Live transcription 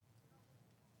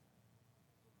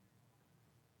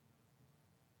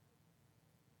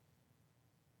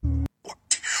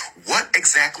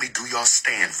exactly do y'all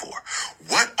stand for?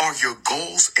 What are your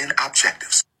goals and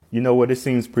objectives? You know what? It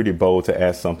seems pretty bold to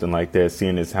ask something like that,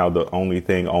 seeing as how the only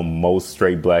thing on most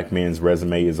straight black men's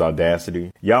resume is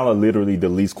audacity. Y'all are literally the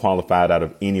least qualified out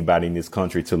of anybody in this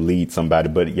country to lead somebody,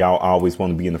 but y'all always want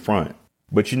to be in the front.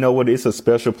 But you know what? It's a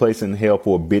special place in hell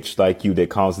for a bitch like you that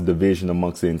causes division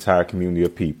amongst the entire community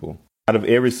of people. Out of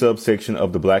every subsection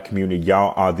of the black community,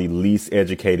 y'all are the least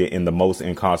educated and the most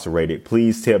incarcerated.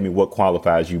 Please tell me what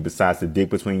qualifies you besides the dick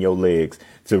between your legs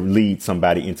to lead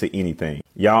somebody into anything.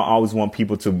 Y'all always want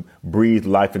people to breathe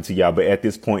life into y'all, but at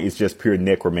this point, it's just pure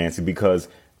necromancy because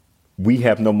we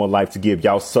have no more life to give.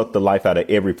 Y'all suck the life out of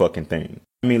every fucking thing.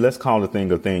 I mean, let's call the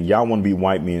thing a thing. Y'all want to be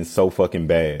white men so fucking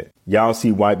bad. Y'all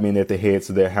see white men at the heads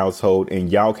of their household,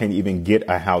 and y'all can't even get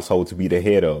a household to be the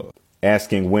head of.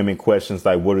 Asking women questions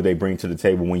like, what do they bring to the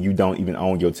table when you don't even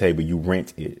own your table? You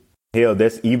rent it. Hell,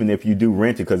 that's even if you do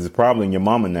rent it because it's probably in your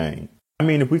mama name. I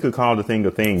mean, if we could call the thing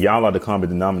a thing, y'all are the common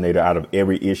denominator out of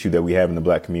every issue that we have in the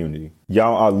black community.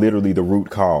 Y'all are literally the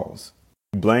root cause.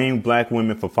 Blame black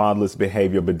women for fatherless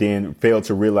behavior, but then fail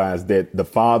to realize that the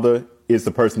father is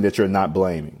the person that you're not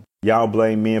blaming. Y'all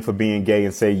blame men for being gay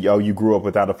and say, yo, you grew up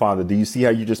without a father. Do you see how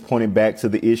you just pointed back to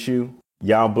the issue?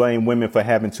 Y'all blame women for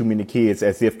having too many kids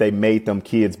as if they made them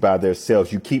kids by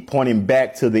themselves. You keep pointing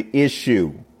back to the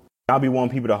issue. Y'all be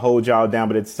wanting people to hold y'all down,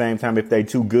 but at the same time, if they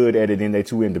too good at it, then they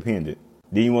too independent.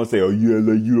 Then you want to say, oh yeah,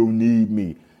 like you don't need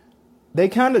me. They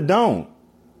kind of don't.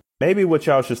 Maybe what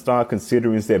y'all should start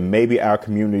considering is that maybe our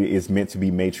community is meant to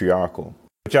be matriarchal.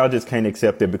 But y'all just can't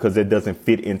accept it because it doesn't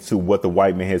fit into what the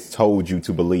white man has told you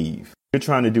to believe. You're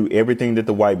trying to do everything that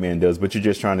the white man does, but you're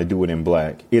just trying to do it in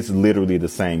black. It's literally the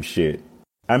same shit.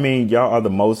 I mean, y'all are the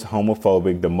most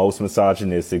homophobic, the most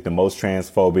misogynistic, the most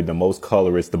transphobic, the most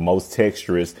colorist, the most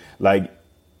texturist, like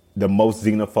the most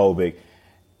xenophobic.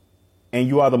 And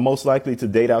you are the most likely to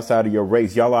date outside of your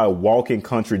race. Y'all are a walking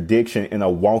contradiction and a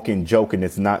walking joke, and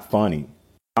it's not funny.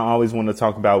 I always want to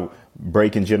talk about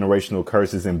breaking generational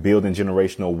curses and building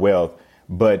generational wealth,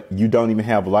 but you don't even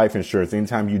have life insurance.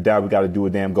 Anytime you die, we got to do a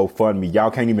damn GoFundMe.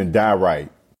 Y'all can't even die right.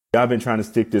 Y'all been trying to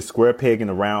stick this square peg in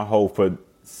a round hole for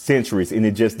centuries, and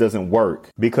it just doesn't work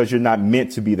because you're not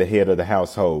meant to be the head of the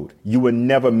household. You were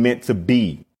never meant to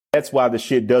be. That's why the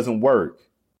shit doesn't work.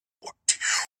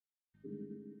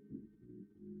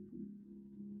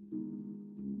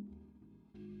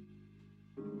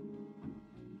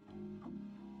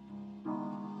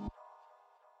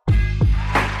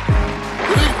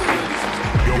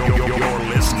 You're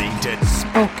listening to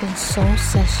Spoken Soul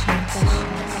Sessions.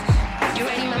 You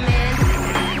ready, my man?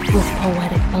 With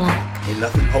Poetic Black. Ain't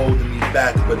nothing holding me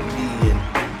back but me, and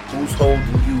who's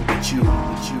holding you but you?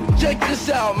 Check this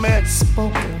out, man.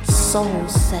 Spoken Soul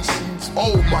Sessions.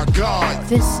 Oh my God.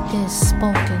 This is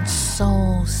Spoken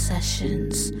Soul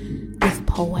Sessions with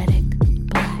Poetic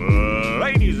Black.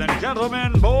 Ladies and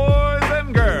gentlemen, boys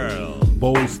and girls.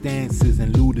 Bold stances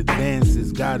and lewd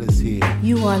advances got us here.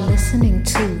 You are listening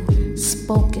to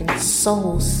Spoken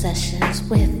Soul Sessions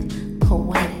with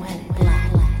Poetic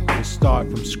Black. We'll start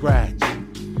from scratch,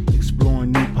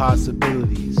 exploring new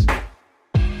possibilities.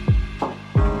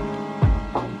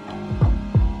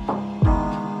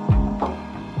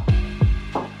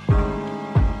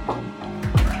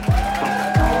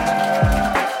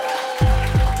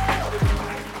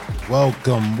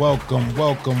 Welcome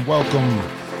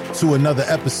to another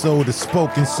episode of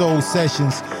Spoken Soul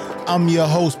Sessions. I'm your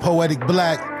host, Poetic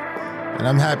Black, and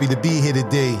I'm happy to be here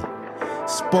today.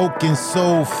 Spoken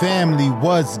Soul family,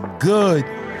 what's good?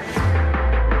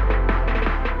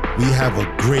 We have a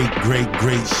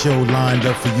great show lined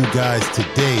up for you guys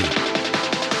today.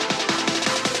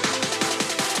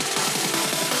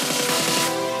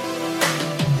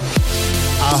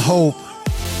 I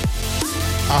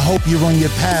hope you're on your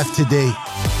path today.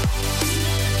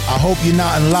 I hope you're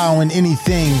not allowing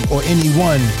anything or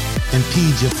anyone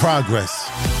impede your progress.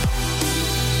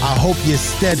 I hope you're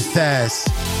steadfast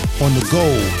on the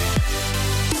goal.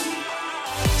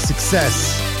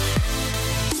 Success.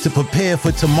 To prepare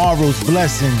for tomorrow's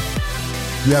blessing,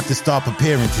 you have to start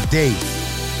preparing today.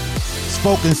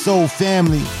 Spoken Soul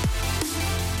family,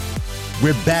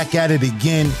 we're back at it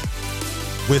again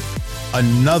with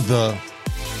another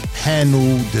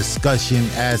panel discussion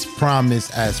as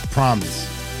promised.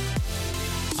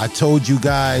 I told you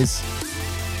guys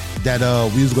that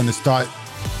we was going to start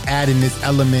adding this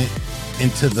element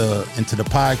into the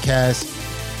podcast,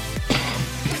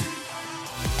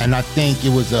 and I think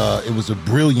it was a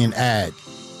brilliant ad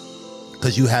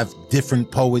because you have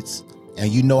different poets,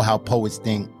 and you know how poets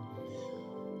think,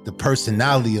 the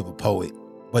personality of a poet,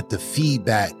 but the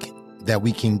feedback that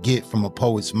we can get from a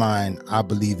poet's mind, I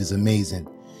believe, is amazing.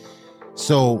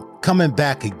 So coming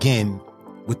back again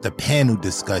with the panel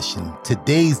discussion,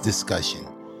 today's discussion,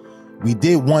 we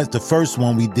did once, the first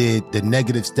one we did the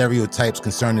negative stereotypes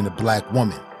concerning the black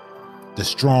woman, the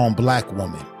strong black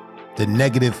woman, the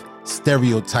negative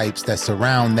stereotypes that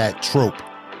surround that trope.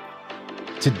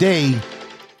 Today,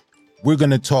 we're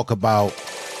going to talk about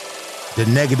the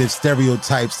negative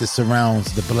stereotypes that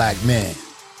surrounds the black man.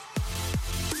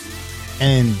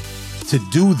 And to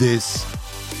do this,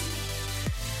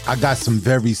 I got some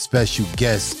very special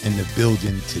guests in the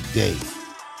building today.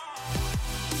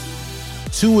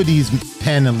 Two of these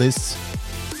panelists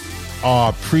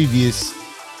are previous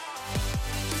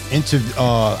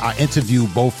I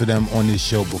interviewed both of them on this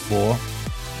show before.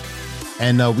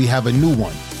 And we have a new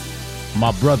one.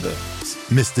 My brother,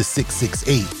 Mr.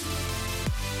 668.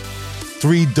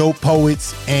 3 dope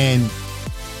poets, and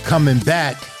coming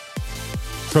back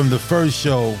from the first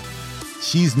show,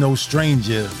 she's no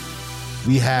stranger.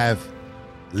 We have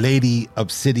Lady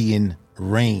Obsidian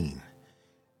Rain.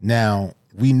 Now,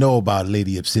 we know about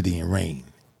Lady Obsidian Rain.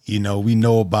 You know, we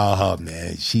know about her,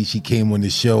 man. She came on the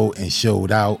show and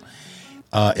showed out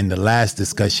in the last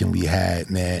discussion we had,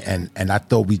 man. And I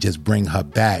thought we just bring her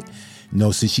back, you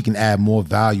know, so she can add more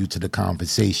value to the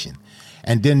conversation.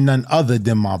 And then none other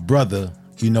than my brother.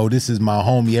 You know, this is my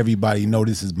homie. Everybody know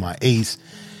this is my ace.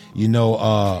 You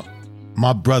know,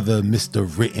 my brother, Mr.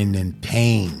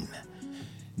 Writteninpain.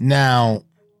 Now,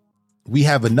 we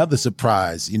have another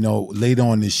surprise. You know, later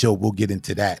on in the show, we'll get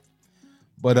into that.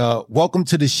 But welcome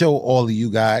to the show, all of you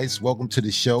guys. Welcome to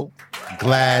the show.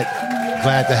 Glad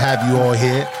to have you all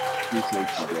here.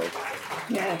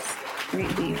 Yes,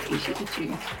 greatly appreciate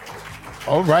you.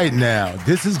 All right, now,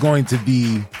 this is going to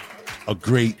be a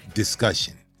great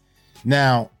discussion.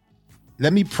 Now,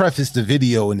 let me preface the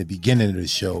video in the beginning of the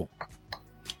show.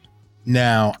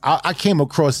 Now, I came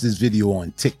across this video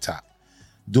on TikTok,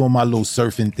 doing my little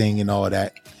surfing thing and all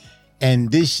that.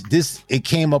 And this it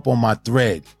came up on my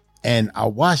thread, and I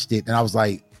watched it, and I was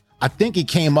like, I think it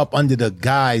came up under the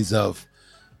guise of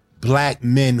black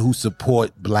men who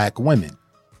support black women.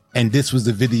 And this was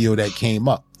the video that came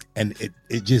up, and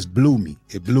it just blew me.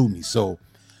 It blew me. So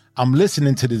I'm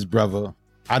listening to this brother.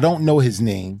 I don't know his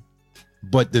name,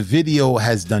 but the video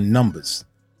has done numbers.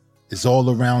 It's all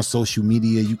around social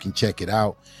media. You can check it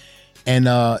out. And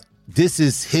this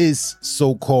is his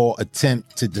so-called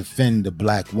attempt to defend the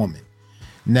black woman.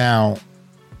 Now,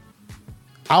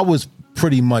 I was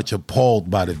pretty much appalled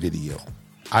by the video.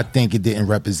 I think it didn't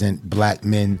represent black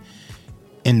men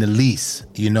in the least,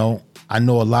 you know. I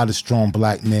know a lot of strong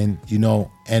black men, you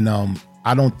know, and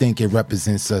I don't think it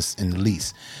represents us in the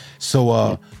least.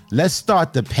 So let's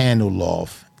start the panel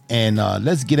off, and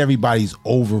let's get everybody's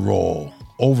overall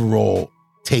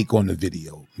take on the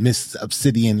video. Miss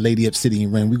Obsidian, Lady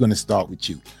Obsidian Rain, we're going to start with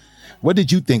you. What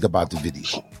did you think about the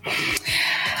video?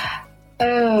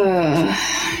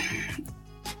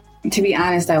 To be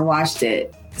honest, I watched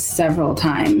it several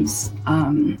times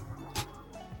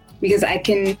because I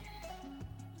can,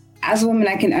 as a woman,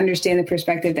 I can understand the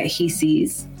perspective that he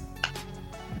sees.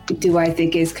 Do I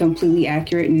think it's completely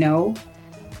accurate? No.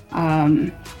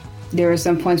 There were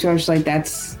some points where I was like,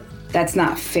 that's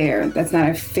not fair. That's not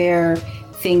a fair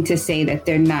thing to say, that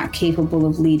they're not capable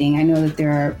of leading. I know that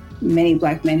there are many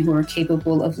black men who are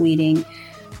capable of leading.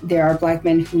 There are black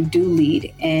men who do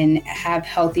lead and have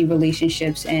healthy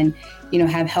relationships and, you know,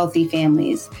 have healthy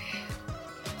families.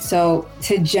 So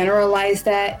to generalize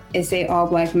that and say all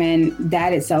black men,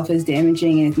 that itself is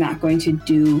damaging and it's not going to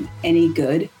do any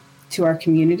good to our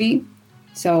community.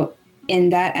 So in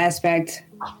that aspect,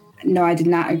 no, I did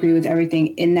not agree with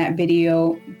everything in that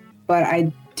video, but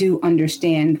I do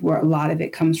understand where a lot of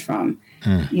it comes from.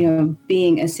 You know,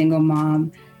 being a single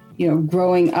mom, you know,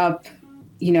 growing up,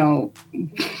 you know,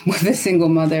 with a single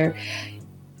mother,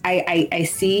 I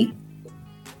see,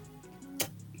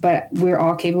 but we're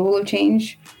all capable of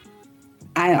change.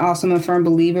 I also am a firm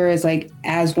believer is like,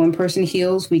 as one person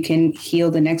heals, we can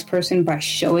heal the next person by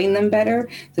showing them better.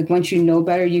 It's like, once you know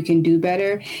better, you can do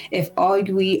better. If all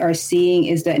we are seeing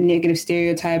is that negative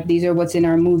stereotype, these are what's in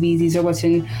our movies, these are what's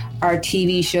in our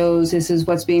TV shows, this is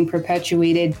what's being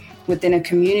perpetuated within a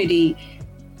community,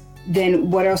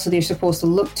 then what else are they supposed to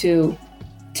look to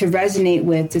resonate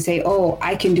with, to say, oh,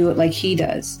 I can do it like he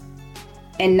does,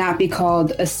 and not be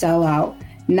called a sellout,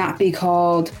 not be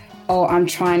called, oh, I'm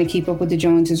trying to keep up with the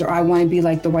Joneses, or I want to be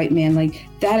like the white man. Like,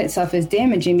 that itself is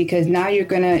damaging, because now you're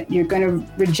gonna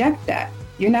reject that.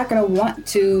 You're not gonna want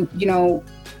to, you know,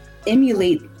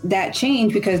 emulate that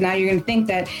change, because now you're gonna think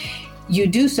that you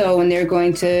do so, and they're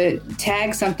going to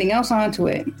tag something else onto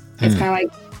it. It's kind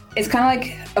of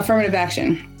like affirmative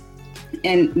action.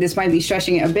 and this might be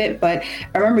stretching it a bit, but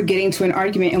I remember getting to an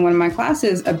argument in one of my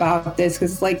classes about this,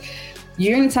 because it's like,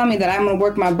 you're going to tell me that I'm going to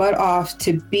work my butt off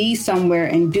to be somewhere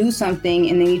and do something,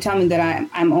 and then you tell me that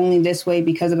I'm only this way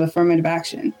because of affirmative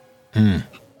action.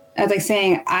 That's like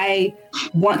saying, I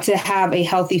want to have a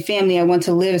healthy family, I want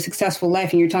to live a successful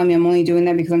life, and you're telling me I'm only doing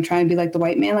that because I'm trying to be like the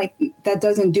white man. Like, that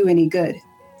doesn't do any good.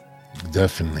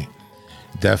 Definitely.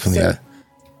 So,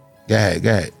 go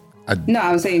ahead.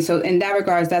 I was saying, so in that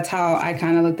regards, that's how I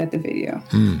kind of looked at the video.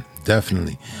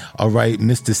 Definitely. All right,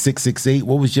 Mr. 668,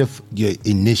 what was your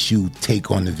initial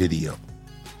take on the video?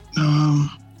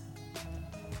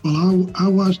 Well, I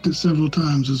watched it several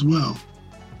times as well.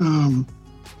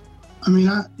 I mean,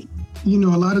 a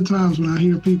lot of times when I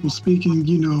hear people speaking,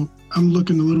 I'm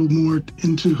looking a little more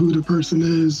into who the person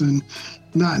is and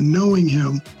not knowing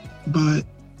him, but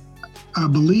I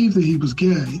believe that he was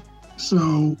gay.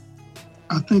 So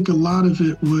I think a lot of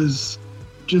it was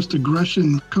just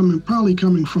aggression probably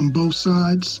coming from both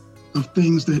sides of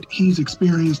things that he's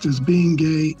experienced as being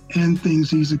gay and things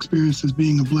he's experienced as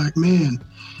being a black man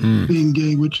being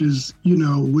gay, which is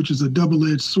a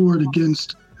double-edged sword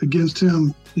against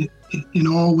him in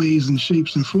all ways and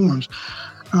shapes and forms.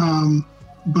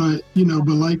 But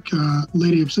like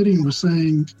Lady Obsidian was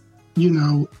saying,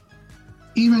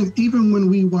 even when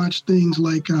we watch things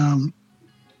like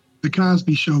the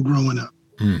Cosby Show growing up,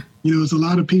 there's a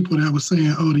lot of people that was saying,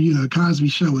 the Cosby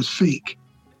Show is fake,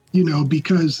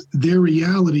 because their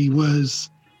reality was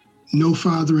no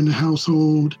father in the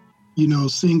household,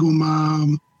 single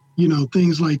mom,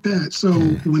 things like that. So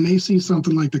when they see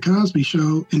something like the Cosby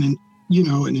Show and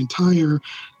an entire,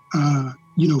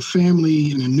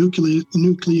 family and a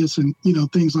nucleus and,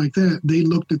 things like that, they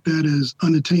looked at that as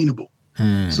unattainable.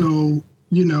 So,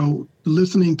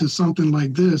 listening to something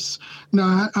like this,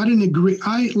 now I didn't agree.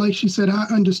 Like she said, I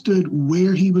understood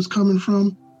where he was coming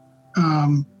from,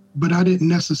 but I didn't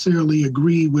necessarily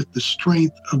agree with the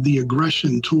strength of the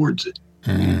aggression towards it.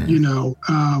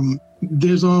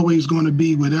 There's always going to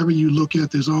be, whatever you look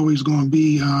at, there's always going to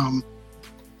be,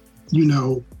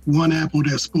 one apple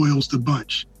that spoils the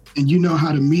bunch. And you know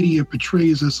how the media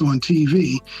portrays us on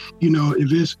TV.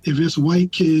 If it's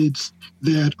white kids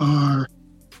that are,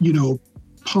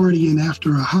 partying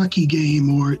after a hockey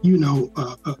game or,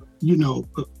 a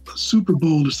Super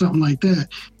Bowl or something like that,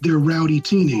 they're rowdy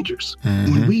teenagers.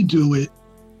 When we do it,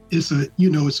 it's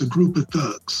a group of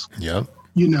thugs. Yep.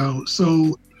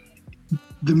 So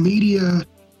the media,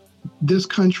 this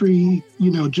country,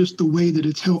 just the way that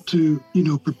it's helped to,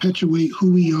 perpetuate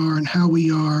who we are and how we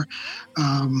are.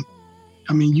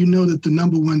 That the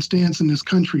number one stance in this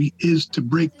country is to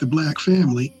break the black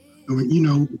family.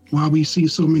 While we see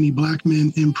so many black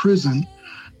men in prison,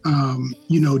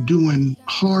 doing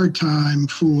hard time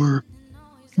for,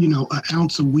 an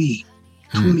ounce of weed,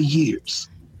 20 years.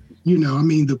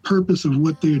 The purpose of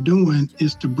what they're doing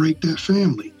is to break that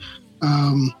family.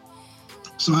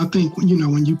 So I think,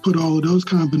 when you put all of those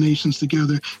combinations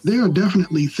together, there are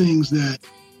definitely things that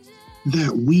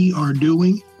we are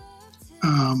doing.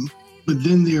 But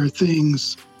then there are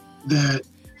things that,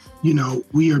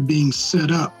 we are being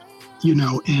set up,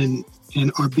 and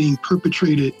are being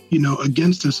perpetrated,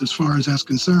 against us as far as that's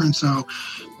concerned. So,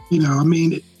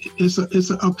 it's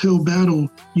an uphill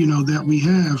battle, that we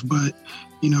have, but,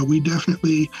 we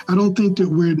definitely, I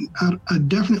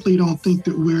definitely don't think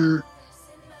that we're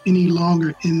any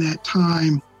longer in that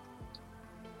time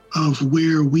of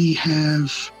where we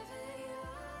have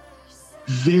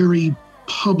very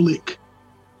public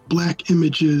black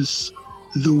images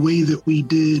the way that we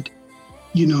did,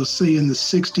 say in the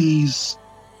 60s,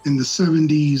 in the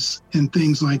 70s and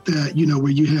things like that,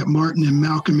 where you had Martin and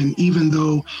Malcolm, and even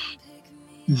though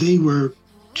they were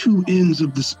two ends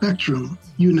of the spectrum,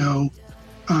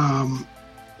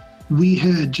 we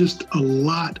had just a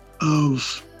lot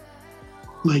of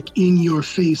like in your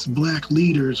face black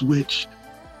leaders, which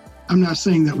I'm not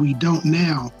saying that we don't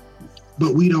now,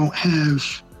 but we don't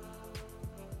have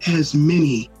as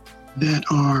many that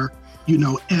are,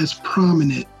 as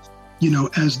prominent,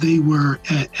 as they were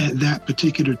at that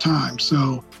particular time.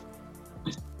 So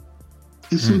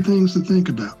it's some things to think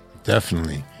about.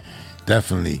 Definitely.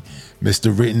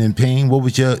 Mr. Writteninpain, what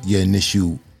was your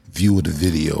initial view of the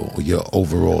video or your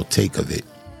overall take of it?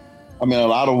 A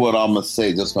lot of what I'm going to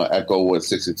say, just going to echo what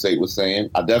 668 was saying.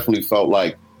 I definitely felt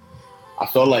like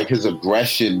his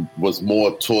aggression was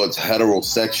more towards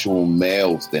heterosexual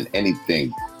males than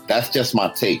anything. That's just my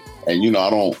take. And, I'm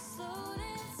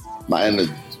not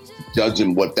into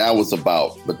judging what that was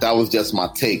about, but that was just my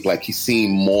take. Like it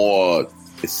seemed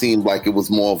like it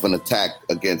was more of an attack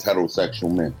against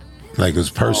heterosexual men. Like it was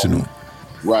personal.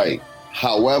 Right.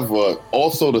 However,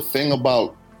 also the thing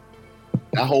about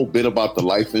that whole bit about the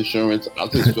life insurance, I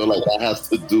just feel like that has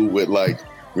to do with like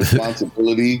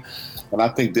responsibility. And I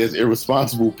think there's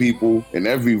irresponsible people in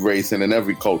every race and in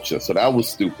every culture. So that was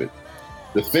stupid.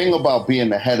 The thing about being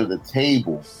the head of the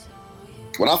table,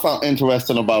 what I found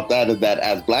interesting about that is that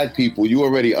as Black people, you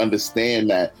already understand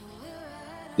that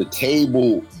the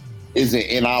table isn't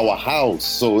in our house.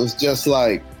 So it's just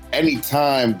like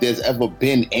anytime there's ever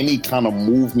been any kind of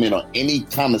movement or any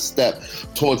kind of step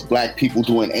towards Black people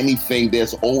doing anything,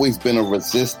 there's always been a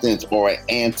resistance or an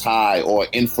anti or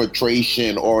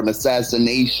infiltration or an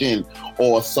assassination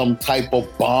or some type of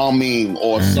bombing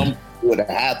or something would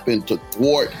happen to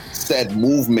thwart said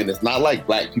movement. It's not like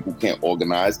Black people can't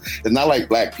organize. It's not like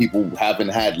Black people haven't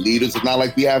had leaders. It's not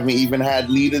like we haven't even had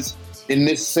leaders in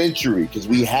this century, because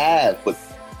we have, but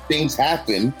things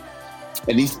happen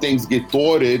and these things get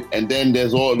thwarted, and then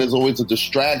there's always a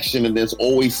distraction, and there's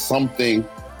always something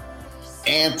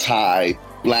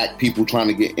anti-Black people trying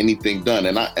to get anything done.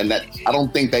 And I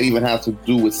don't think that even has to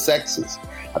do with sexes.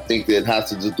 I think that it has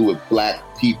to just do with Black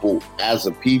people as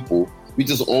a people. We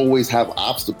just always have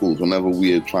obstacles whenever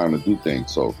we are trying to do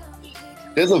things. So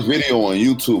there's a video on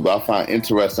YouTube I find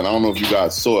interesting. I don't know if you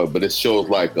guys saw it, but it shows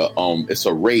like it's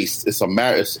a race.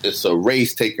 It's a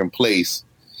race taking place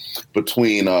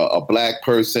between a Black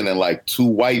person and like two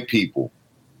white people.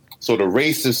 So the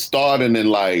race is starting in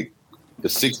like the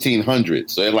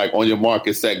 1600s. So they're like, on your mark,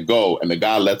 get set, go. And the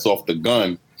guy lets off the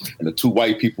gun and the two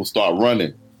white people start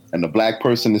running. And the Black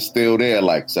person is still there,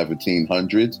 like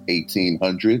 1700s,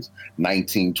 1800s,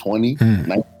 1920,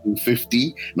 1950,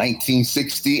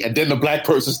 1960. And then the Black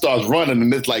person starts running,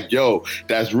 and it's like, yo,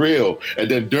 that's real.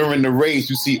 And then during the race,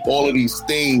 you see all of these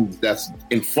things that's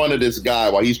in front of this guy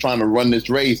while he's trying to run this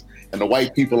race, and the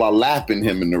white people are lapping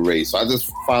him in the race. So I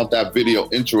just found that video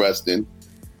interesting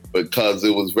because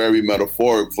it was very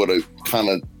metaphoric for the kind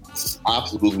of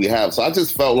obstacles we have. So I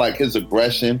just felt like his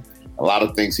aggression, a lot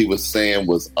of things he was saying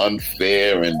was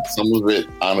unfair, and some of it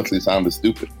honestly sounded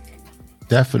stupid.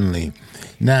 Definitely.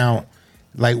 Now,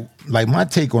 like my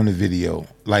take on the video,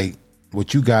 like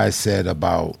what you guys said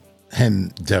about him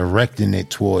directing it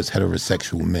towards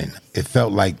heterosexual men,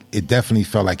 it definitely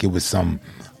felt like it was some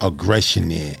aggression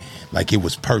there, like it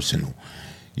was personal.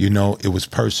 It was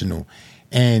personal.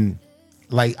 And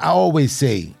like I always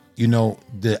say,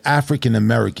 the African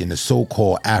American, the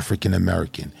so-called African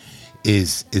American,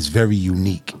 is very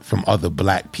unique from other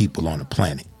Black people on the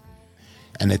planet.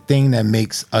 And the thing that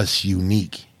makes us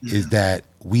unique is that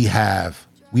we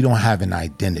don't have an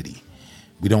identity.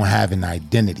 We don't have an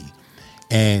identity.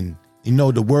 And,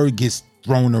 the word gets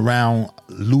thrown around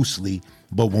loosely,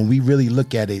 but when we really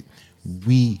look at it,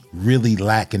 we really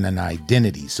lack in an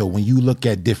identity. So when you look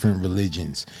at different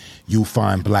religions, you'll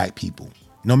find Black people.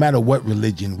 No matter what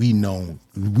religion we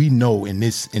know in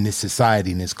this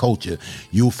society, in this culture,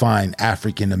 you'll find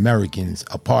African Americans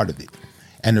a part of it.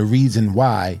 And the reason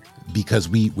why, because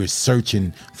we're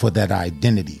searching for that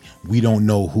identity. We don't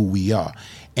know who we are.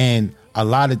 And a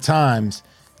lot of times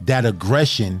that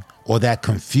aggression or that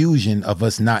confusion of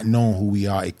us not knowing who we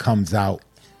are, it comes out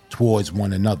towards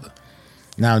one another.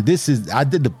 Now, I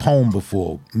did the poem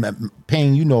before.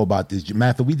 Payne, you know about this.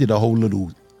 Matthew, we did a whole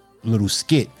little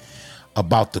skit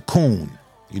about the coon.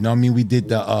 We did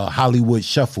the Hollywood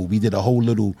Shuffle. We did a whole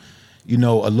little, a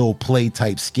little play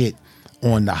type skit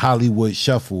on the Hollywood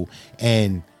Shuffle.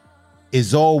 And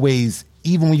it's always,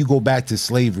 even when you go back to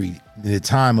slavery, the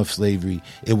time of slavery,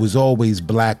 it was always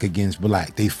Black against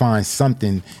Black. They find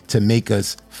something to make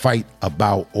us fight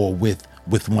about or with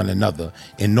one another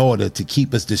in order to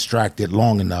keep us distracted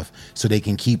long enough so they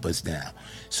can keep us down.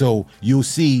 So you'll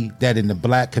see that in the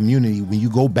Black community, when you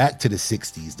go back to the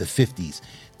 60s, the 50s,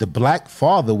 the Black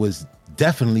father was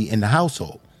definitely in the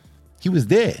household. He was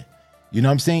there. You know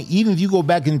what I'm saying? Even if you go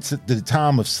back into the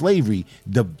time of slavery,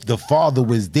 the father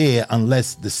was there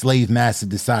unless the slave master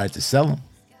decided to sell him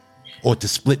or to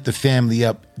split the family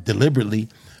up deliberately.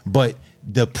 But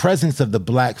the presence of the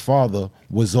Black father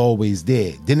was always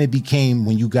there. Then it became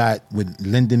when you got with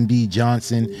Lyndon B.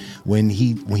 Johnson, when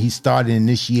he started to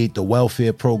initiate the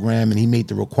welfare program, and he made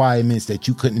the requirements that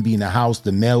you couldn't be in the house,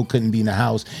 the male couldn't be in the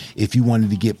house if you wanted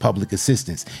to get public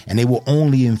assistance. And they will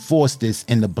only enforce this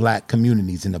in the Black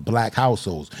communities, in the Black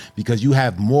households, because you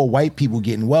have more white people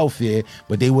getting welfare,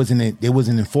 but they wasn't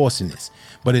enforcing this.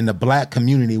 But in the Black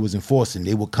community, it was enforcing.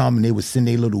 They would come and they would send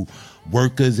their little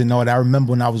workers and all that. I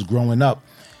remember when I was growing up,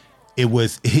 it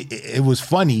was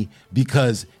funny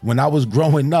because when I was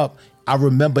growing up, I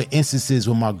remember instances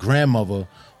when my grandmother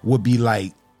would be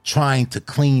like trying to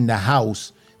clean the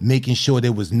house, making sure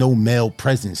there was no male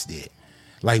presence there.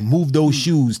 Like, move those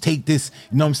shoes, take this,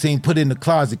 you know what I'm saying, put it in the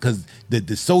closet, because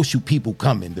the social people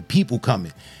coming, the people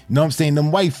coming, you know what I'm saying,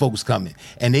 them white folks coming,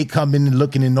 and they come in and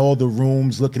looking in all the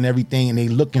rooms, looking everything, and they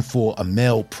looking for a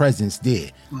male presence there.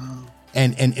 Wow.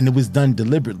 And it was done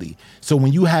deliberately. So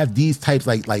when you have these types,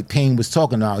 like Pain was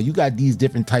talking about, you got these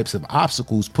different types of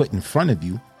obstacles put in front of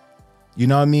you, you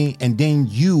know what I mean? And then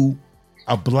you,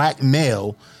 a black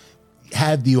male,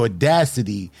 have the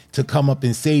audacity to come up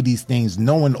and say these things,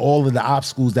 knowing all of the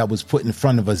obstacles that was put in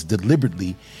front of us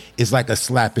deliberately, is like a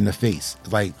slap in the face.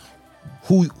 Like,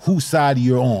 whose side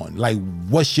you're on? Like,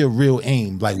 what's your real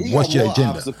aim? Like, what's your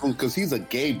agenda? Because he's a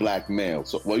gay black male.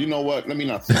 So, well, you know what? Let me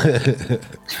not say that.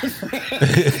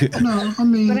 No, I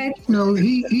mean,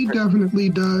 he definitely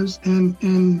does. And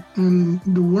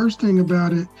the worst thing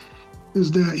about it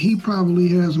is that he probably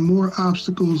has more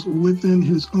obstacles within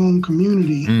his own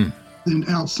community than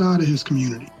outside of his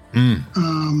community.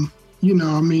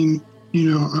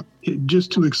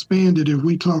 Just to expand it, if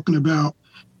we talking about,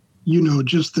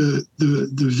 just the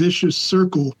vicious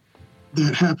circle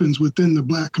that happens within the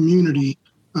black community,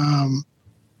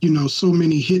 so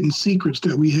many hidden secrets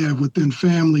that we have within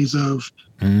families of,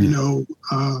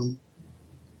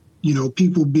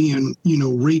 people being,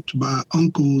 raped by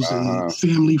uncles and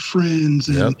family friends,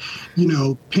 and,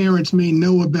 parents may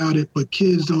know about it, but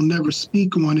kids don't never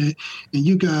speak on it. And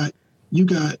you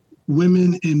got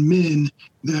women and men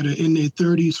that are in their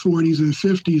 30s, 40s, and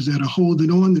 50s that are holding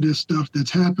on to this stuff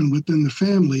that's happened within the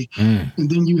family. And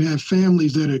then you have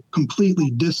families that are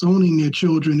completely disowning their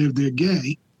children if they're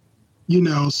gay.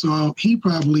 So he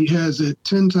probably has it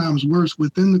 10 times worse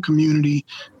within the community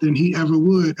than he ever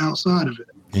would outside of it.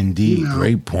 Indeed,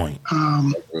 great point.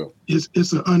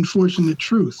 It's an unfortunate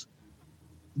truth,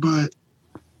 but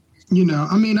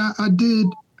I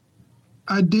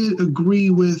did agree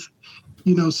with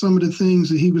some of the things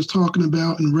that he was talking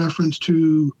about in reference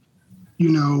to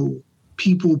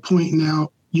people pointing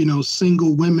out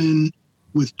single women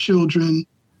with children,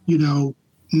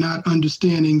 not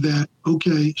understanding that,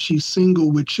 okay, she's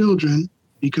single with children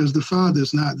because the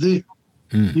father's not there,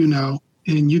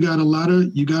 and you got a lot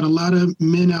of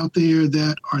men out there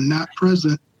that are not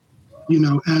present,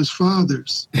 as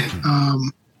fathers,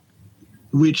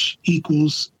 which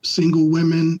equals single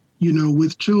women,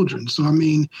 with children. So, I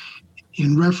mean,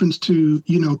 in reference to,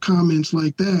 comments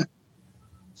like that,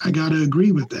 I got to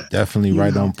agree with that. Definitely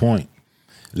right on point.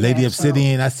 Lady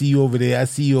Obsidian, I see you over there. I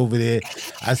see you over there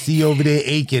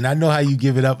aching. I know how you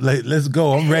give it up. Let's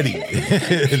go. I'm ready.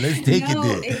 Let's take it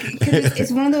there.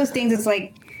 It's one of those things. It's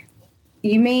like,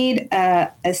 you made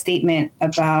a statement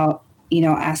about,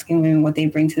 asking women what they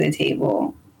bring to the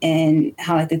table and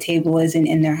how like the table isn't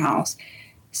in their house.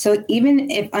 So even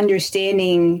if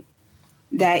understanding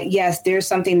that, yes, there's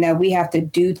something that we have to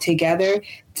do together,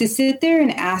 to sit there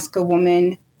and ask a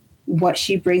woman what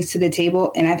she brings to the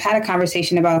table. And I've had a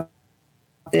conversation about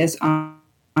this on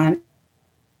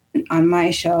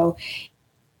my show,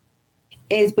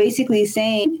 is basically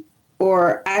saying,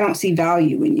 or I don't see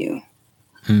value in you.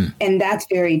 And that's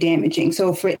very damaging.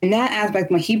 So in that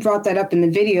aspect, when he brought that up in the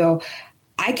video,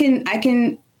 I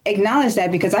can acknowledge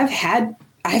that, because I've had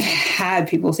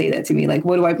people say that to me, like,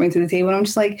 what do I bring to the table? And I'm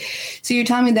just like, so you're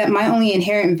telling me that my only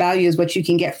inherent value is what you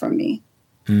can get from me.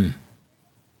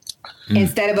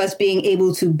 Instead of us being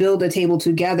able to build a table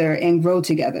together and grow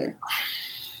together.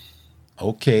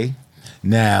 Okay.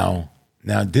 Now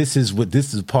this is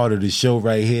part of the show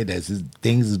right here.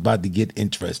 Things is about to get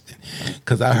interesting,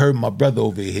 because I heard my brother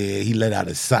over here. He let out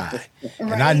a sigh,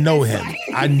 and I know him.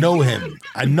 I know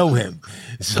him.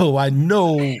 So I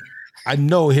know.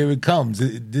 Here it comes.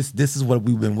 This is what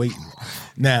we've been waiting.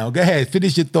 Now, go ahead.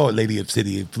 Finish your thought, Lady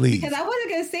Obsidian, please. Because I wasn't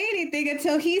gonna say anything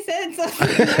until he said something.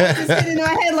 I was just sitting in my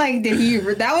head like,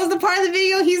 that was the part of the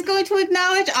video he's going to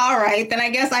acknowledge? All right, then I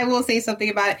guess I will say something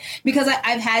about it, because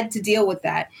I've had to deal with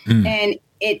that. And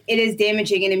it is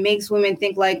damaging, and it makes women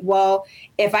think like, well,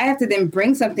 if I have to then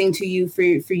bring something to you for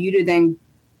you to then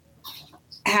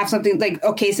have something like,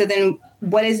 okay, so then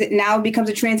what is it now? It becomes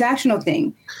a transactional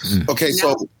thing. Okay,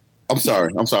 so I'm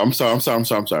sorry. No,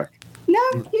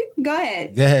 go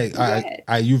ahead. Go ahead. All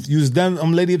right. You've done,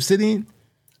 Lady Obsidian?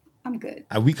 I'm good.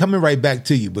 We coming right back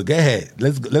to you, but go ahead.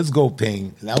 Let's go,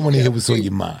 Pain. I want to hear what's on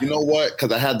your mind. You know what?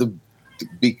 Because I had to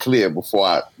be clear before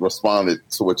I responded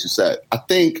to what you said. I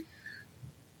think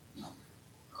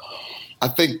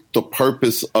the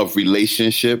purpose of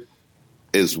relationship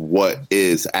is what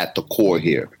is at the core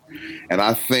here. And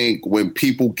I think when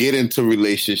people get into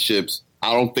relationships,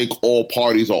 I don't think all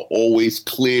parties are always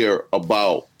clear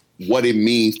about what it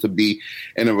means to be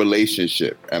in a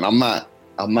relationship. And I'm not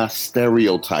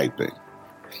stereotyping,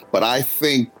 but I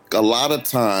think a lot of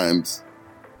times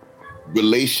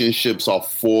relationships are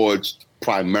forged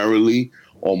primarily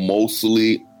or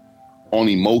mostly on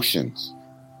emotions.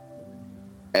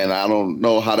 And I don't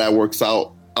know how that works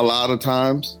out a lot of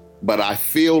times, but I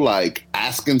feel like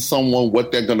asking someone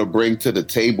what they're going to bring to the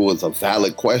table is a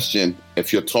valid question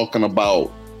if you're talking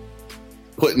about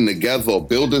putting together or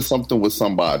building something with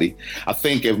somebody. I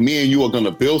think if me and you are going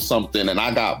to build something and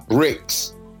I got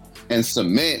bricks and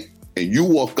cement and you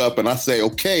walk up and I say,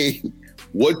 okay,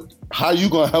 how you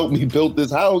going to help me build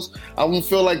this house? I don't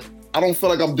feel like I'm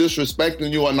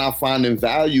disrespecting you or not finding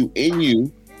value in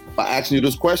you by asking you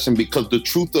this question, because the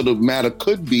truth of the matter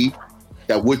could be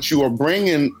that what you are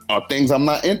bringing are things I'm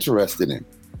not interested in.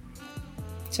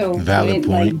 So wouldn't,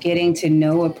 like, getting to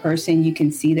know a person, you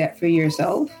can see that for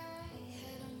yourself?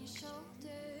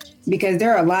 Because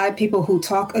there are a lot of people who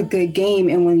talk a good game,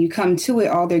 and when you come to it,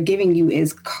 all they're giving you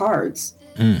is cards.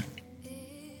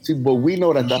 See, but we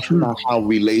know that that's not how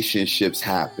relationships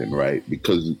happen, right?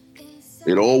 Because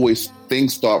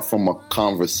things start from a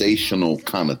conversational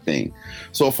kind of thing.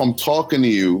 So if I'm talking to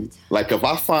you, like if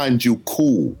I find you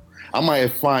cool, I might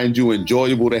find you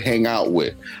enjoyable to hang out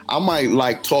with. I might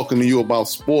like talking to you about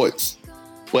sports.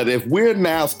 But if we're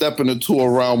now stepping into a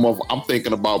realm of I'm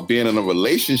thinking about being in a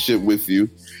relationship with you,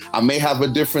 I may have a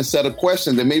different set of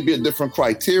questions. There may be a different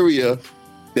criteria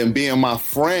than being my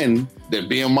friend, than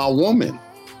being my woman.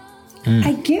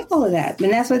 I get all of that.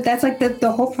 And that's like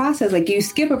the whole process. Like, you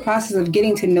skip a process of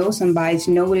getting to know somebody to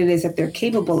know what it is that they're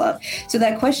capable of. So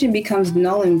that question becomes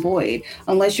null and void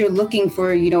unless you're looking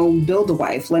for, build a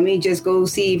wife. Let me just go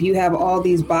see if you have all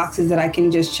these boxes that I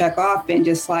can just check off and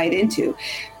just slide into.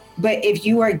 But if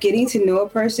you are getting to know a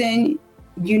person,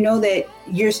 you know that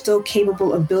you're still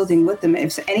capable of building with them.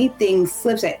 If anything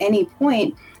slips at any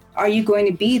point, are you going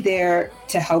to be there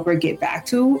to help her get back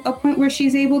to a point where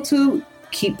she's able to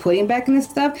keep putting back in this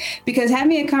stuff? Because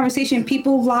having a conversation,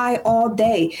 people lie all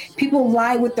day. People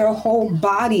lie with their whole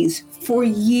bodies for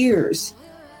years.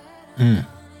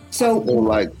 So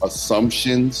like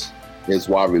assumptions is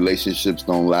why relationships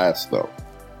don't last, though.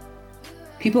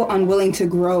 People unwilling to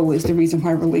grow is the reason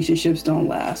why relationships don't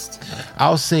last.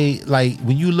 I'll say, like,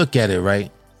 when you look at it, right,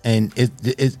 and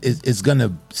it's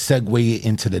gonna segue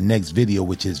into the next video,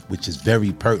 which is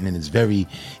very pertinent.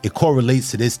 It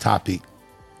correlates to this topic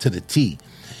to the T,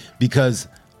 because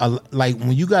like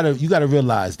when you gotta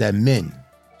realize that men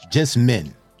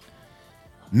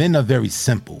are very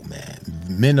simple, man.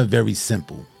 Men are very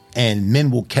simple, and men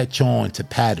will catch on to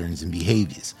patterns and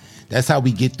behaviors. That's how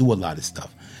we get through a lot of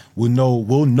stuff. We'll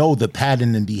know the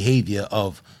pattern and behavior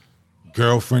of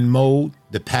girlfriend mode,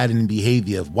 the pattern and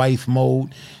behavior of wife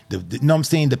mode,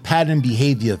 the pattern and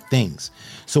behavior of things.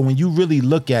 So when you really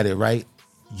look at it, right,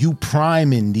 you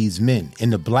priming these men in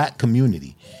the black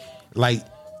community. Like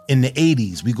in the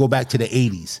 80s, we go back to the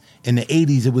 80s. In the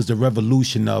 80s, it was the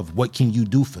revolution of what can you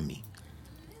do for me?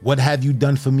 What have you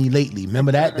done for me lately?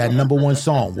 Remember that number one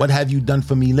song, what have you done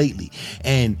for me lately?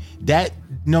 And that,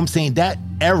 that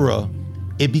era,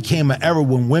 it became an era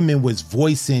when women was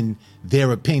voicing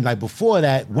their opinion. Like before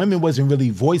that, women wasn't really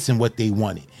voicing what they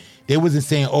wanted. They wasn't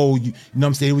saying,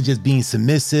 they were just being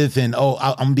submissive and,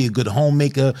 I'm gonna be a good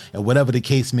homemaker and whatever the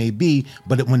case may be.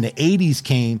 But when the 80s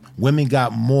came, women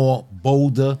got more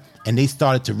bolder and they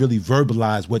started to really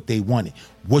verbalize what they wanted.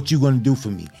 What you gonna do for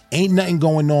me? Ain't nothing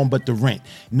going on but the rent.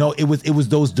 No, it was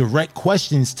those direct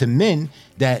questions to men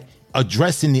that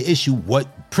addressing the issue, what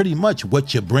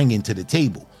you're bringing to the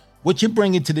table. What you're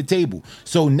bringing to the table.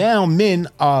 So now men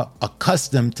are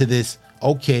accustomed to this,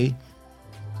 okay,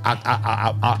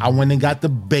 I went and got the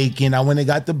bacon. I went and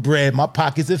got the bread. My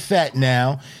pockets are fat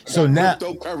now. So now,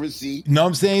 cryptocurrency. You know what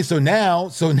I'm saying? So now,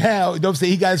 you know what I'm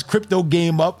saying? He got his crypto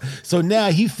game up. So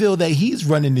now he feel that he's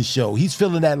running the show. He's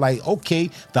feeling that like, okay,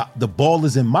 the ball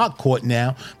is in my court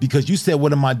now because you said,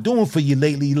 what am I doing for you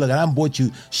lately? Look, I done bought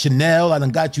you Chanel. I done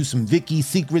got you some Vicky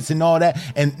secrets and all that.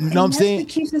 And you know what I'm saying?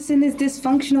 That's what keeps us in this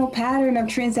dysfunctional pattern of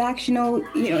transactional,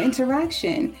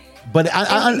 interaction. But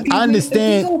I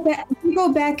understand. If you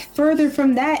go back further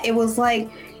from that, it was like,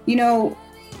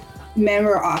 men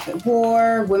were off at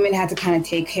war. Women had to kind of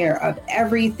take care of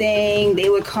everything. They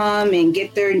would come and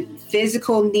get their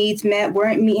physical needs met,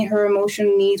 weren't meeting her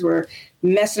emotional needs, were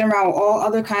messing around with all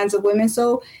other kinds of women.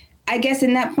 So I guess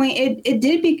in that point, it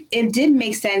did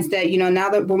make sense that, now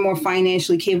that we're more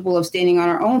financially capable of standing on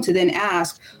our own, to then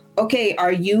ask, okay,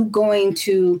 are you going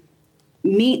to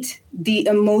meet the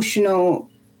emotional,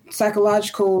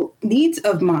 psychological needs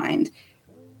of mine?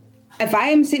 If I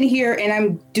am sitting here and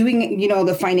I'm doing,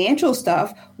 the financial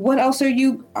stuff, what else are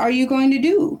you going to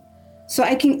do? So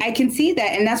I can see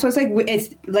that. And that's what's like,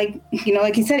 it's like,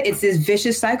 like you said, it's this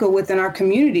vicious cycle within our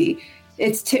community.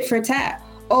 It's tit for tat.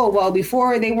 oh, well,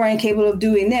 before they weren't capable of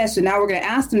doing this, so now we're going to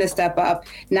ask them to step up.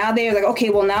 Now they're like, okay,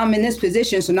 well, now I'm in this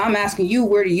position, so now I'm asking you,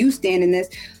 where do you stand in this?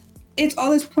 It's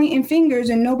all this pointing fingers,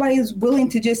 and nobody's willing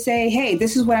to just say, hey,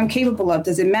 this is what I'm capable of.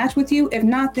 Does it match with you? If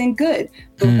not, then good.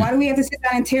 But why do we have to sit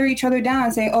down and tear each other down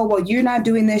and say, oh, well, you're not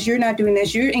doing this, you're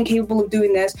incapable of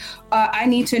doing this. I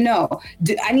need to know.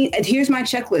 Here's my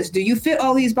checklist. Do you fit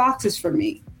all these boxes for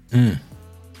me?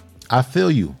 I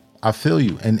feel you.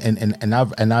 And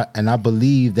I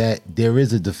believe that there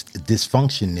is a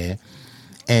dysfunction there,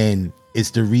 and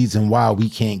it's the reason why we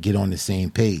can't get on the same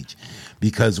page.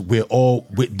 Because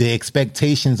the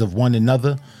expectations of one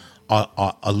another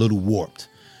are a little warped.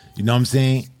 You know what I'm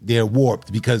saying? They're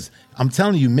warped because I'm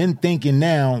telling you, men thinking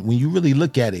now, when you really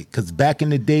look at it, because back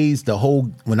in the days,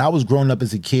 when I was growing up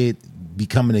as a kid,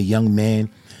 becoming a young man,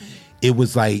 it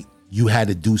was like you had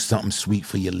to do something sweet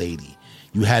for your lady.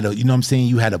 You had to, you know what I'm saying?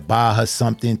 You had to buy her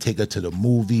something, take her to the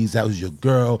movies. That was your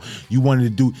girl. You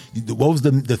wanted to do, what was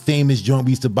the famous joint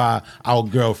we used to buy our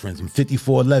girlfriends, them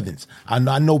 5411s.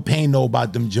 I know Payne know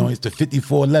about them joints, the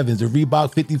 5411s, the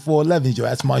Reebok 5411s. Yo,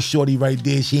 that's my shorty right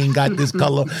there. She ain't got this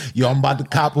color. Yo, I'm about to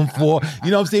cop them for,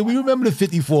 you know what I'm saying? We remember the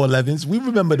 5411s. We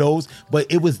remember those, but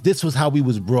this was how we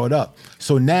was brought up.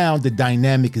 So now the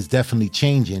dynamic is definitely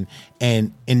changing.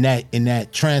 And in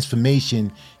that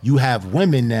transformation, you have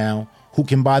women now who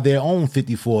can buy their own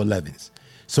 5411s.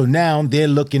 So now they're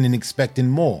looking and expecting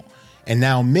more. And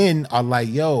now men are like,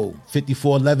 yo,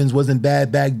 5411s wasn't bad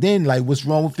back then. Like, what's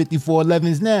wrong with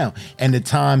 5411s now? And the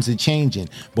times are changing,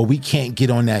 but we can't get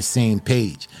on that same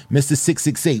page. Mr.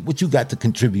 668, what you got to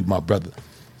contribute, my brother?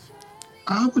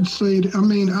 I would say,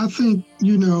 I think,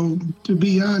 to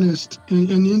be honest,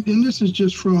 and this is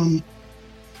just from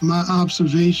my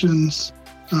observations,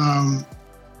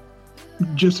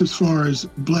 just as far as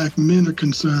black men are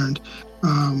concerned,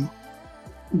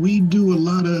 we do a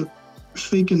lot of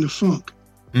faking the funk.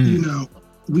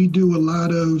 We do a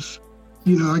lot of,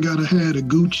 I gotta have the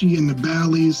Gucci and the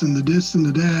Bally's and the this and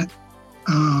the that.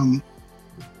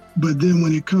 But then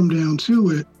when it come down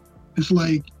to it, it's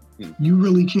like, you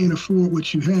really can't afford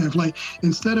what you have. Like,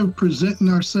 instead of presenting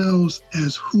ourselves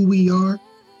as who we are,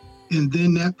 and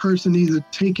then that person either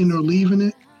taking or leaving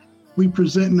it, we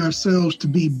presenting ourselves to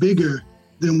be bigger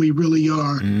than we really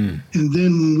are. And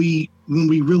then when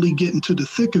we really get into the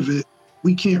thick of it,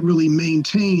 we can't really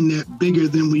maintain that bigger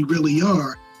than we really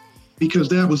are, because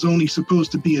that was only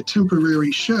supposed to be a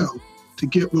temporary show to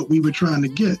get what we were trying to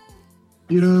get.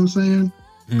 You know what I'm saying?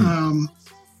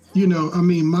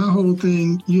 My whole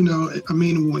thing,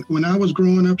 when I was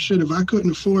growing up, shit, if I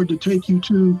couldn't afford to take you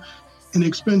to an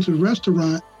expensive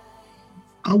restaurant,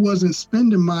 I wasn't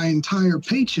spending my entire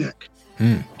paycheck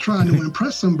trying to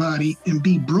impress somebody and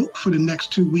be broke for the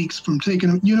next 2 weeks from taking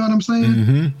them. You know what I'm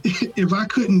saying? If I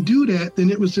couldn't do that,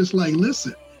 then it was just like,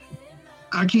 listen,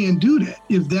 I can't do that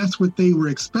if that's what they were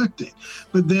expecting.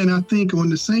 But then I think on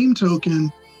the same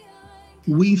token,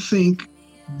 we think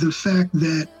the fact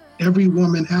that every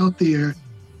woman out there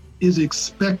is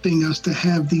expecting us to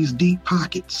have these deep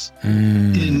pockets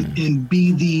and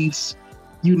be these,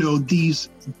 these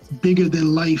bigger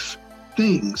than life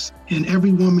things, and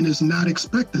every woman is not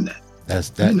expecting that.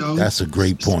 That's a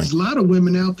great point. There's a lot of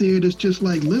women out there that's just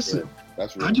like, listen,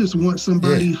 I just want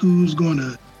somebody who's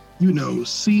gonna,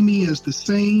 see me as the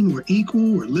same or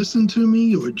equal, or listen to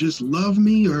me, or just love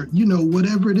me, or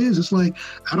whatever it is. It's like,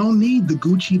 I don't need the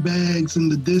Gucci bags and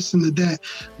the this and the that.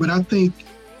 But I think,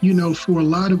 for a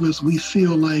lot of us, we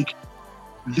feel like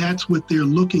that's what they're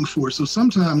looking for. So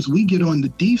sometimes we get on the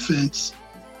defense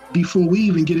before we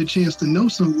even get a chance to know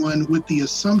someone, with the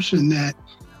assumption that,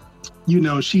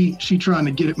 she trying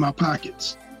to get at my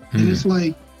pockets. And it's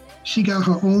like, she got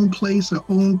her own place, her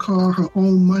own car, her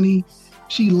own money.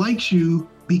 She likes you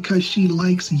because she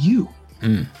likes you.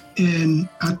 And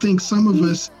I think some of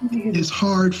us, it's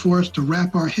hard for us to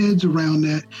wrap our heads around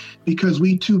that, because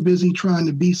we too busy trying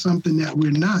to be something that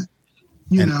we're not.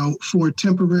 For a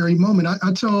temporary moment.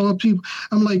 I tell all people,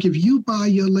 I'm like, if you buy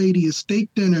your lady a steak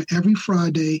dinner every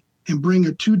Friday and bring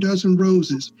her 24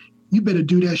 roses, you better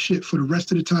do that shit for the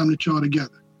rest of the time that y'all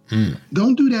together.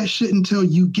 Don't do that shit until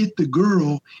you get the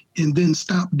girl and then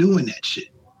stop doing that shit.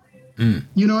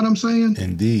 You know what I'm saying?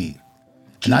 Indeed.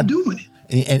 Keep doing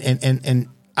it. And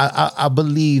I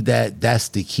believe that that's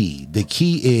the key. The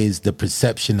key is the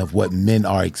perception of what men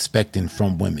are expecting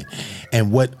from women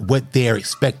and what they're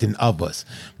expecting of us.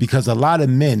 Because a lot of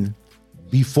men,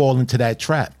 we fall into that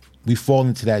trap.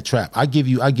 I'll give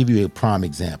you a prime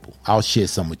example. I'll share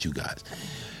some with you guys.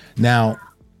 Now,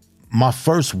 my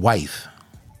first wife,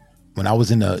 when I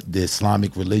was in the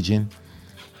Islamic religion,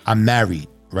 I'm married,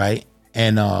 right?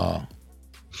 And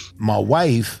my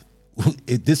wife,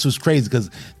 this was crazy because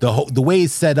the way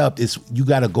it's set up is you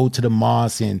got to go to the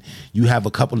mosque and you have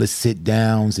a couple of sit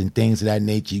downs and things of that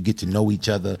nature. You get to know each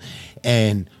other,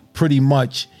 and pretty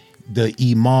much the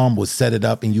imam will set it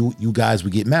up and you guys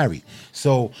would get married.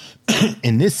 So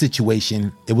in this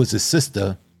situation, it was a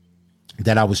sister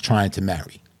that I was trying to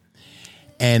marry.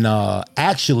 And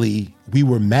actually, we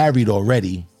were married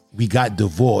already. We got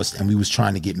divorced and we was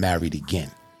trying to get married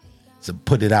again. So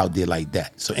put it out there like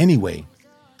that. So anyway,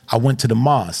 I went to the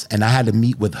mosque and I had to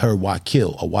meet with her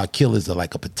wakil. A wakil is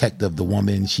like a protector of the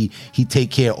woman. He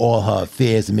take care of all her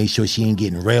affairs and make sure she ain't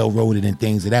getting railroaded and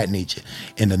things of that nature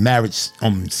in the marriage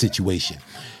situation.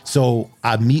 So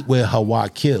I meet with her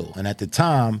wakil. And at the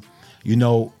time, you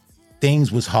know,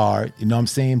 things was hard, you know what I'm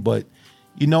saying? But,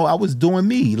 you know, I was doing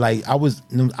me. Like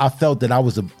I felt that I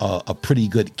was a pretty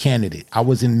good candidate. I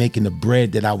wasn't making the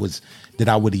bread that I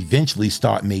would eventually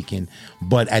start making.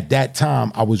 But at that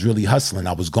time, I was really hustling.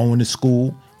 I was going to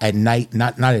school at night,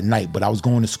 not at night, but I was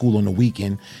going to school on the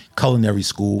weekend, culinary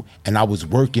school, and I was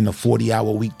working a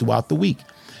 40-hour week throughout the week.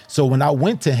 So when I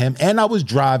went to him, and I was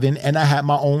driving, and I had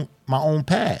my own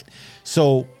pad.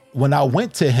 So when I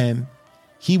went to him,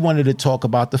 he wanted to talk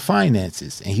about the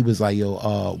finances, and he was like,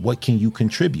 yo, what can you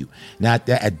contribute? Now,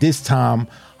 at this time,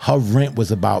 her rent was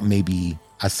about maybe,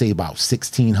 I say about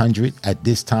 $1,600 at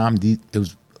this time. It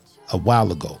was a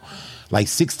while ago, like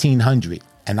 $1,600.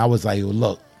 And I was like, yo,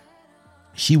 look,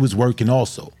 she was working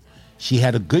also. She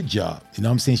had a good job. You know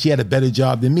what I'm saying? She had a better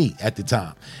job than me at the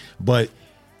time. But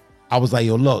I was like,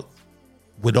 yo, look,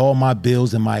 with all my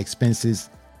bills and my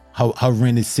expenses, her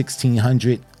rent is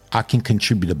 $1,600. I can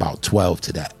contribute about 12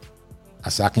 to that. I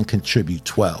said, I can contribute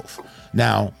 12.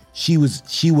 Now, she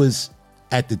was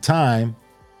at the time,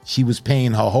 she was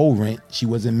paying her whole rent. She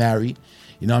wasn't married.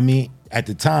 You know what I mean? At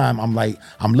the time,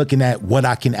 I'm looking at what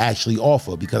I can actually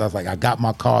offer, because I was like, I got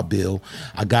my car bill,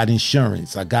 I got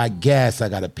insurance, I got gas I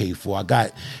got to pay for, I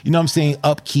got, you know what I'm saying,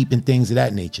 upkeep and things of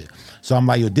that nature. So I'm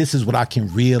like, yo, this is what I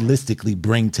can realistically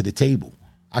bring to the table.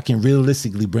 I can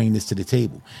realistically bring this to the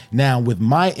table. Now, with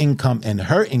my income and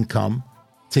her income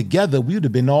together, we would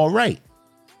have been all right.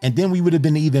 And then we would have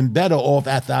been even better off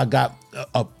after I got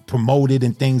promoted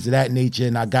and things of that nature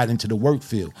and I got into the work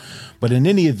field. But in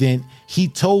any event, he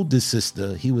told the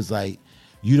sister, he was like,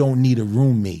 you don't need a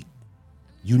roommate.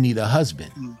 You need a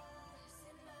husband.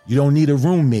 You don't need a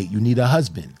roommate. You need a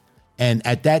husband. And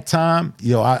at that time,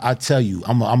 yo, I tell you,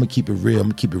 I'm going to keep it real. I'm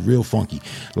going to keep it real funky.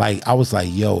 Like, I was like,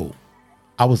 yo,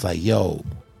 I'm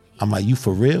like, you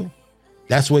for real?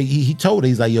 That's what he told her.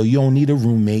 He's like, yo, you don't need a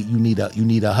roommate. You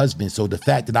need a husband. So the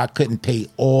fact that I couldn't pay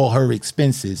all her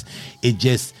expenses, it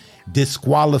just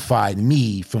disqualified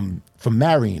me from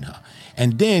marrying her.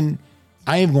 And then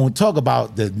I ain't going to talk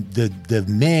about the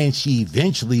man she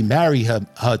eventually married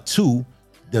her to.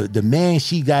 The man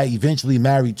she got eventually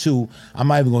married to, I'm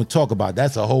not even going to talk about.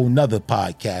 That's a whole nother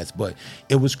podcast, but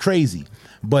it was crazy.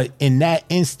 But in that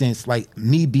instance, like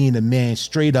me being a man,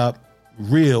 straight up,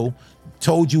 real,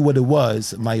 told you what it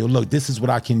was. I'm like, yo, look, this is what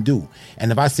I can do.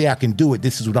 And if I say I can do it,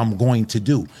 this is what I'm going to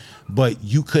do. But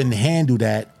you couldn't handle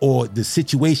that, or the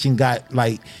situation got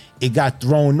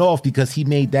thrown off because he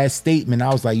made that statement.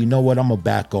 I was like, you know what? I'm going to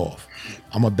back off.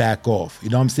 You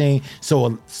know what I'm saying?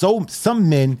 So some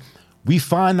men, we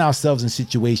find ourselves in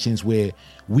situations where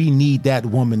we need that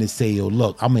woman to say, yo,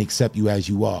 look, I'm going to accept you as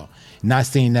you are. Not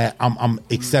saying that I'm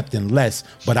accepting less,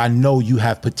 but I know you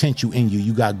have potential in you.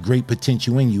 You got great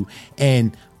potential in you.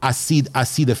 And I see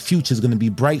the future is going to be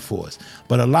bright for us.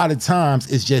 But a lot of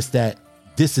times it's just that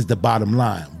this is the bottom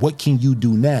line. What can you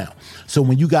do now? So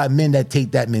when you got men that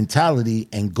take that mentality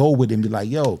and go with it and be like,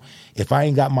 yo, if I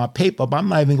ain't got my paper, I'm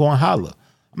not even going to holler.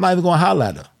 I'm not even going to holler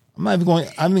at her. I'm not even going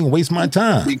to waste my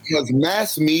time. Because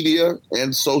mass media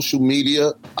and social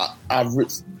media,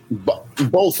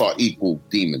 both are equal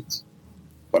demons.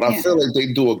 But I feel like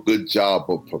they do a good job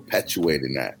of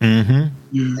perpetuating that.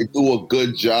 Mm-hmm. They do a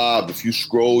good job. If you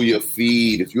scroll your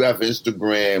feed, if you have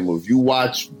Instagram, or if you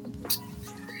watch,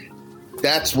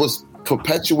 that's what's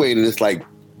perpetuated. It's like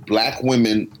black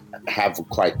women have a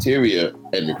criteria,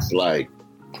 and it's like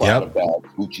Prada bags,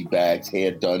 Gucci bags,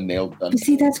 hair done, nails done. But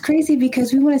see, that's crazy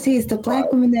because we want to say it's the black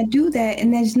women that do that,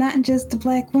 and there's not just the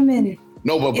black women.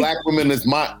 No, but black women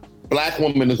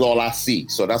is all I see,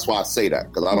 so that's why I say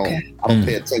that, because I don't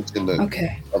pay attention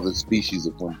to other species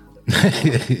of women.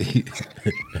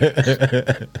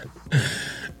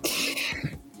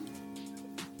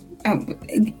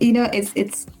 You know,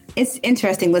 it's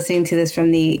interesting listening to this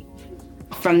from the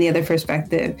other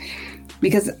perspective,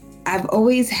 because I've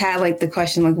always had like the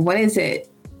question, like, what is it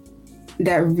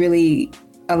that really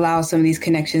allows some of these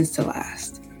connections to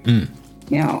last? You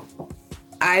know,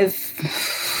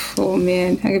 Oh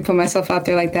man, I can put myself out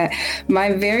there like that.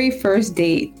 My very first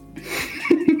date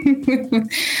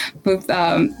with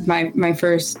my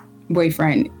first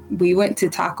boyfriend, we went to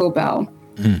Taco Bell.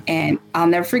 And I'll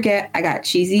never forget, I got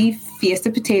cheesy Fiesta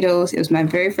potatoes. It was my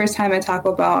very first time at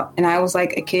Taco Bell, and I was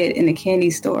like a kid in a candy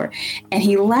store. And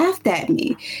he laughed at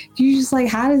me. He was just like,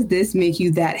 how does this make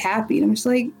you that happy? And I'm just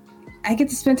like, I get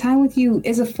to spend time with you.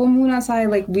 It's a full moon outside.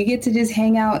 Like, we get to just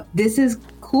hang out. This is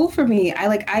cool for me.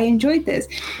 I enjoyed this.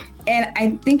 And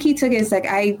I think he took it as like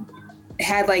I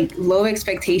had like low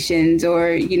expectations,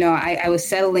 or, you know, I was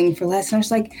settling for less. And I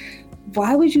was like,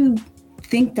 why would you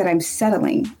think that I'm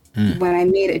settling? When I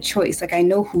made a choice, like, I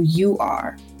know who you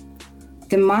are.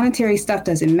 The monetary stuff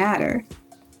doesn't matter.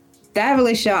 That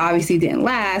relationship obviously didn't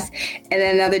last. And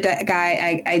then another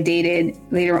guy I dated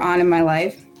later on in my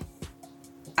life,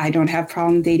 I don't have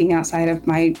problem dating outside of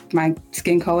my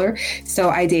skin color. So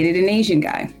I dated an Asian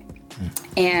guy.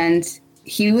 And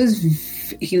he was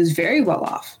very well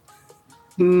off.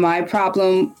 My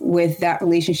problem with that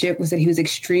relationship was that he was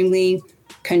extremely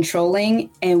controlling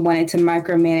and wanted to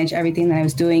micromanage everything that I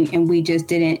was doing, and we just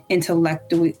didn't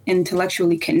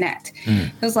intellectually connect.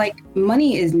 It was like,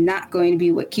 money is not going to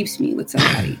be what keeps me with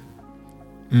somebody.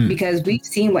 Because we've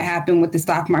seen what happened with the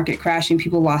stock market crash and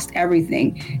people lost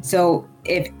everything. So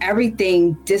if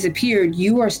everything disappeared,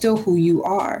 you are still who you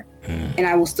are, and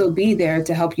I will still be there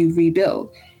to help you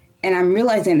rebuild. And I'm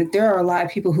realizing that there are a lot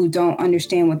of people who don't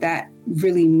understand what that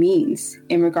really means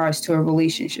in regards to a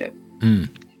relationship.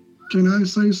 Can I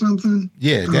say something?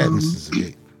 Yeah,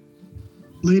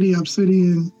 Lady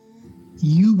Obsidian,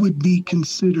 you would be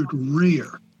considered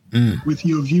rare with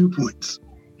your viewpoints.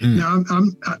 Now,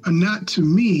 I'm not to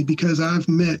me, because I've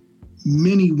met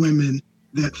many women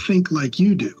that think like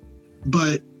you do,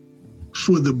 but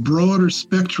for the broader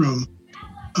spectrum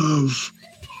of,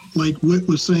 like Whit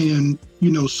was saying,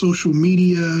 you know, social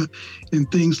media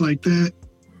and things like that,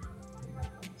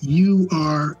 you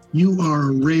are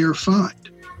a rare find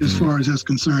as far as that's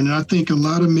concerned. And I think a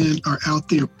lot of men are out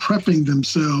there prepping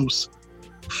themselves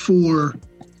for,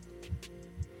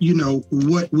 you know,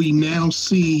 what we now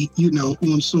see, you know,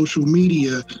 on social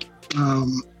media,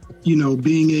 you know,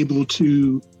 being able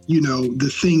to, you know, the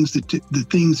things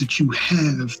that you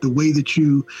have, the way that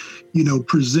you know,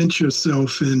 present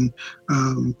yourself, and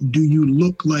do you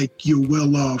look like you're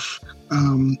well off?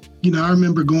 You know, I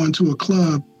remember going to a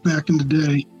club back in the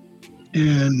day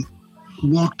and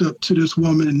walked up to this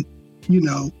woman, you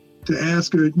know, to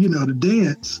ask her, you know, to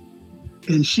dance.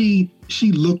 And she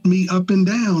looked me up and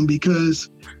down because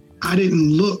I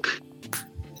didn't look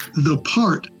the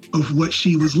part of what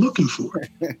she was looking for.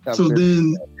 So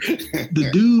then the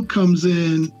dude comes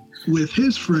in with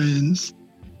his friends,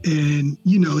 and,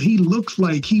 you know, he looks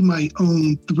like he might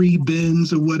own 3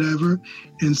 Benz or whatever.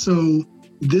 And so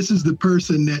this is the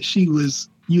person that she was,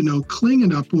 you know,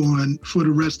 clinging up on for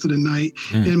the rest of the night.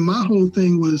 And my whole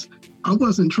thing was, I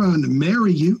wasn't trying to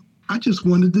marry you. I just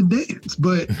wanted to dance.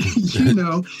 But, you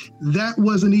know, that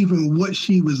wasn't even what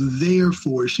she was there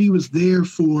for. She was there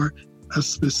for a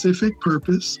specific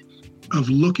purpose of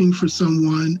looking for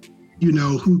someone, you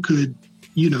know, who could,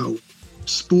 you know,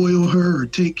 spoil her or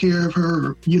take care of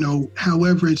her, or, you know,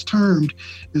 however it's termed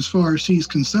as far as she's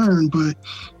concerned. But,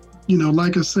 you know,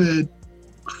 like I said,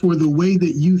 for the way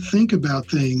that you think about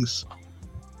things,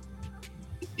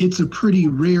 it's a pretty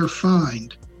rare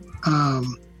find,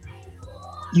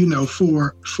 you know,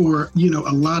 for, you know,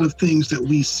 a lot of things that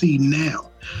we see now.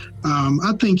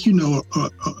 I think, you know,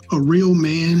 a real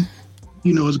man,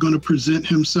 you know, is going to present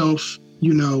himself,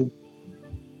 you know,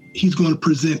 he's going to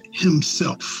present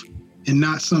himself and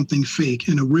not something fake.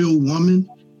 And a real woman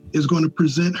is going to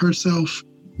present herself,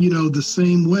 you know, the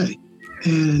same way.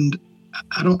 And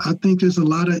I think there's a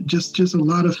lot of just a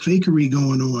lot of fakery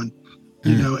going on.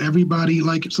 You know, everybody,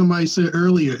 like somebody said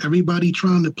earlier, everybody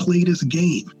trying to play this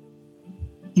game.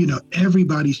 You know,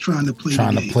 everybody's trying to play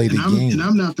the game. And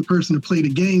I'm not the person to play the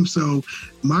game. So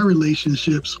my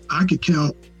relationships, I could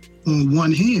count on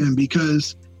one hand,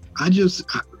 because I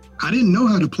didn't know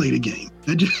how to play the game.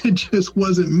 It just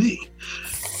wasn't me.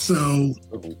 So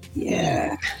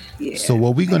yeah. So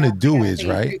what we're going to do is,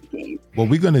 right? What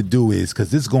we're going to do is, because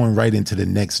this is going right into the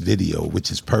next video, which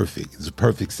is perfect. It's a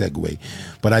perfect segue.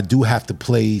 But I do have to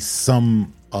play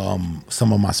some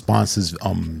of my sponsors'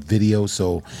 videos.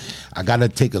 So I got to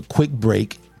take a quick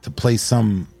break to play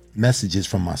some messages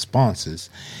from my sponsors.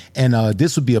 And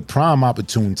this would be a prime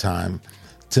opportune time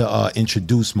to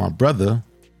introduce my brother,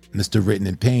 Mr.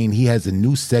 Writteninpain. He has a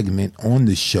new segment on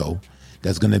the show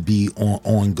that's going to be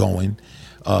ongoing,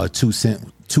 2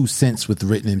 2 cents with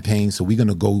Written in Pain. So we're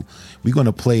gonna play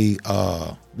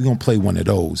one of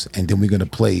those, and then we're gonna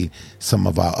play some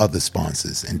of our other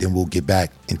sponsors, and then we'll get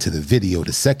back into the video,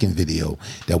 the second video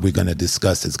that we're gonna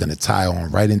discuss is gonna tie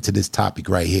on right into this topic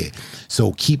right here.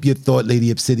 So keep your thought,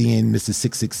 Lady Obsidian, Mr.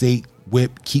 668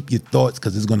 Whip. Keep your thoughts,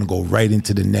 because it's gonna go right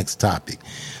into the next topic.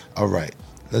 All right,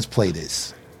 let's play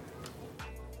this.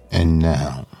 And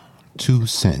now, 2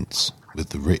 cents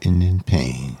with Written in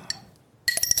Pain.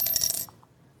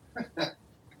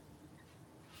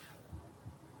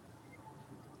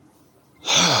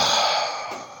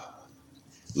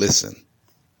 Listen,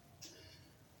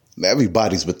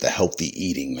 everybody's with the healthy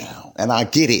eating now, and I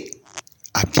get it.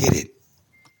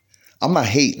 I'm not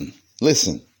hating.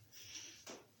 Listen,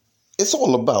 it's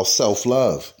all about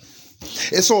self-love.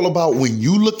 It's all about when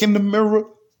you look in the mirror,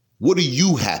 what are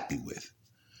you happy with?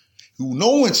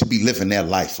 No one should be living their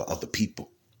life for other people.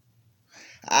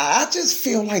 I just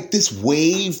feel like this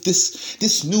wave,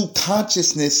 this new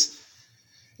consciousness,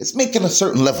 it's making a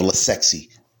certain level of sexy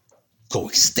go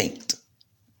extinct.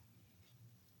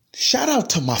 Shout out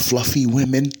to my fluffy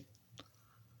women.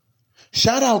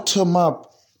 Shout out to my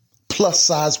plus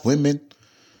size women.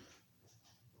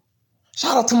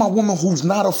 Shout out to my woman who's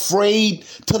not afraid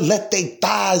to let their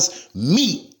thighs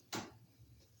meet.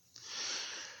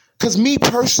 Because me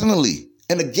personally,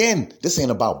 and again, this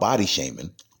ain't about body shaming.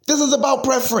 This is about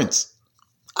preference.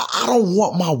 I don't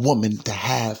want my woman to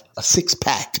have a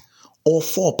 6-pack or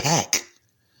 4-pack.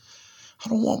 I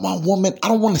don't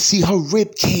want to see her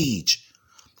rib cage.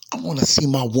 I want to see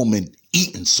my woman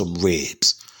eating some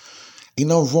ribs. Ain't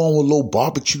nothing wrong with a little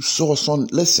barbecue sauce on.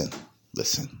 Listen.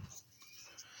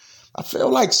 I feel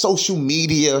like social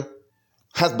media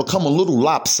has become a little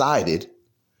lopsided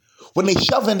when they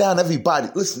shoving down everybody.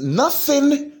 Listen,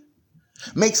 nothing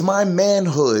makes my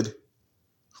manhood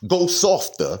go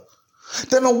softer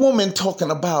than a woman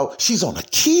talking about she's on a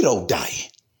keto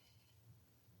diet.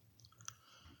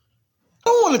 I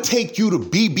don't want to take you to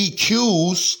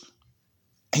BBQs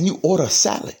and you order a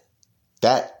salad.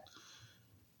 That,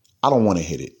 I don't want to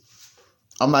hit it.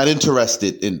 I'm not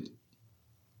interested in.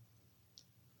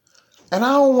 And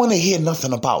I don't want to hear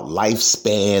nothing about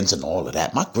lifespans and all of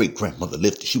that. My great-grandmother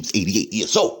lived, she was 88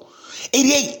 years old.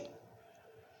 88!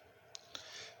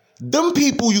 Them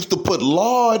people used to put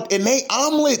lard in their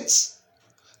omelets.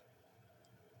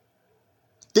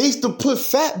 They used to put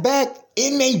fat back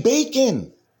in their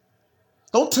bacon.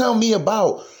 Don't tell me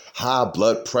about high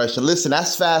blood pressure. Listen,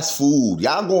 that's fast food.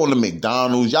 Y'all going to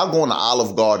McDonald's. Y'all going to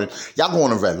Olive Garden. Y'all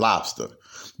going to Red Lobster.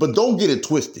 But don't get it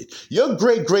twisted. Your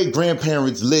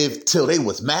great-great-grandparents lived till they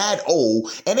was mad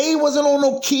old, and they wasn't on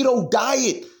no keto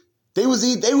diet. They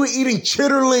were eating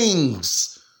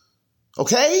chitterlings.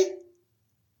 Okay?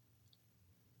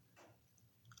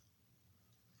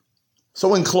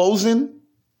 So in closing,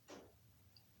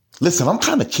 listen, I'm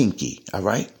kind of kinky, all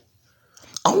right?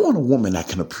 I want a woman that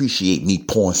can appreciate me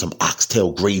pouring some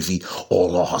oxtail gravy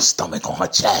all on her stomach, on her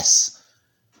chest.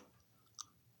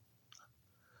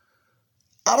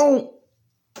 I don't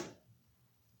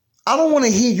want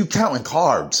to hear you counting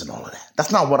carbs and all of that.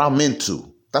 That's not what I'm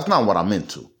into.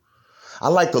 I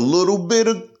like a little bit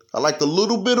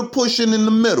of pushing in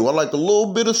the middle. I like a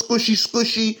little bit of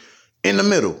squishy in the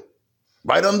middle.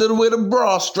 Right under where the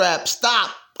bra strap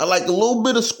stop. I like a little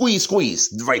bit of squeeze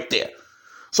right there.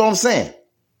 So I'm saying,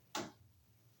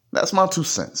 that's my 2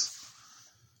 cents.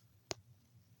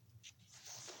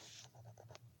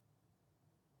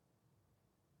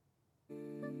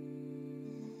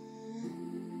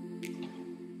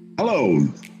 Hello,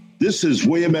 this is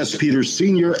William S. Peters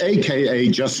Sr.,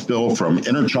 a.k.a. Just Bill from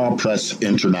Inner Child Press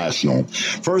International.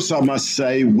 First, I must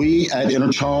say we at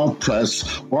Inner Child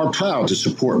Press are proud to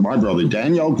support my brother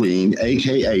Daniel Green,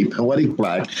 a.k.a. Poetic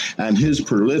Black, and his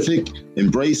prolific,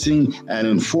 embracing, and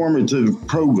informative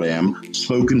program,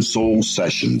 Spoken Soul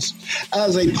Sessions.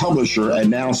 As a publisher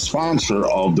and now sponsor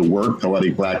of the work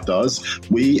Poetic Black does,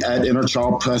 we at Inner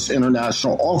Child Press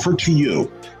International offer to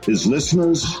you, his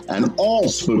listeners, and all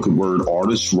spoken word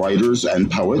artists, writers, and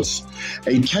poets,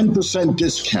 a 10%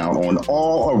 discount on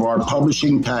all of our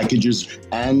publishing packages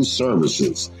and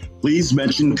services. Please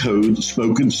mention code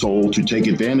Spoken Soul to take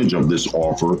advantage of this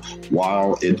offer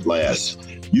while it lasts.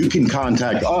 You can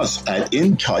contact us at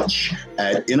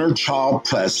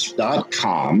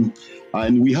intouch@innerchildpress.com,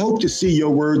 and we hope to see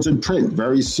your words in print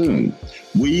very soon.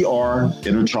 We are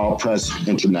Inner Child Press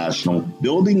International,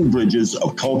 building bridges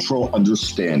of cultural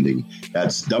understanding.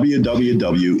 That's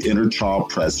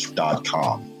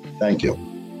www.innerchildpress.com. Thank you.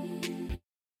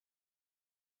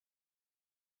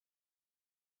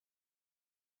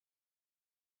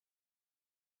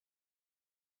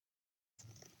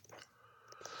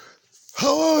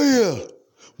 How are you?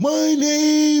 My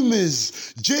name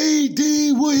is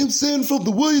J.D. Williamson from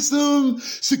the Williamson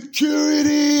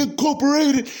Security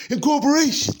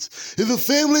Incorporations. It's a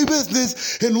family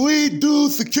business, and we do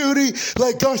security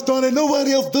like gosh darn it,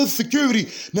 nobody else does security.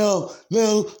 Now,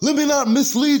 let me not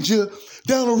mislead you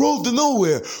down the road to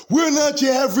nowhere. We're not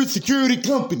your average security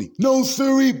company. No,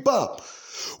 sirree, Bob.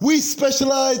 We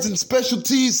specialize in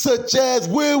specialties such as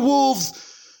werewolves,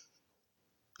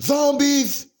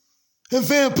 zombies, and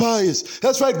vampires.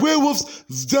 That's right, werewolves,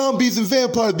 zombies, and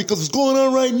vampires. Because what's going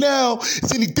on right now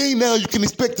is any day now you can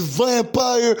expect a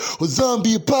vampire or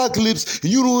zombie apocalypse,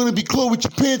 and you don't want to be close with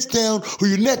your pants down or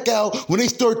your neck out when they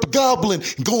start to gobbling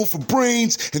and going for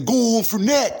brains and going for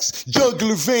necks,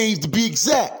 jugular veins to be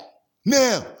exact.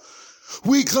 Now,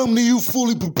 we come to you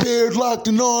fully prepared, locked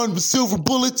and armed with silver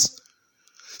bullets,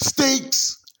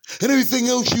 stakes, and everything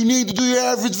else you need to do your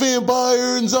average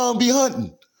vampire and zombie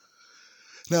hunting.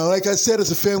 Now, like I said,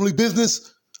 it's a family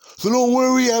business, so don't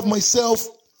worry. I have myself,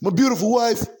 my beautiful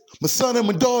wife, my son, and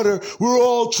my daughter. We're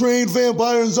all trained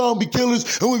vampire and zombie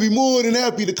killers, and we'd be more than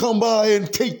happy to come by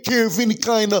and take care of any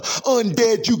kind of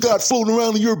undead you got floating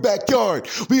around in your backyard.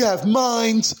 We have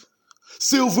mines,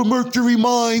 silver mercury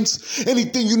mines,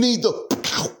 anything you need to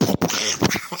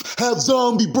have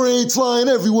zombie brains flying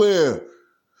everywhere.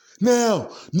 Now,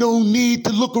 no need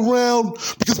to look around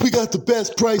because we got the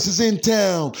best prices in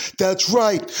town. That's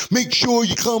right. Make sure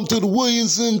you come to the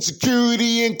Williamson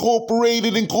Security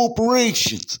Incorporated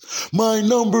Incorporations. My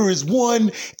number is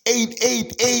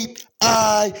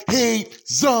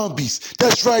 1-888-I-HATE-ZOMBIES.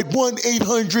 That's right,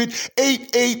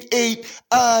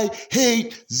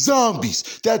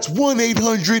 1-800-888-I-HATE-ZOMBIES. That's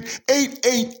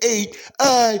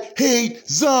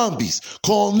 1-800-888-I-HATE-ZOMBIES.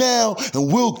 Call now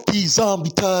and we'll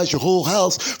de-zombitize your whole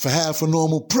house for half a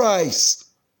normal price.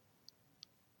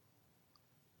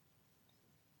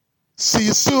 See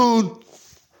you soon.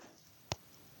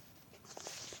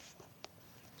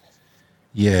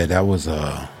 Yeah, that was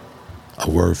a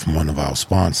word from one of our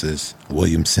sponsors,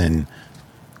 Williamson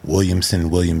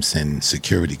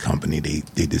Security Company.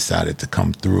 They decided to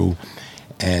come through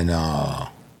and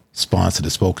sponsor the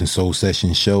Spoken Soul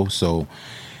Session show. So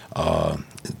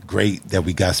great that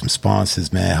we got some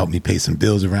sponsors, man. Help me pay some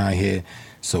bills around here.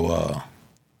 So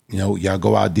y'all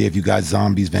go out there if you got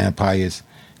zombies, vampires,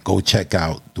 go check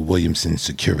out the Williamson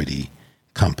Security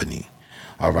Company.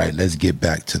 All right, let's get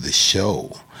back to the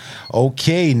show.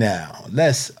 Okay, now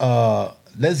let's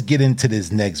get into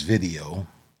this next video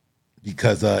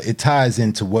because it ties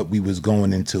into what we was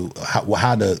going into,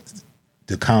 how the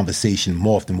conversation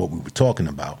morphed and what we were talking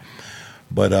about.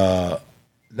 But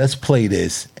let's play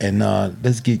this and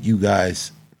let's get you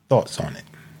guys thoughts on it.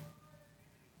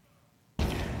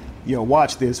 Yo,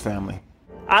 watch this, family.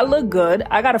 I look good.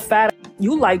 I got a fat.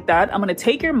 You like that. I'm going to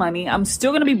take your money. I'm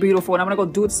still going to be beautiful and I'm going to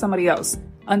go do it to somebody else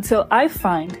until I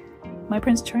find my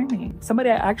Prince Charming. Somebody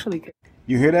I actually care.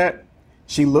 You hear that?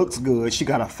 She looks good. She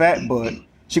got a fat butt.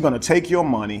 She's going to take your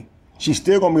money. She's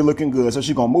still going to be looking good. So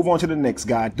she's going to move on to the next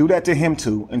guy. Do that to him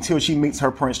too until she meets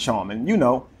her Prince Charming. You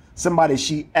know, somebody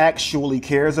she actually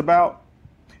cares about.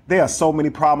 There are so many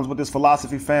problems with this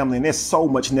philosophy, family, and there's so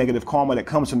much negative karma that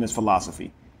comes from this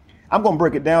philosophy. I'm going to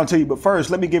break it down to you, but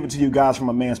first, let me give it to you guys from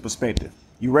a man's perspective.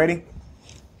 You ready?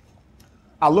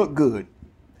 I look good.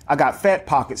 I got fat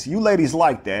pockets. You ladies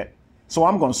like that. So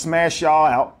I'm going to smash y'all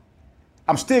out.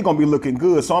 I'm still going to be looking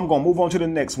good. So I'm going to move on to the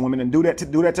next woman and do that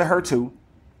to her too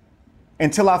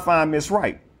until I find Miss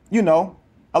Right. You know,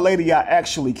 a lady I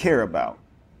actually care about.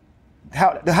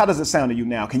 How does it sound to you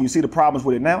now? Can you see the problems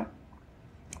with it now?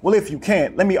 Well, if you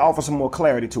can't, let me offer some more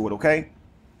clarity to it, okay?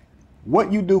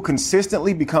 What you do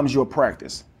consistently becomes your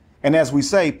practice. And as we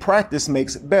say, practice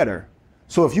makes it better.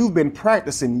 So if you've been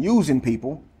practicing using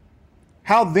people,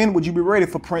 how then would you be ready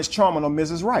for Prince Charming or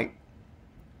Mrs. Right?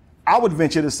 I would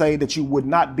venture to say that you would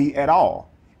not be at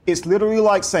all. It's literally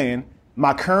like saying,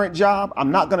 my current job,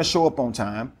 I'm not going to show up on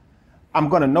time. I'm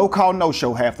going to no call, no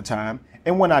show half the time.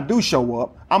 And when I do show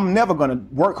up, I'm never going to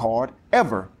work hard,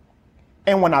 ever.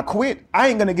 And when I quit, I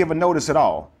ain't going to give a notice at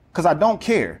all. Because I don't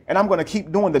care. And I'm going to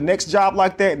keep doing the next job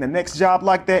like that and the next job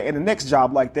like that and the next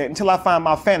job like that until I find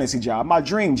my fantasy job, my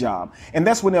dream job. And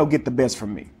that's when they'll get the best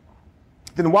from me.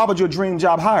 Then why would your dream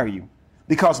job hire you?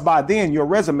 Because by then your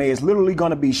resume is literally going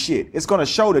to be shit. It's going to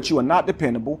show that you are not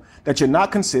dependable, that you're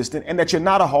not consistent, and that you're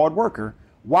not a hard worker.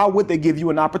 Why would they give you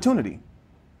an opportunity?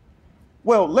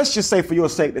 Well, let's just say for your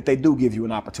sake that they do give you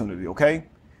an opportunity, okay?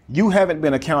 You haven't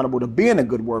been accountable to being a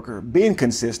good worker, being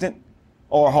consistent,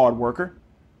 or a hard worker.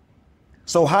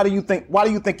 So why do you think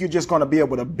you're just going to be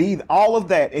able to be all of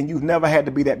that and you've never had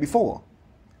to be that before?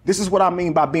 This is what I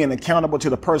mean by being accountable to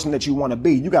the person that you want to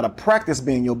be. You got to practice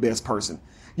being your best person.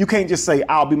 You can't just say,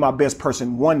 I'll be my best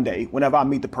person one day whenever I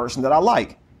meet the person that I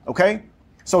like. Okay.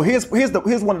 So here's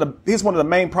one of the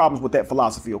main problems with that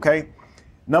philosophy. Okay.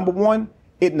 Number one,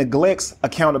 it neglects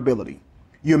accountability.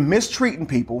 You're mistreating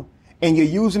people and you're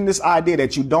using this idea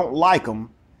that you don't like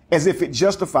them as if it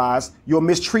justifies your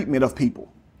mistreatment of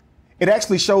people. It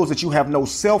actually shows that you have no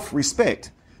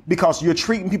self-respect because you're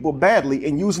treating people badly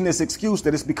and using this excuse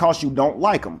that it's because you don't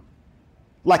like them.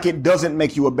 Like it doesn't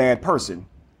make you a bad person.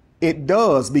 It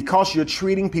does, because you're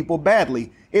treating people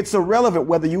badly. It's irrelevant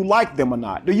whether you like them or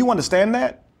not. Do you understand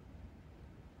that?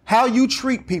 How you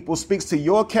treat people speaks to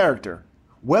your character,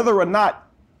 whether or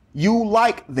not you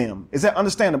like them. Is that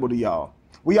understandable to y'all?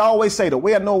 We always say the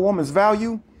way I know a woman's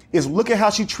value is look at how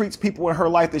she treats people in her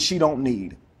life that she don't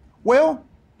need. Well,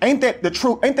 ain't that the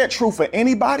truth? Ain't that true for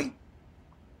anybody?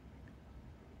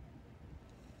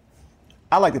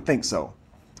 I like to think so.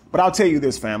 But I'll tell you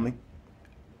this, family.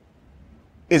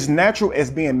 As natural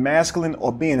as being masculine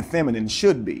or being feminine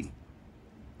should be,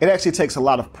 it actually takes a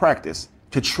lot of practice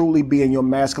to truly be in your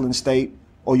masculine state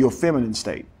or your feminine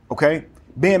state, okay?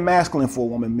 Being masculine for a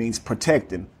woman means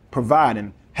protecting,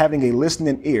 providing, having a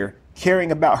listening ear,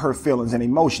 caring about her feelings and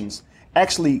emotions,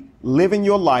 actually living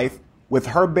your life with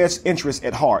her best interests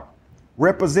at heart,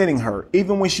 representing her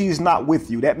even when she's not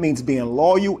with you. That means being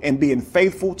loyal and being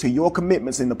faithful to your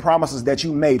commitments and the promises that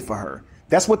you made for her.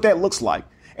 That's what that looks like.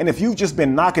 And if you've just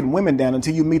been knocking women down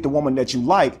until you meet the woman that you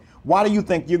like, why do you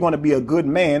think you're going to be a good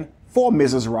man for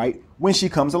Mrs. Right when she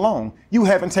comes along? You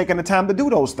haven't taken the time to do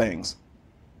those things.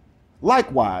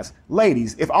 Likewise,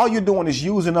 ladies, if all you're doing is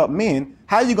using up men,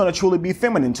 how are you going to truly be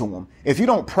feminine to them? If you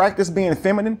don't practice being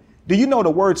feminine, do you know the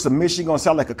word submission going to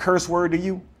sound like a curse word to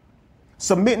you?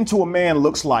 Submitting to a man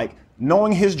looks like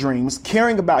knowing his dreams,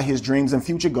 caring about his dreams and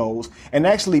future goals, and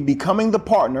actually becoming the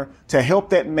partner to help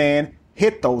that man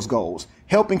hit those goals,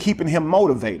 helping keeping him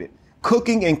motivated,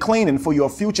 cooking and cleaning for your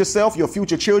future self, your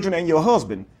future children, and your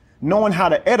husband, knowing how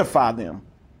to edify them.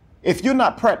 If you're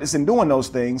not practicing doing those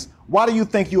things, why do you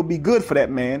think you'll be good for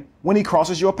that man when he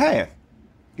crosses your path?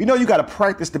 You know, you got to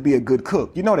practice to be a good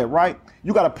cook. You know that, right?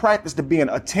 You got to practice to being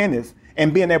attentive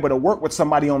and being able to work with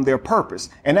somebody on their purpose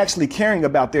and actually caring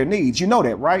about their needs. You know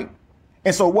that, right?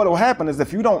 And so what will happen is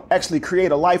if you don't actually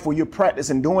create a life where you're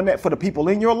practicing doing that for the people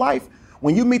in your life,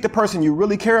 when you meet the person you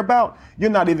really care about, you're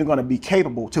not even going to be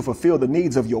capable to fulfill the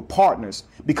needs of your partners,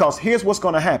 because here's what's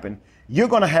going to happen. You're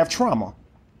going to have trauma,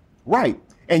 right?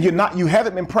 And you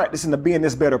haven't been practicing to being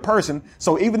this better person.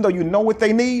 So even though you know what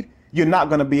they need, you're not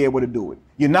going to be able to do it.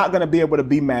 You're not going to be able to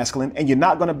be masculine, and you're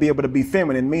not going to be able to be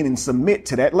feminine, meaning submit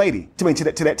to that lady, to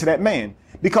that man,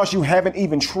 because you haven't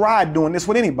even tried doing this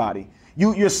with anybody.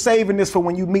 You're saving this for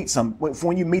when you meet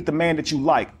the man that you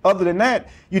like. Other than that,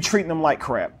 you're treating them like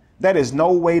crap. That is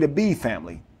no way to be,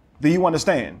 family. Do you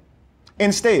understand?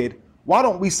 Instead, why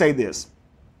don't we say this?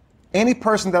 Any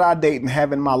person that I date and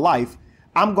have in my life,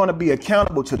 I'm going to be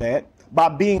accountable to that by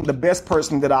being the best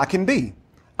person that I can be.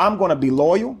 I'm going to be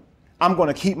loyal. I'm going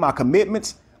to keep my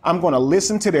commitments. I'm going to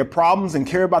listen to their problems and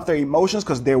care about their emotions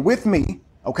because they're with me.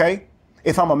 Okay.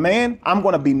 If I'm a man, I'm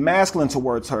going to be masculine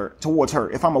towards her.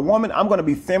 If I'm a woman, I'm going to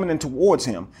be feminine towards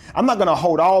him. I'm not going to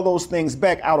hold all those things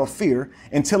back out of fear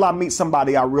until I meet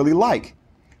somebody I really like.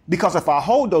 Because if I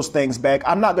hold those things back,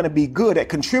 I'm not going to be good at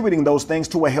contributing those things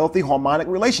to a healthy, harmonic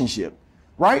relationship.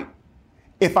 Right?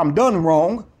 If I'm done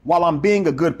wrong while I'm being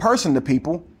a good person to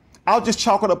people, I'll just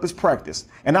chalk it up as practice.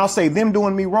 And I'll say them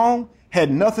doing me wrong had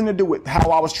nothing to do with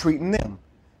how I was treating them,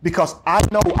 because I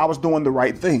know I was doing the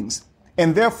right things.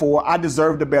 And therefore, I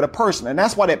deserved a better person. And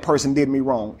that's why that person did me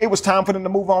wrong. It was time for them to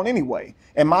move on anyway.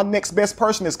 And my next best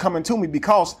person is coming to me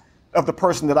because of the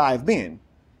person that I have been.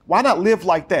 Why not live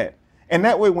like that? And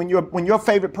that way, when your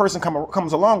favorite person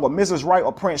comes along, or Mrs. Right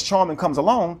or Prince Charming comes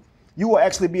along, you will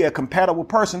actually be a compatible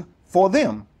person for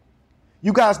them.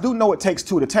 You guys do know it takes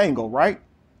two to tango, right?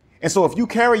 And so if you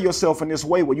carry yourself in this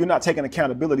way where you're not taking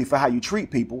accountability for how you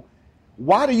treat people,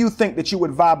 why do you think that you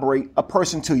would vibrate a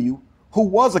person to you who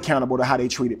was accountable to how they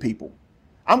treated people?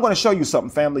 I'm going to show you something,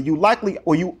 family. You're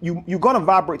going to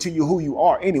vibrate to you who you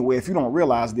are anyway. If you don't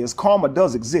realize this, karma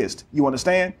does exist. You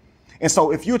understand? And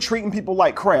so if you're treating people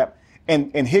like crap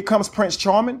and here comes Prince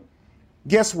Charming,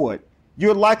 guess what?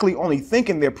 You're likely only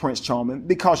thinking they're Prince Charming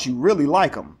because you really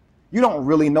like them. You don't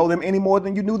really know them any more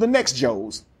than you knew the next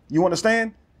Joes. You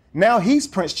understand? Now he's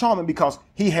Prince Charming because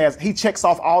he checks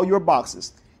off all your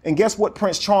boxes. And guess what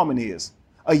Prince Charming is?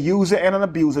 A user and an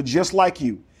abuser just like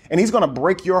you. And he's going to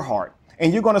break your heart.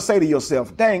 And you're going to say to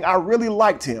yourself, dang, I really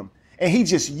liked him. And he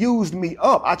just used me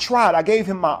up. I tried. I gave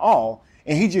him my all.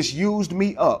 And he just used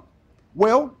me up.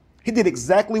 Well, He did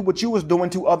exactly what you was doing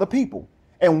to other people.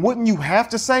 And wouldn't you have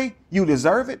to say you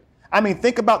deserve it? I mean,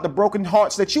 think about the broken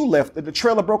hearts that you left, the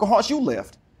trail of broken hearts you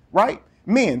left, right?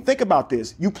 Men, think about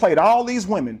this. You played all these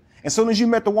women. As soon as you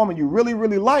met the woman you really,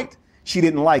 really liked, she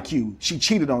didn't like you. She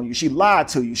cheated on you. She lied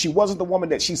to you. She wasn't the woman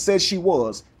that she said she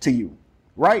was to you,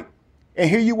 right? And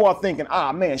here you are thinking,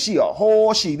 man, she a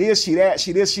whore, she this, she that,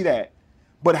 she this, she that.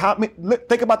 But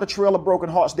think about the trail of broken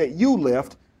hearts that you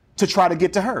left to try to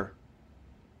get to her.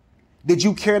 Did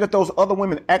you care that those other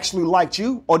women actually liked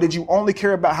you? Or did you only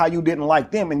care about how you didn't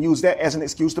like them and use that as an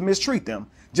excuse to mistreat them?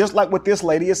 Just like what this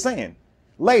lady is saying.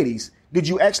 Ladies, did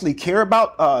you actually care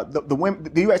about the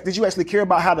women? Did you actually care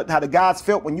about how the guys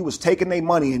felt when you was taking their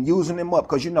money and using them up?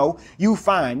 Because you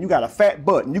fine, you got a fat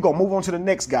butt and you gonna move on to the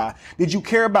next guy. Did you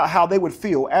care about how they would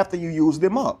feel after you used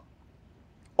them up?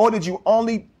 Or did you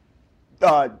only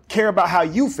care about how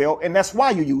you felt and that's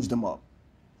why you used them up?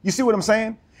 You see what I'm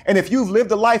saying? And if you've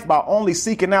lived a life by only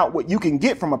seeking out what you can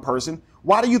get from a person,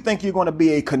 why do you think you're going to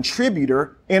be a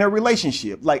contributor in a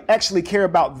relationship? Like actually care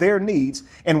about their needs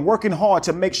and working hard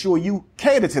to make sure you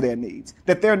cater to their needs,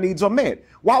 that their needs are met.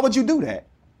 Why would you do that?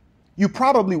 You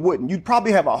probably wouldn't. You'd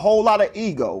probably have a whole lot of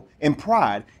ego and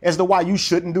pride as to why you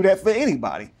shouldn't do that for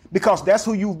anybody, because that's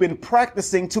who you've been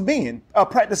practicing being.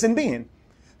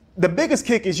 The biggest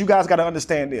kick is you guys got to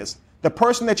understand this. The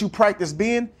person that you practice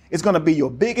being is going to be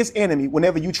your biggest enemy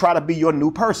whenever you try to be your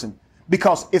new person,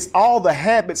 because it's all the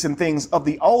habits and things of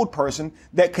the old person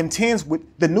that contends with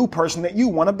the new person that you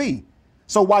want to be.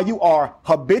 So while you are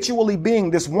habitually being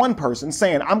this one person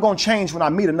saying, I'm going to change when I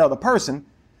meet another person,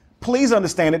 please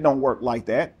understand it don't work like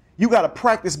that. You got to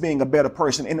practice being a better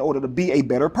person in order to be a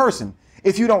better person.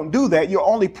 If you don't do that, you're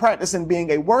only practicing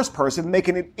being a worse person,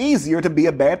 making it easier to be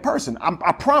a bad person.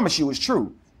 I promise you it's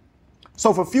true.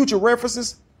 So for future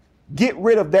references, get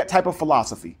rid of that type of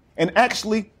philosophy and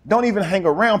actually don't even hang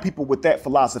around people with that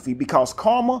philosophy, because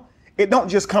karma, it don't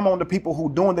just come on to people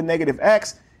who doing the negative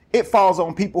acts. It falls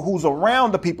on people who's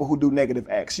around the people who do negative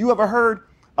acts. You ever heard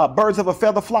birds of a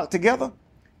feather flock together?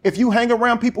 If you hang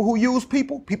around people who use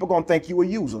people, people going to think you a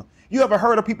user. You ever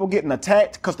heard of people getting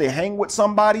attacked because they hang with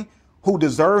somebody who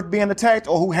deserved being attacked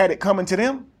or who had it coming to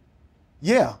them?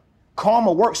 Yeah,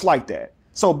 karma works like that.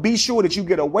 So be sure that you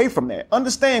get away from that.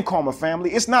 Understand, karma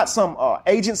family. It's not some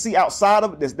agency outside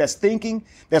of it that's thinking,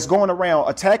 that's going around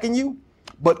attacking you.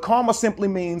 But karma simply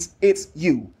means it's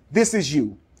you. This is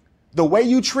you. The way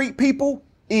you treat people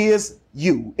is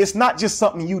you. It's not just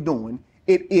something you doing.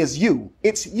 It is you.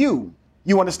 It's you.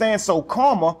 You understand? So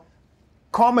karma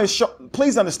is,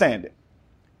 please understand it.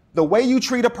 The way you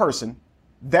treat a person,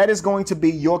 that is going to be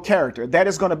your character. That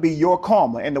is going to be your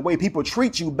karma. And the way people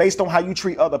treat you based on how you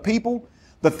treat other people,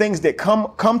 the things that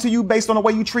come to you based on the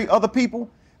way you treat other people,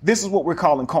 this is what we're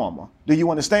calling karma. Do you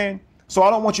understand? So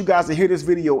I don't want you guys to hear this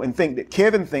video and think that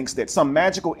Kevin thinks that some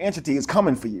magical entity is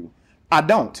coming for you. I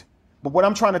don't. But what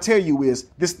I'm trying to tell you is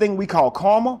this thing we call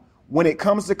karma, when it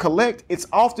comes to collect, it's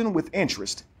often with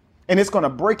interest. And it's going to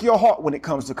break your heart when it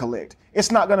comes to collect.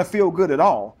 It's not going to feel good at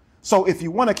all. So if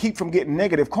you want to keep from getting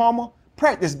negative karma,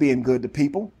 practice being good to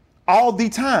people all the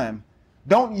time.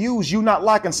 Don't use you not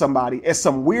liking somebody as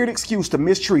some weird excuse to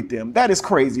mistreat them. That is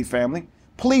crazy, family.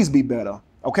 Please be better,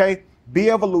 okay?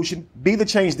 Be evolution. Be the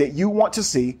change that you want to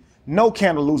see. No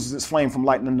candle loses its flame from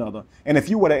lighting another. And if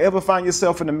you were to ever find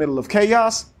yourself in the middle of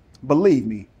chaos, believe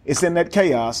me, it's in that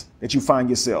chaos that you find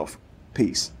yourself.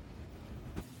 Peace.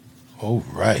 All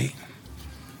right.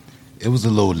 It was a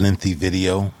little lengthy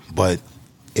video, but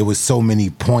it was so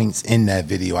many points in that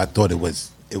video. I thought it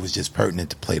was just pertinent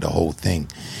to play the whole thing.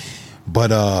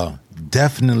 But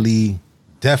definitely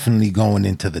going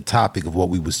into the topic of what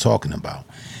we was talking about.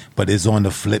 But it's on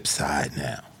the flip side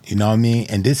now. You know what I mean?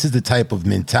 And this is the type of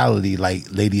mentality, like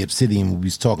Lady Obsidian, we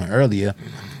was talking earlier,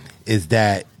 is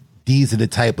that these are the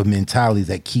type of mentalities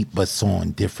that keep us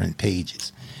on different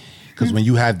pages. Because when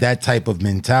you have that type of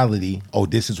mentality, oh,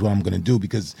 this is what I'm going to do.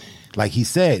 Because like he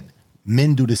said,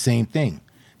 men do the same thing.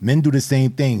 Men do the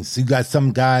same thing. So you got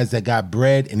some guys that got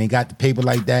bread and they got the paper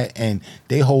like that, and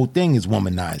their whole thing is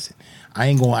womanizing. I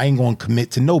ain't going to commit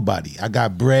to nobody. I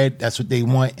got bread. That's what they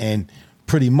want, and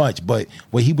pretty much. But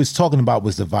what he was talking about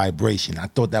was the vibration. I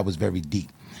thought that was very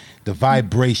deep. The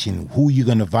vibration, who you're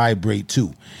going to vibrate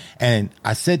to. And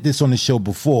I said this on the show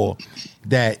before,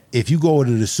 that if you go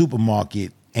to the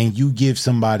supermarket and you give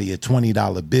somebody a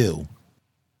 $20 bill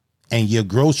and your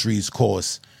groceries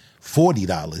cost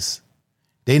 $40,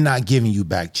 they're not giving you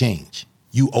back change.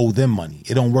 You owe them money.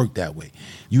 It don't work that way.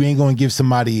 You ain't going to give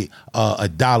somebody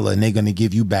 $1 and they're going to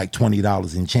give you back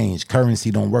 $20 in change.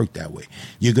 Currency don't work that way.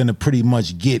 You're going to pretty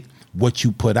much get what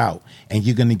you put out, and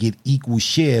you're gonna get equal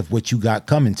share of what you got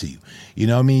coming to you. You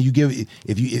know what I mean? You give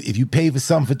if you pay for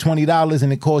something for $20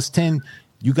 and it costs $10,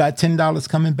 you got $10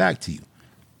 coming back to you.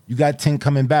 You got 10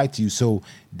 coming back to you. So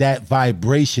that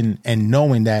vibration and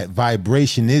knowing that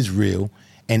vibration is real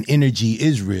and energy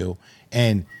is real,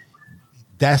 and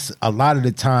that's a lot of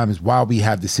the times why we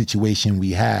have the situation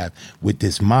we have with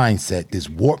this mindset, this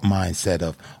warped mindset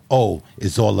of, oh,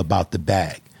 it's all about the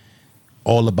bag.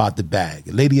 All about the bag.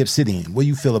 Lady Obsidian, what do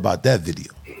you feel about that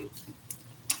video?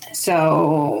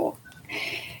 So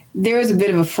there was a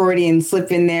bit of a Freudian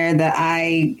slip in there that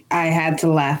I had to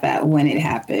laugh at when it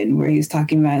happened, where he was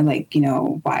talking about, like, you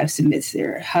know, wives submit to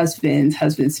their husbands,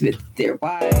 husbands submit to their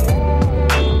wives.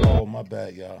 Oh, my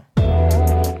bad, y'all.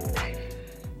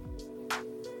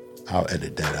 I'll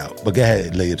edit that out. But go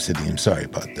ahead, Lady Obsidian. Sorry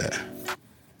about that.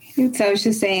 So I was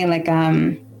just saying, like,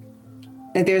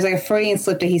 that there's like a Freudian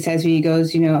slip that he says where he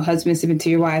goes, you know, husbands submit to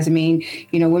your wives. I mean,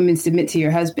 you know, women submit to your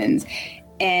husbands.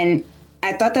 And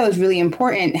I thought that was really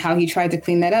important how he tried to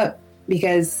clean that up,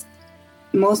 because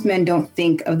most men don't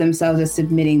think of themselves as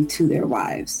submitting to their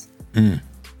wives. You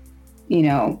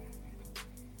know,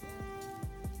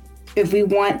 if we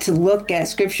want to look at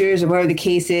scriptures or whatever the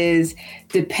case is,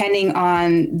 depending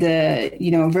on the,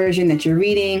 you know, version that you're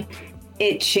reading,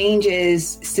 it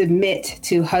changes submit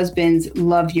to husbands,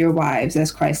 love your wives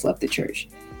as Christ loved the church,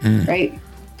 right?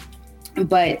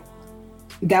 But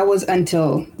that was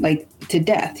until, like, to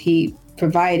death. He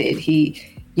provided, he,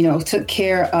 you know, took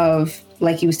care of,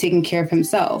 like he was taking care of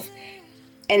himself.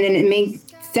 And then it made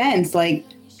sense, like,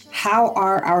 how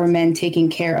are our men taking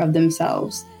care of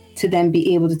themselves to then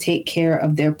be able to take care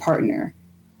of their partner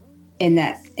in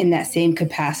that same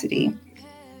capacity?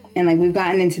 And like, we've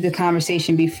gotten into the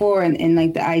conversation before, and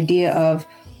like the idea of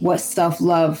what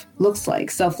self-love looks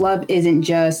like. Self-love isn't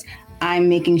just, I'm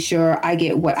making sure I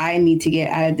get what I need to get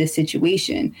out of this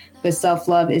situation. But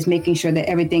self-love is making sure that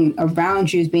everything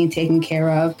around you is being taken care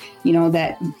of, you know,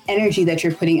 that energy that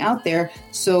you're putting out there,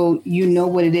 so you know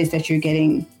what it is that you're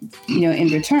getting, you know, in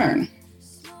return.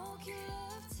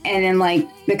 And then, like,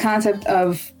 the concept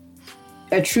of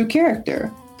a true character.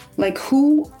 Like,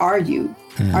 who are you?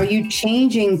 Are you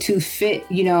changing to fit,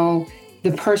 you know,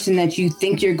 the person that you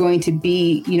think you're going to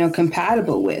be, you know,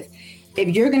 compatible with?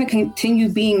 If you're going to continue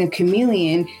being a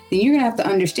chameleon, then you're going to have to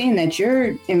understand that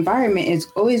your environment is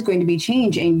always going to be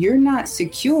changed, and you're not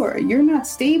secure. You're not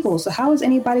stable. So how is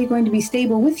anybody going to be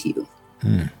stable with you?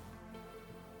 You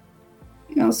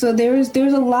know, so there's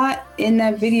a lot in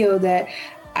that video that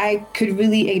I could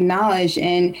really acknowledge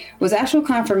and was actual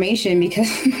confirmation,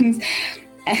 because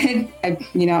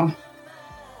you know,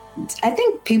 I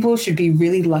think people should be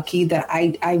really lucky that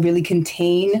I really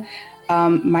contain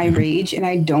my rage and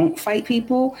I don't fight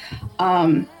people.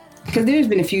 Because there's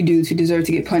been a few dudes who deserve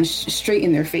to get punched straight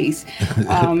in their face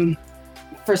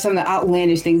for some of the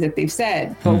outlandish things that they've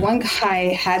said. But one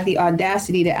guy had the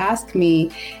audacity to ask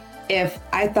me if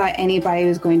I thought anybody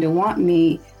was going to want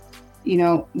me, you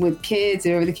know, with kids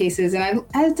or whatever the case is. And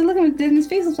I had to look him in his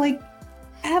face. I was like,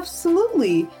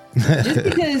 absolutely. Just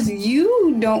because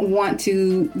you don't want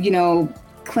to, you know,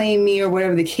 claim me or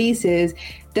whatever the case is,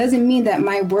 doesn't mean that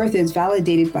my worth is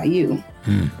validated by you.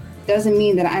 Doesn't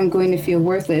mean that I'm going to feel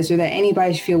worthless, or that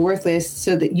anybody should feel worthless,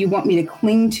 so that you want me to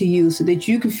cling to you so that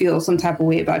you can feel some type of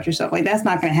way about yourself. Like, that's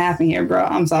not going to happen here, bro.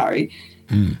 I'm sorry.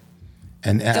 And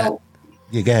so,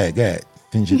 yeah, go ahead.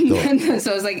 Finish your thought.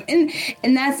 So it's like,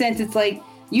 in that sense, it's like,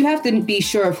 you have to be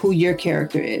sure of who your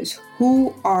character is.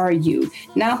 Who are you?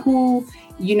 Not who,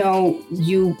 you know,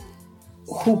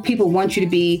 who people want you to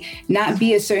be. Not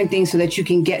be a certain thing so that you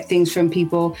can get things from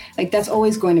people. Like, that's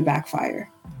always going to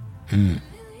backfire.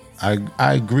 I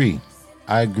agree.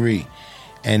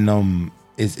 And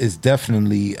it's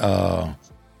definitely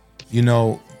you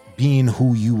know, being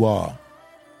who you are.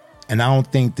 And I don't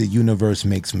think the universe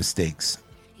makes mistakes.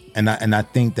 And I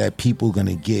think that people are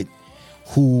gonna get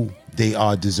who they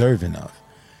are deserving of.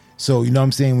 So, you know what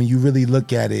I'm saying? When you really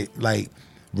look at it, like,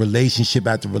 relationship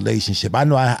after relationship, I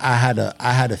know I had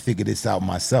to figure this out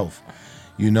myself.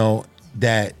 You know,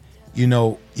 that, you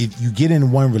know, if you get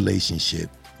in one relationship,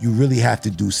 you really have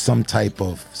to do some type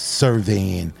of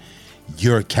surveying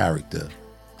your character.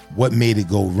 What made it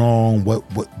go wrong? What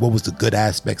was the good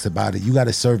aspects about it? You got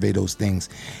to survey those things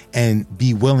and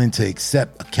be willing to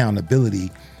accept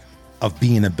accountability of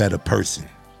being a better person.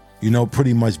 You know,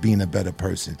 pretty much being a better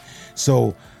person.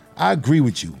 So I agree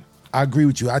with you. I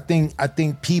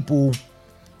think people,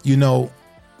 you know,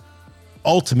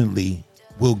 ultimately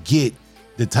will get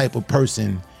the type of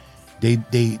person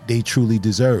they truly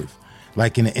deserve.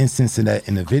 Like in the instance in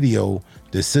the video,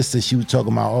 the sister, she was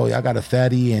talking about, oh, I got a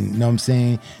fatty, and you know what I'm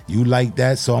saying, you like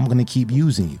that, so I'm gonna keep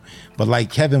using you. But like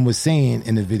Kevin was saying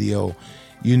in the video,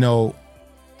 you know,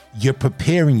 you're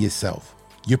preparing yourself.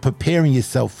 You're preparing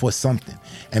yourself for something.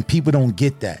 And people don't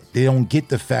get that. They don't get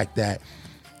the fact that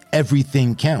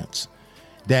everything counts.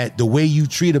 That the way you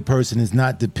treat a person is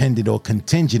not dependent or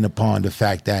contingent upon the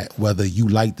fact that whether you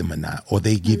like them or not, or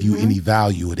they give you any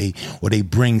value, or they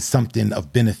bring something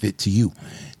of benefit to you.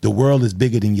 The world is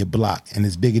bigger than your block, and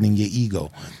it's bigger than your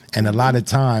ego. And a lot of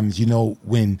times, you know,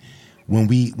 when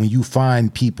you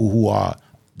find people who are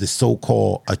the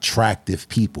so-called attractive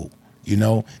people, you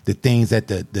know, the things that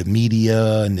the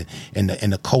media and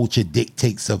the culture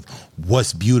dictates of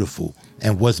what's beautiful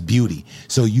and what's beauty.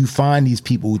 So you find these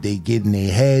people, they get in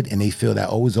their head and they feel that,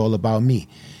 oh, it's all about me.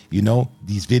 You know,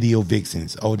 these video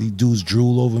vixens, oh, these dudes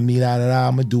drool over me,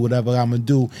 I'm gonna do whatever I'm gonna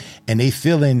do. And they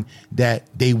feeling that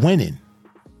they winning.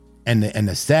 And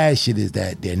the sad shit is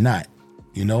that they're not,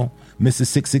 you know. Mr.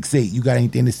 668, you got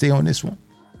anything to say on this one?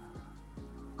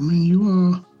 I mean,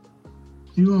 you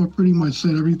all pretty much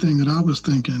said everything that I was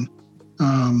thinking.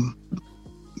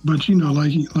 But, you know,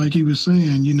 like he was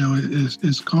saying, you know,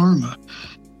 it's karma.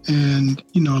 And,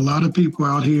 you know, a lot of people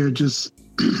out here just,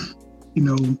 you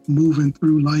know, moving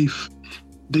through life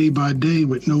day by day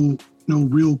with no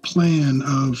real plan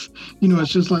of, you know,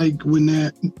 it's just like when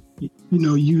that, you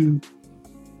know, you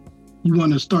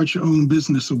want to start your own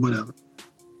business or whatever.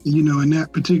 You know, in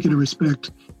that particular respect,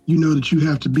 you know that you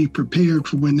have to be prepared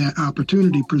for when that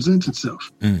opportunity presents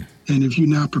itself. And if you're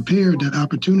not prepared, that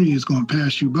opportunity is going to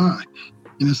pass you by.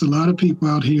 And there's a lot of people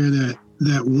out here that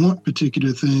want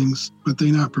particular things, but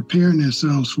they're not preparing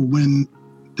themselves for when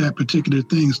that particular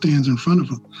thing stands in front of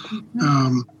them.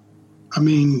 I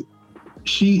mean,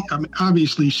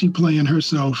 obviously she playing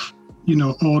herself, you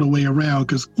know, all the way around,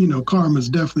 because, you know, karma's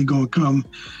definitely going to come,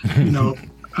 you know,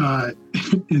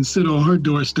 and sit on her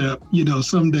doorstep, you know,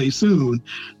 someday soon.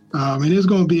 And it's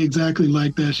going to be exactly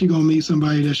like that. She's going to meet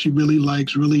somebody that she really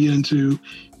likes, really into,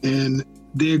 and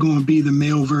they're going to be the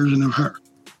male version of her.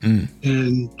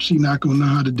 And she's not going to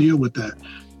know how to deal with that.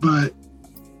 But,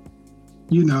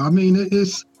 you know, I mean,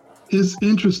 it's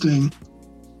interesting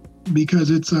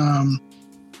because it's, I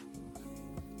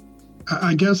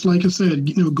guess, like I said,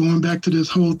 you know, going back to this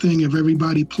whole thing of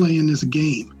everybody playing this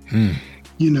game.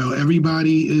 You know,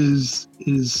 everybody is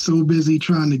so busy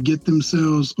trying to get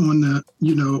themselves on the,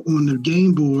 you know, on the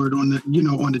game board, on the, you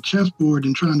know, on the chessboard,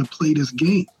 and trying to play this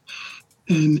game.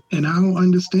 And I don't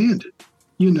understand it.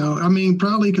 You know, I mean,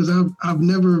 probably because I've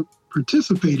never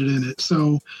participated in it.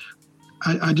 So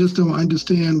I just don't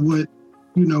understand what,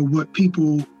 you know, what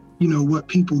people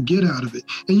get out of it.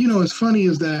 And, you know, it's funny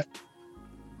is that,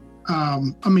 I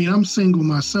mean, I'm single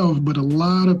myself, but a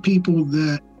lot of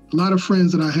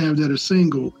friends that I have that are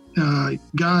single,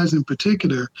 guys in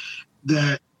particular,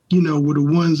 that, you know, were the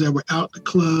ones that were out the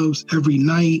clubs every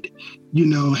night, you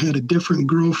know, had a different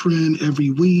girlfriend every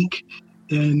week,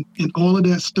 and all of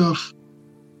that stuff,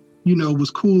 you know, was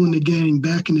cool in the game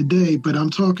back in the day. But I'm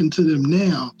talking to them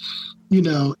now, you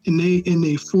know, in their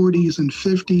 40s and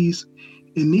 50s,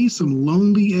 and these some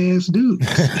lonely ass dudes,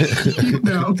 you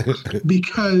know,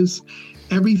 because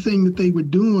everything that they were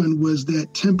doing was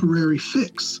that temporary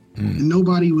fix. And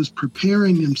nobody was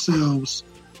preparing themselves,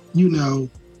 you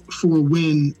know, for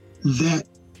when that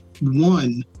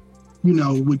one, you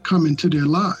know, would come into their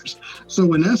lives.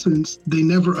 So in essence, they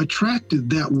never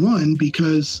attracted that one,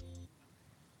 because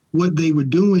what they were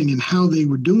doing and how they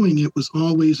were doing it was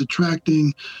always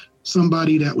attracting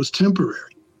somebody that was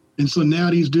temporary. And so now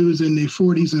these dudes in their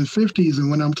 40s and 50s, and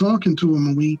when I'm talking to them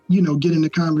and we, you know, get into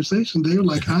conversation, they're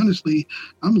like, honestly,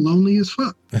 I'm lonely as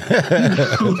fuck. You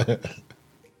know?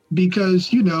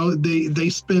 Because, you know, they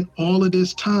spent all of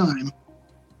this time,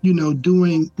 you know,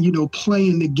 doing, you know,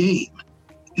 playing the game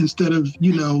instead of,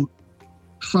 you know,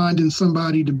 finding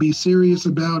somebody to be serious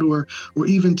about or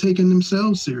even taking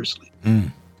themselves seriously.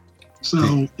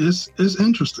 So it's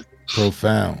interesting.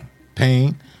 Profound.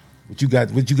 Pain. What you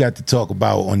got to talk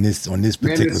about on this particular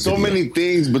Man, there's so video? many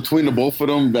things between the both of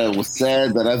them that was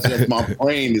sad that that's just my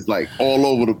brain is like all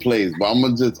over the place. But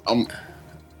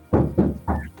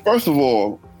first of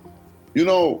all, you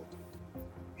know,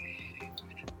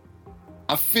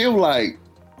 I feel like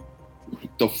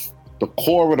the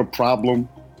core of the problem,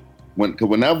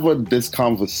 whenever this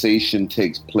conversation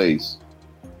takes place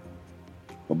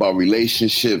about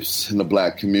relationships in the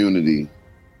Black community,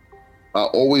 I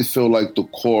always feel like the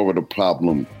core of the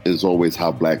problem is always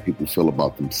how Black people feel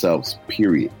about themselves,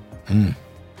 period.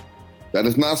 That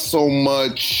is not so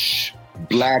much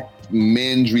Black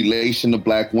men's relation to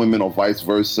Black women or vice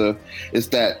versa. It's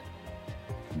that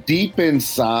deep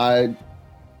inside,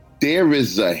 there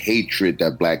is a hatred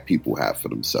that black people have for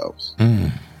themselves.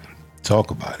 Talk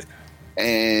about it.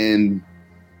 And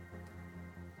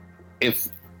if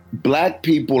black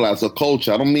people as a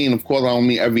culture, I don't mean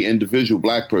every individual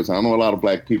black person. I know a lot of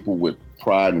black people with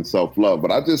pride and self-love,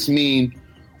 but I just mean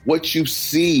what you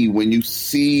see when you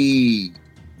see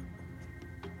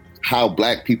how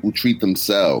black people treat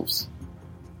themselves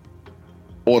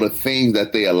or the things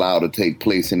that they allow to take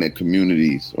place in their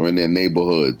communities or in their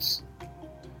neighborhoods.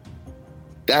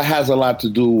 That has a lot to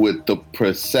do with the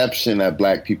perception that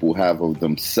black people have of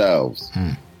themselves.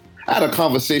 I had a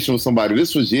conversation with somebody,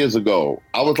 this was years ago.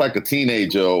 I was like a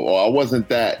teenager, or I was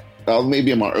maybe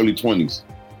in my early 20s.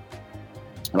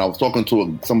 And I was talking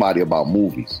to somebody about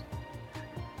movies.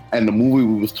 And the movie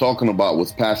we was talking about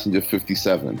was Passenger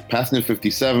 57. Passenger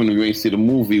 57, if you ain't see the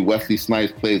movie, Wesley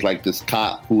Snipes plays like this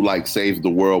cop who like saves the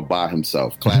world by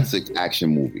himself. Classic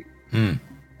action movie. And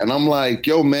I'm like,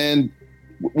 yo, man,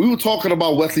 we were talking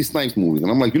about Wesley Snipes movies. And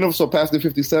I'm like, you never saw Passenger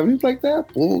 57? He's like,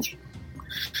 that bullshit.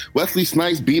 Wesley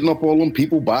Snipes beating up all them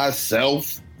people by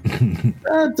himself.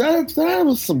 that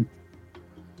was some...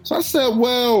 So I said,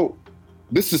 well,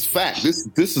 this is fact.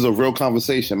 This is a real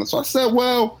conversation. So I said,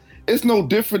 well, it's no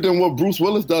different than what Bruce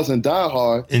Willis does in Die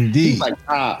Hard. Indeed. He's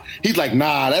like,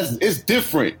 nah, it's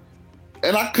different.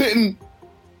 And I couldn't.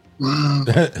 By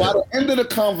the end of the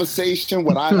conversation,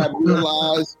 what I had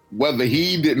realized, whether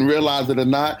he didn't realize it or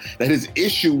not, that his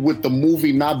issue with the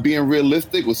movie not being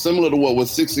realistic was similar to what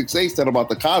was 668 said about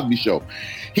the Cosby Show.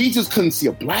 He just couldn't see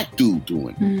a black dude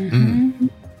doing it.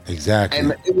 Exactly.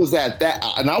 And it was at that,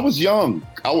 and I was young,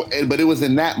 but it was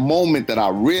in that moment that I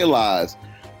realized,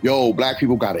 yo, black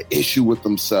people got an issue with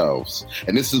themselves.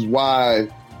 And this is why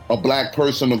a black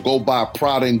person will go buy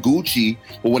Prada and Gucci,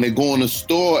 but when they go in the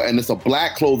store and it's a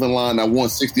black clothing line that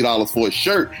wants $60 for a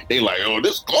shirt, they like, oh,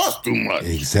 this costs too much.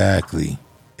 Exactly.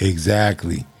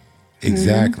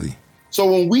 So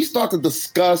when we start to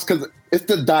discuss, because it's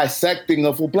the dissecting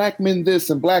of, well, black men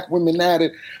this and black women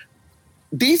that,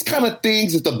 these kind of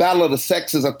things is the battle of the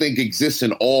sexes, I think, exists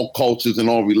in all cultures and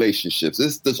all relationships.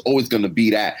 There's always going to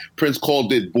be that. Prince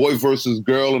called it boy versus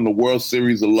girl in the World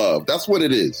Series of Love. That's what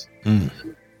it is.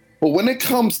 But when it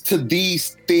comes to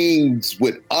these things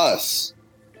with us,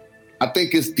 I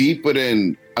think it's deeper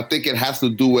than, I think it has to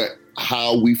do with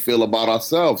how we feel about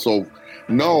ourselves. So,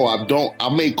 no, I don't. I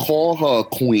may call her a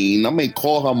queen. I may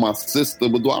call her my sister,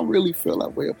 but do I really feel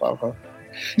that way about her?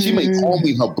 She may call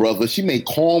me her brother. She may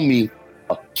call me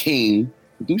a king.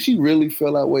 Do she really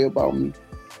feel that way about me?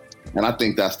 And I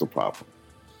think that's the problem.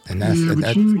 And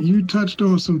but you touched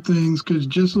on some things, because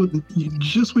just what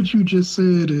you just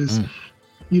said is,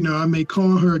 I may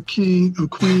call her a king, a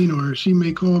queen, or she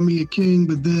may call me a king,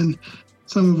 but then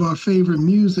some of our favorite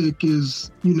music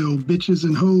is, bitches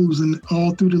and hoes and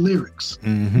all through the lyrics.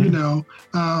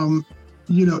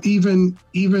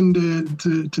 Even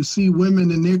to see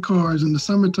women in their cars in the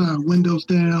summertime, windows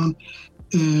down,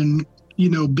 and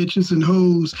bitches and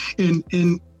hoes, and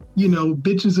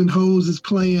bitches and hoes is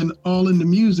playing all in the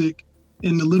music,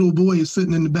 and the little boy is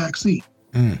sitting in the back seat.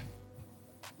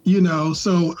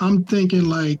 So I'm thinking,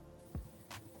 like,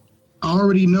 I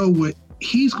already know what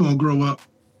he's gonna grow up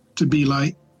to be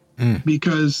like,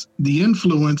 because the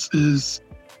influence is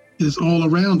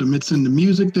all around him. It's in the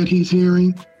music that he's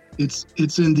hearing.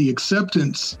 It's in the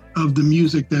acceptance of the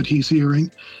music that he's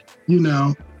hearing.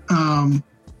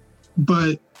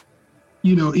 But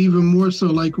even more so,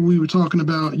 like we were talking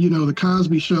about, the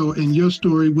Cosby Show and your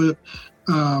story with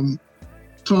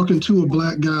talking to a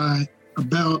black guy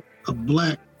about a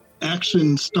black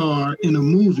action star in a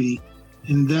movie,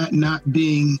 and that not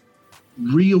being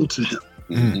real to him.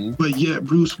 But yet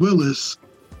Bruce Willis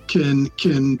can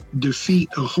defeat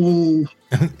a whole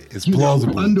it's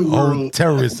plausible underworld, whole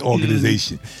terrorist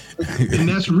organization, and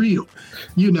that's real,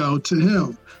 to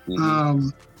him.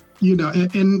 And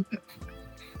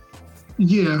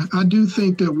yeah, I do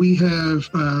think that we have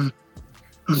a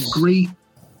great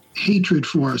hatred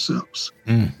for ourselves.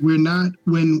 We're not,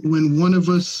 when one of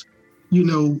us,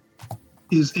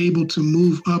 is able to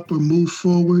move up or move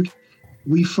forward,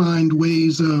 we find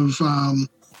ways of, kind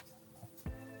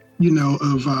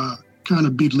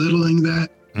of belittling that.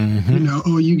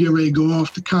 Oh, you get ready to go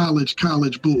off to college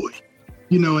boy.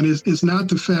 And it's not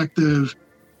the fact of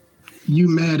you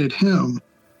mad at him.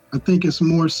 I think it's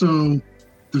more so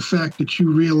the fact that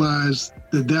you realize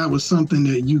that was something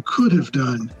that you could have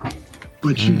done,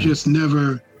 but you just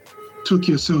never took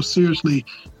yourself seriously,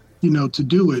 to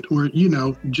do it, or,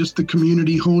 just the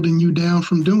community holding you down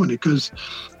from doing it. Cause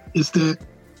it's that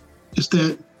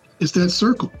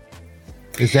circle.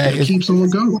 It keeps on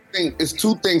going. It's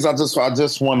two things I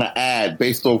just want to add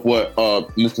based off what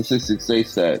Mr. 668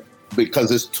 said,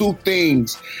 because it's two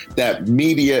things that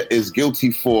media is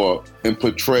guilty for in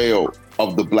portrayal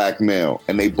of the black male,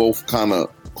 and they both kind of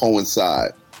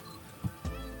coincide.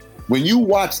 When you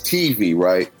watch TV,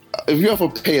 right, if you ever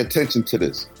pay attention to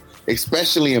this,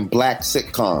 especially in black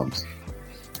sitcoms,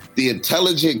 the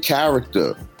intelligent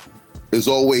character is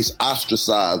always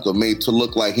ostracized or made to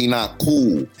look like he not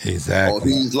cool. Exactly. Or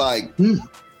he's like...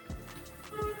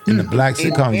 In the black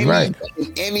sitcoms, right.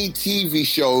 In any TV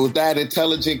show, that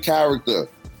intelligent character,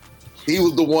 he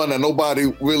was the one that nobody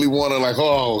really wanted, like,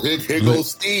 oh, here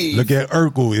goes Steve. Look at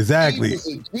Urkel, exactly.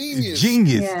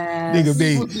 Genius. Yes.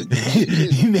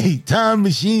 Nigga he made time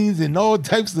machines and all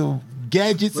types of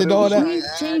gadgets and all that. He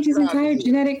changed his entire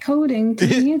genetic coding to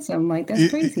be handsome. Like, that's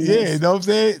crazy. Yeah, you know what I'm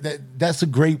saying? That's a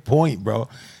great point, bro.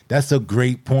 That's a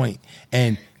great point.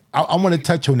 And I want to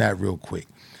touch on that real quick,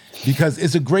 because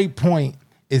it's a great point,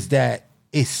 is that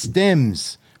it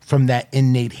stems from that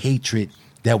innate hatred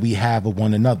that we have of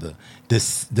one another. The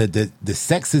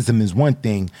sexism is one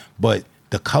thing, but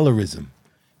the colorism,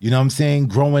 you know what I'm saying?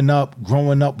 Growing up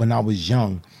when I was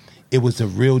young, it was a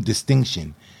real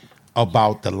distinction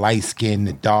about the light skin,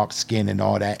 the dark skin, and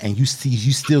all that. And you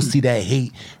still see that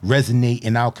hate resonate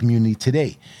in our community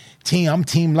today. I'm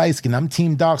team light skin, I'm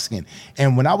team dark skin.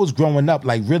 And when I was growing up,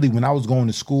 like really when I was going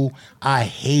to school, I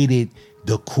hated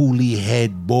the coolie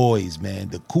head boys, man.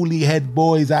 The coolie head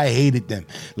boys, I hated them.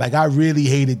 Like, I really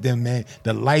hated them, man.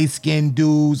 The light-skinned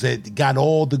dudes that got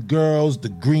all the girls, the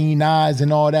green eyes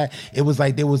and all that. It was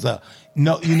like there was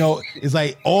it's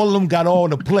like all of them got all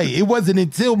the play. It wasn't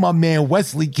until my man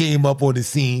Wesley came up on the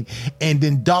scene and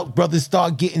then Dark Brothers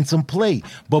started getting some play.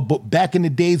 But back in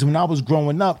the days when I was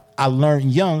growing up, I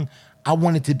learned young, I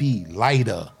wanted to be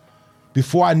lighter.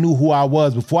 Before I knew who I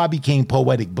was, before I became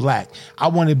poetic black, I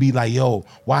want to be like, yo,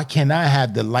 why can't I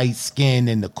have the light skin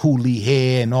and the coolie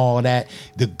hair and all that,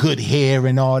 the good hair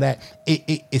and all that?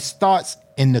 It starts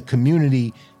in the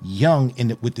community young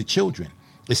with the children.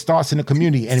 It starts in the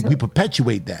community, and we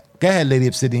perpetuate that. Go ahead, Lady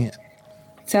Obsidian.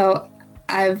 So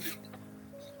I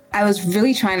was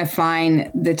really trying to find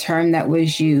the term that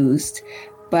was used,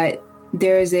 but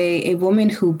there's a woman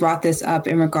who brought this up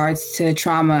in regards to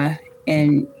trauma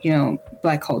in,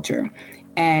 Black culture.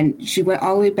 And she went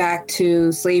all the way back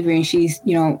to slavery, and she's,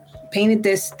 painted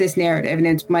this narrative. And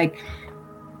it's like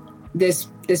this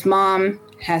mom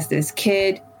has this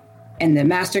kid, and the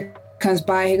master comes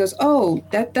by. He goes, "Oh,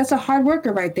 that's a hard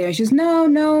worker right there." She goes,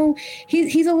 No,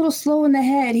 he's a little slow in the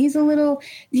head. He's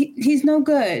no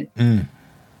good.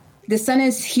 The son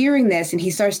is hearing this, and he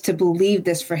starts to believe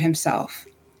this for himself.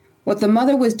 What the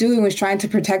mother was doing was trying to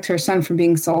protect her son from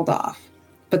being sold off.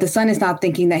 But the son is not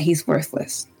thinking that he's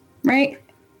worthless, right?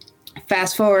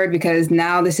 Fast forward, because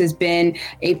now this has been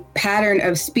a pattern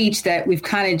of speech that we've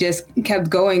kind of just kept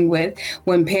going with.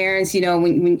 When parents,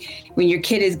 when your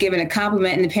kid is given a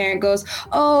compliment and the parent goes,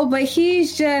 "Oh, but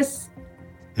he's just..."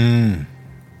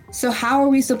 So how are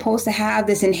we supposed to have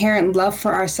this inherent love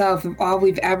for ourselves if all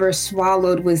we've ever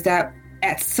swallowed was that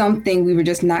at something we were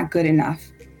just not good enough?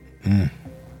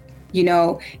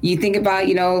 You think about,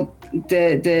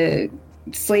 the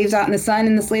slaves out in the sun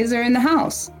and the slaves are in the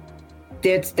house.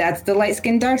 That's the light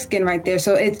skin, dark skin right there.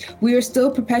 So we are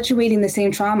still perpetuating the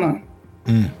same trauma.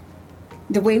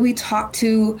 The way we talk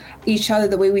to each other,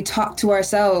 the way we talk to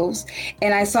ourselves.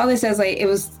 And I saw this as like, it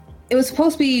was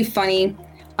supposed to be funny.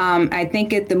 I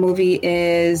think the movie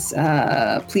is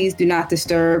Please Do Not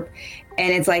Disturb.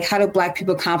 And it's like, how do Black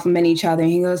people compliment each other?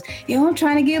 And he goes, "Yo, I'm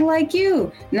trying to get like you.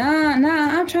 Nah,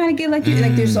 I'm trying to get like you."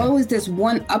 Like, there's always this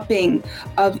one-upping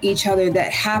of each other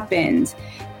that happens.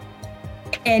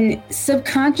 And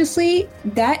subconsciously,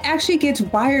 that actually gets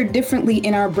wired differently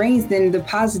in our brains than the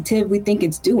positive we think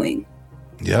it's doing.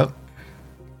 Yep.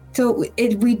 So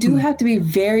we do have to be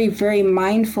very, very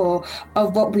mindful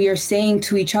of what we are saying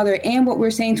to each other and what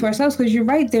we're saying to ourselves. Because you're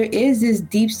right, there is this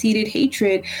deep-seated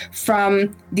hatred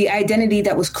from the identity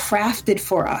that was crafted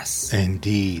for us.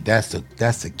 Indeed, that's a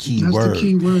key word. The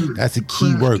key word. That's a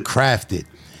key word. Crafted.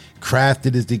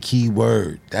 Crafted is the key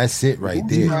word. That's it right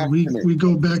there. Yeah, we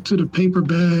go back to the paper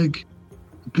bag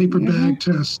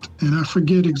test, and I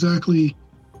forget exactly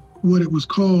what it was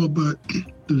called, but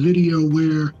the video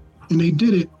and they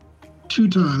did it 2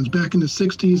 times, back in the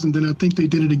 60s, and then I think they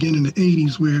did it again in the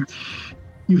 80s, where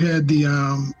you had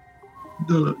the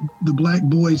Black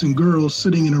boys and girls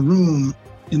sitting in a room,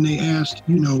 and they asked,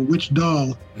 which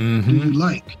doll do you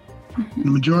like? The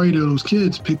majority of those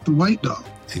kids picked the white doll.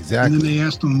 Exactly. And then they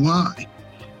asked them why,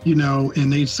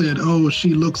 and they said, "Oh,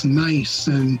 she looks nice,"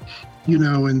 and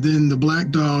and then the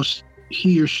black doll,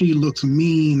 he or she looks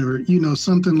mean, or, you know,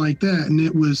 something like that. And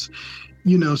it was,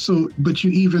 you know, so, but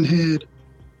you even had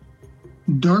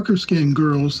darker skinned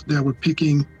girls that were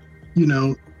picking, you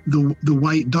know, the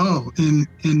white doll. And,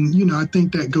 you know, I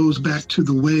think that goes back to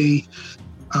the way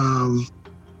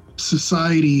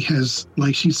society has,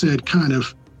 like she said, kind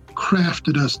of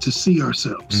crafted us to see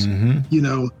ourselves. You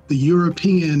know, the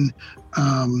European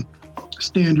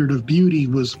standard of beauty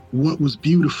was what was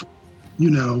beautiful, you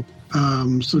know.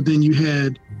 So then you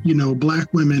had, you know,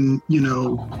 black women, you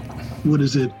know, what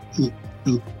is it,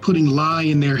 putting lye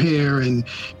in their hair and,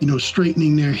 you know,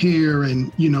 straightening their hair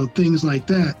and, you know, things like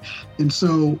that. And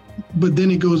so, but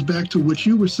then it goes back to what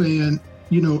you were saying,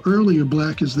 you know, earlier,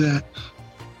 Black, is that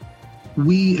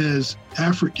we as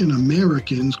African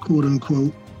Americans, quote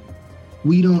unquote,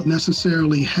 we don't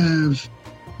necessarily have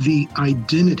the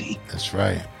identity. That's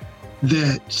right.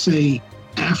 That, say,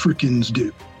 Africans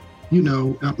do. You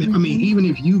know, I mean, even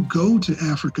if you go to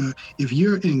Africa, if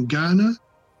you're in Ghana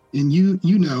and you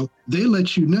know, they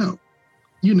let you know,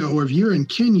 or if you're in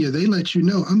Kenya, they let you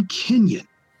know, I'm Kenyan.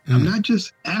 I'm not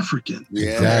just African.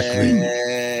 Exactly.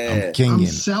 I'm Kenyan. I'm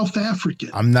South African.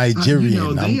 I'm Nigerian. You know,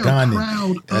 I'm they are Ghanaian.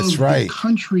 proud That's of right. the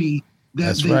country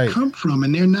that they come from,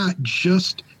 and they're not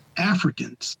just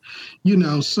Africans. You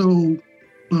know, so,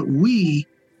 but we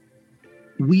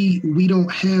don't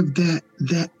have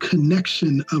that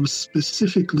connection of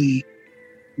specifically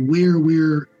where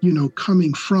we're, you know,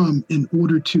 coming from in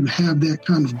order to have that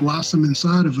kind of blossom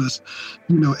inside of us,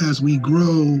 you know, as we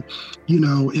grow, you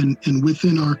know, and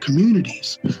within our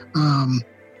communities.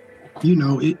 You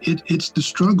know, it's the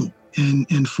struggle.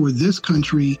 And for this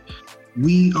country,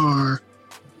 we are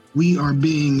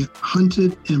being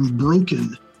hunted and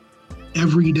broken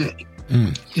every day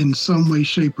in some way,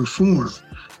 shape, or form.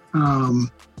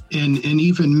 And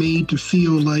even made to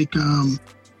feel like,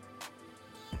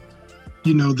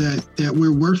 you know, that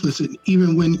we're worthless. And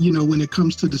even when, you know, when it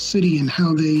comes to the city and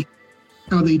how they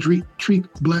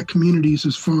treat Black communities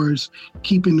as far as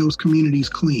keeping those communities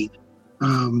clean.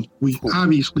 We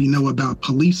obviously know about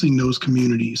policing those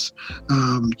communities.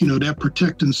 You know, that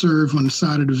protect and serve on the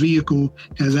side of the vehicle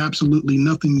has absolutely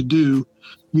nothing to do.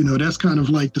 You know, that's kind of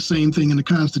like the same thing in the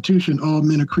Constitution. All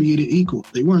men are created equal.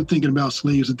 They weren't thinking about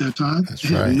slaves at that time. It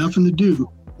had nothing to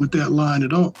do with that line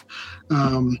at all.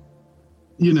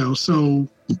 You know, so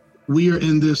we are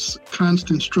in this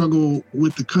constant struggle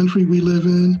with the country we live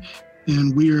in,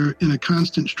 and we're in a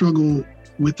constant struggle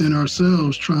within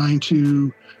ourselves trying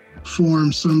to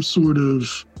form some sort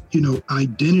of, you know,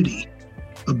 identity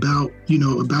about, you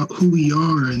know, about who we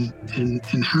are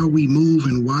and how we move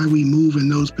and why we move in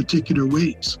those particular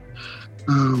ways.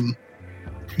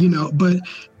 You know, but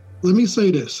let me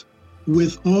say this,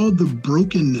 with all the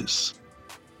brokenness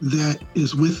that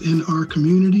is within our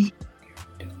community,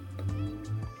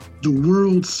 the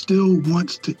world still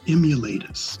wants to emulate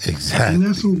us. Exactly. And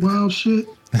that's some wild shit.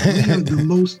 We are the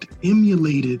most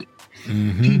emulated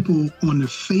people on the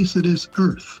face of this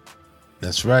earth.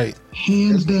 That's right.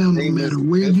 Hands down, no matter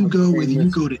where you go, whether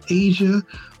you go to Asia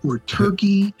or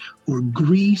Turkey or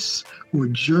Greece or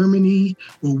Germany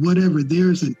or whatever,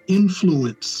 there's an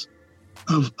influence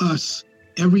of us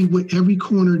every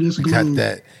corner of this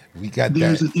globe. We got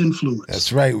there's that. An influence.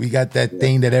 That's right. We got that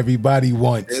thing that everybody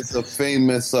wants. It's a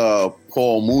famous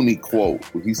Paul Mooney quote.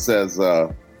 He says,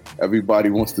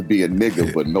 everybody wants to be a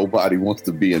nigga, but nobody wants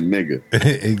to be a nigga.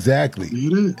 Exactly.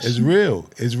 It is. It's real.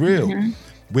 It's real. Mm-hmm.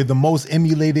 We're the most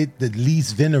emulated, the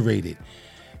least venerated.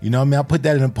 You know what I mean? I put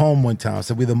that in a poem one time.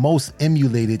 So we're the most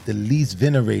emulated, the least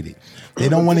venerated. They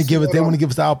don't want to give us, they want to give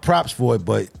us our props for it,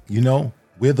 but you know,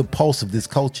 we're the pulse of this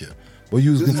culture. What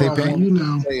you was gonna say, Payne? You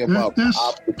know, say about the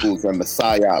obstacles and the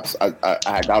psyops.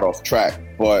 I got off track,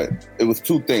 but it was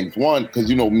two things. One, because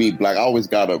you know me, Black, I always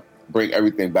gotta bring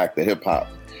everything back to hip hop.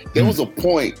 There was a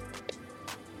point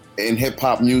in hip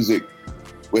hop music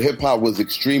where hip hop was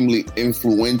extremely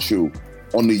influential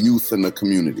on the youth in the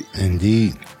community.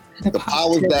 Indeed. The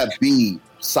powers that be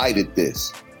cited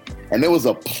this. And there was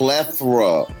a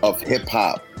plethora of hip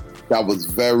hop that was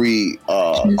very,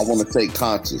 I want to say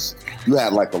conscious. You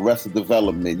had like Arrested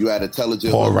Development, you had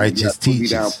Intelligent, All Righteous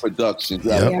Teachers, Down Productions,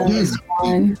 you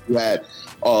had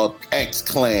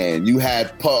X-Clan, you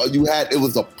had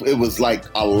it was like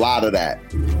a lot of that.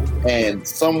 And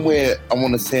somewhere, I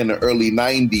want to say in the early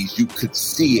 90s, you could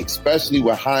see, especially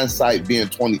with hindsight being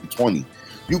 2020,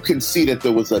 you can see that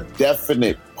there was a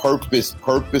definite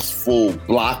purposeful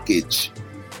blockage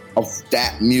of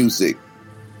that music.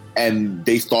 And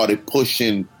they started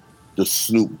pushing the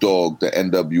Snoop Dogg, the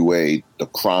NWA, the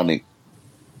Chronic.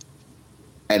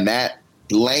 And that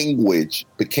language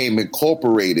became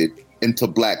incorporated into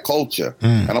Black culture.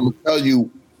 And I'm going to tell you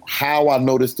how I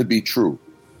know this to be true.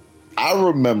 I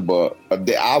remember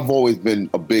I've always been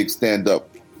a big stand-up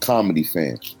comedy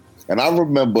fan. And I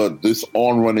remember this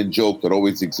on-running joke that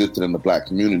always existed in the black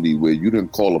community where you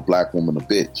didn't call a black woman a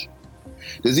bitch.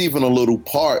 There's even a little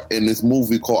part in this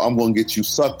movie called I'm Gonna Get You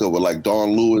Sucker with like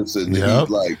Don Lewis and he's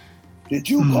like, did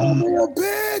you call me a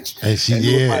bitch? And she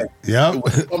it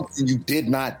was something you did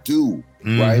not do,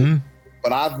 right?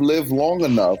 But I've lived long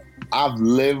enough.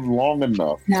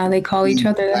 Now they call each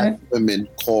other that. Women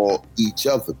call each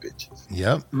other bitches.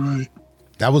 Yep. Right.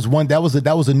 That was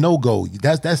a no-go.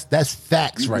 That's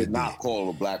facts right there. Did not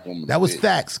call a black woman. That was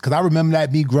facts, because I remember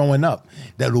that me growing up.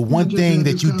 That the one thing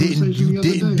that you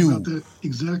didn't do. That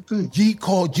exact thing. He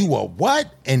called you a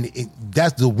what? And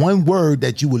that's the one word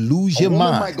that you would lose your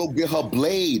mind. Might go get her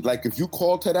blade. Like if you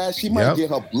called her that, she might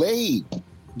get her blade.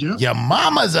 Yep. Your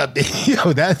mama's up there.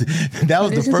 Yo, that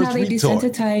was the first retort.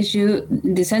 This is how they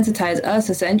desensitize us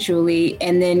essentially,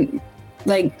 and then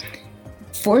like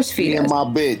force feed us. My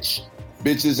bitch.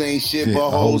 Bitches ain't shit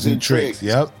but hoes and tricks.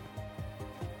 Yep.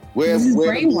 This is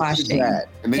brainwashing.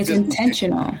 And it's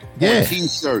intentional. On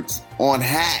t-shirts, on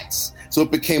hats. So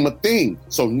it became a thing.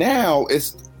 So now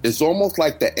it's almost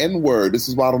like the N-word. This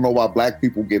is why I don't know why black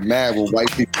people get mad when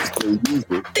white people still use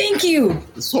it. Thank you.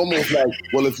 It's almost like,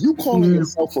 well, if you calling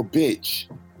yourself a bitch,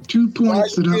 2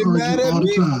 points that I argue all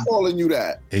the time. Calling you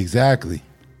that. Exactly.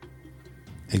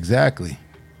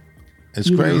 It's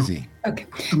crazy. Okay.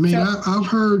 I mean, I've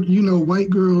heard,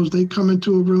 white girls, they come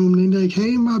into a room and they're like,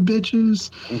 hey, my bitches,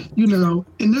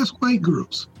 and that's white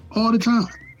girls all the time.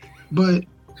 But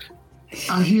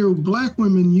I hear black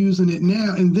women using it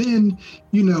now, and then,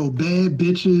 bad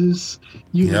bitches,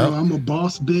 I'm a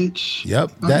boss bitch.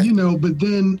 Yep. But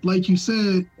then, like you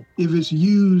said, if it's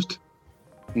used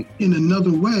in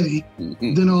another way,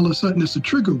 then all of a sudden it's a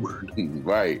trigger word.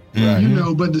 Right.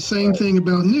 But the same thing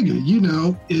about nigga,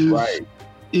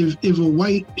 if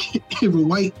a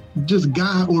white just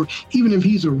guy, or even if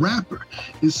he's a rapper,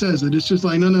 it says it. It's just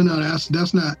like, no,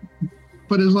 that's not.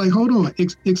 But it's like, hold on,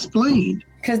 explain.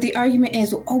 Because the argument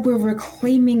is, we're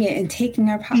reclaiming it and taking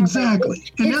our power. Exactly.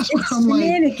 And that's what I'm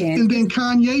like. And then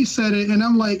Kanye said it, and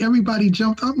I'm like, everybody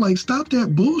jumped up, like, stop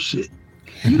that bullshit.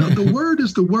 The word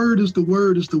is the word is the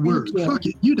word is the word. Fuck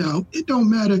it. It don't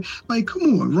matter. Like,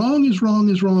 come on. Wrong is wrong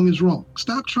is wrong is wrong.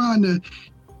 Stop trying to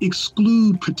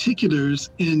exclude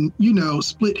particulars and,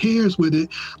 split hairs with it.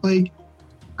 Like,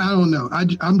 I don't know.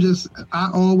 I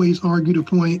always argue the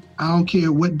point. I don't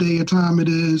care what day or time it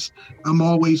is. I'm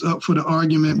always up for the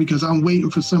argument because I'm waiting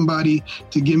for somebody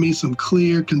to give me some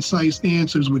clear, concise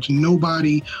answers, which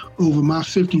nobody over my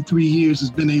 53 years has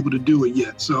been able to do it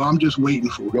yet. So I'm just waiting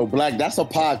for it. Yo, Black, that's a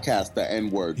podcast, the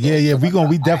N-word. Yeah,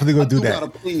 we definitely gonna do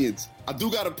that. I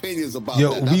do got opinions about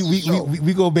that.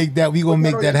 We gonna make that. We gonna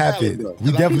make that happen.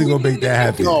 We definitely gonna make that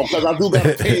happen. No, because I do got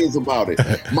opinions about it.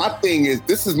 My thing is,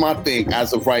 this is my thing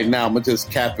as of right now. I'm gonna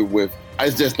just cap it with, I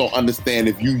just don't understand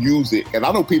if you use it. And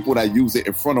I know people that use it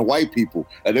in front of white people,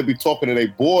 and they'll be talking to their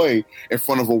boy in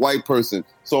front of a white person.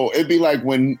 So it'd be like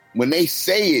when they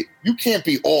say it, you can't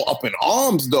be all up in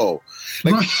arms though.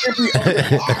 Like, you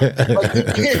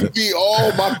can't be,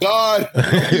 oh my God.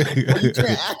 You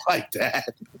can't act like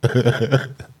that.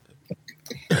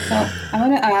 So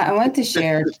I want to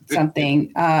share something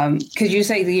because you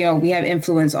say we have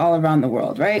influence all around the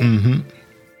world, right? Mm-hmm.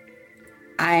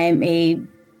 I'm a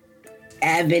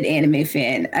avid anime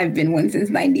fan. I've been one since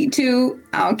 '92.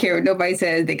 I don't care what nobody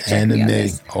says. They can check me on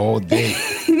this all day.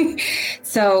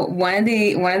 So one of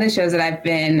the shows that I've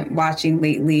been watching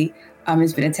lately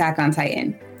has been Attack on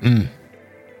Titan.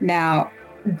 Now,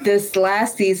 this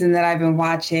last season that I've been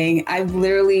watching, I've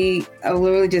literally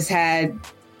just had.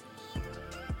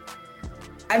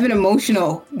 I've been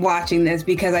emotional watching this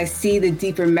because I see the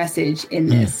deeper message in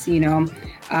this.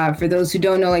 For those who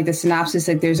don't know, like the synopsis,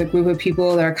 like there's a group of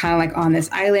people that are kind of like on this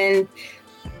island,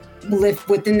 live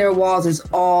within their walls is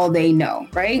all they know,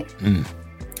 right?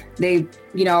 They,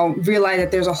 realize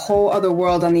that there's a whole other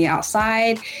world on the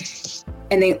outside,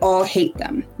 and they all hate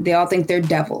them. They all think they're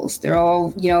devils. They're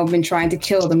all, been trying to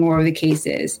kill them, whatever the case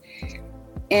is.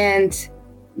 And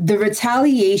the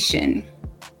retaliation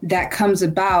that comes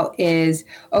about is,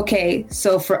 okay,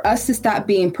 so for us to stop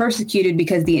being persecuted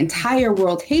because the entire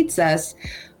world hates us,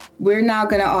 we're now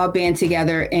going to all band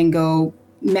together and go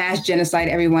mass genocide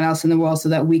everyone else in the world so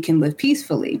that we can live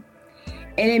peacefully.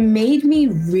 And it made me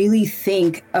really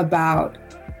think about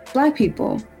Black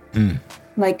people.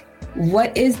 Like,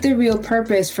 what is the real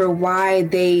purpose for why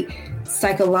they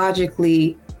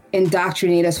psychologically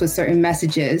indoctrinate us with certain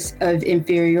messages of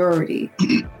inferiority?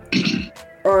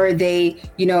 or they,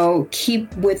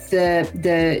 keep with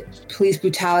the police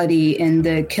brutality and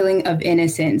the killing of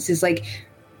innocents. It's like,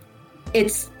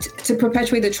 it's to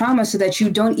perpetuate the trauma so that you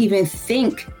don't even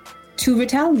think to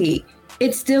retaliate.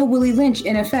 It's still Willie Lynch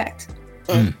in effect.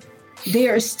 They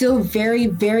are still very,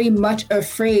 very much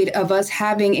afraid of us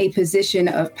having a position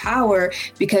of power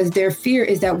because their fear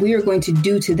is that we are going to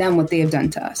do to them what they have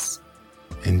done to us.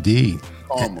 Indeed.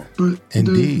 But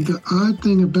Indeed. The odd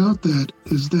thing about that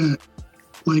is that,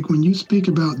 like, when you speak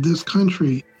about this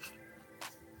country,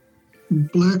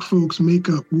 Black folks make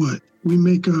up what? We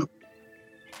make up,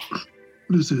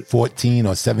 what is it? 14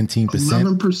 or 17%.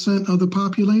 11% of the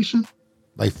population?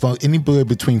 Like anywhere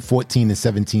between 14 and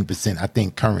 17%, I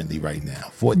think currently right now.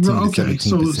 14 to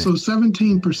 17%. So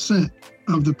 17%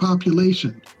 of the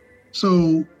population.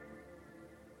 So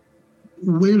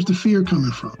where's the fear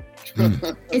coming from?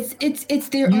 It's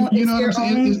their own. You know what I'm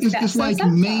saying? It's like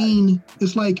Maine.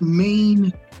 It's like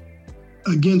Maine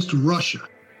against Russia.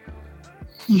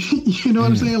 You know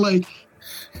what I'm saying? Like,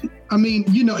 I mean,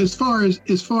 as far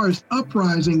as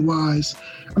uprising wise,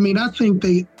 I mean, I think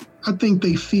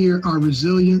they fear our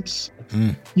resilience.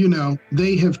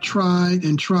 They have tried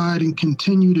and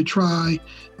continue to try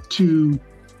to kill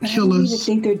us. I don't even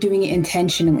think they're doing it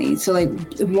intentionally. So, like,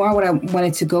 more what I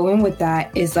wanted to go in with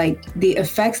that is like the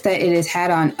effects that it has had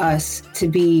on us to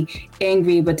be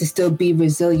angry but to still be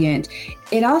resilient.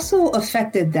 It also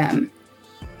affected them.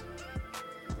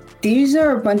 These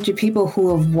are a bunch of people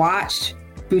who have watched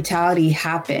brutality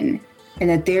happen, and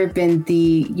that they've been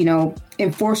the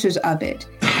enforcers of it.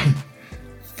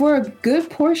 For a good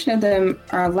portion of them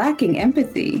are lacking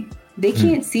empathy. They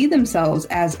can't see themselves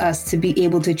as us to be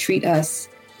able to treat us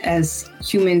as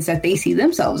humans that they see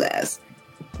themselves as.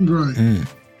 Right. And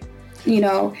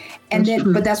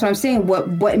but that's what I'm saying.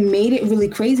 What made it really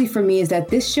crazy for me is that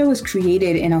this show is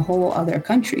created in a whole other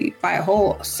country by a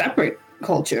whole separate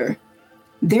culture.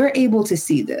 They're able to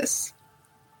see this.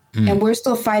 And we're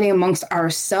still fighting amongst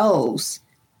ourselves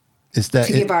to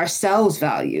give ourselves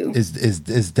value.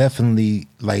 It's definitely,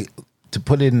 like, to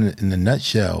put it in a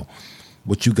nutshell,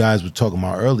 what you guys were talking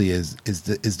about earlier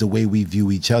is the way we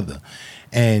view each other.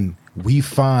 And we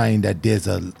find that there's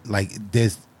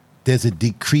a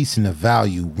decrease in the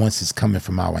value once it's coming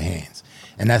from our hands.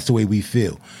 And that's the way we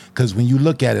feel. Because when you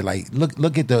look at it, like,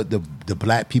 look at the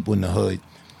Black people in the hood,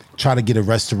 try to get a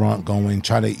restaurant going,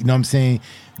 try to, you know what I'm saying?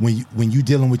 When you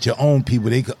dealing with your own people,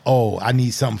 they go, oh, I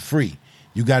need something free.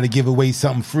 You got to give away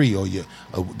something free. Or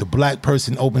the Black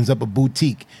person opens up a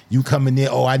boutique. You come in there,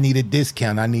 oh, I need a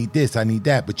discount. I need this, I need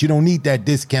that. But you don't need that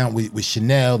discount with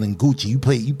Chanel and Gucci.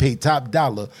 You pay top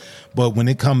dollar. But when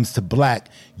it comes to Black,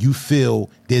 you feel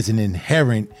there's an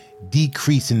inherent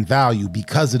decrease in value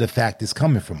because of the fact it's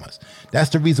coming from us.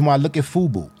 That's the reason why I look at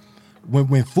FUBU. When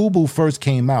FUBU first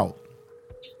came out,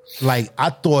 like, I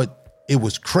thought it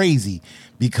was crazy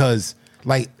because,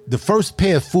 like, the first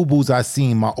pair of FUBUs I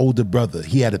seen, my older brother,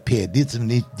 he had a pair.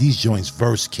 These joints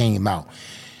first came out.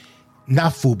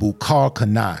 Not FUBU, Karl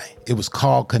Kani. It was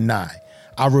Karl Kani.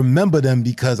 I remember them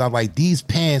because I like, these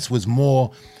pants was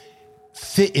more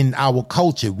fit in our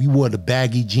culture. We wore the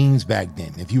baggy jeans back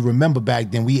then. If you remember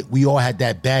back then, we all had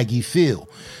that baggy feel.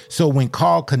 So when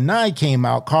Karl Kani came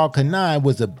out, Karl Kani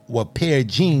was a pair of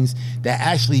jeans that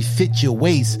actually fit your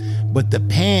waist, but the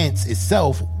pants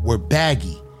itself were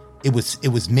baggy. It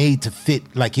was made to fit,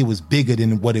 like it was bigger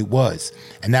than what it was.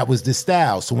 And that was the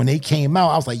style. So when they came out,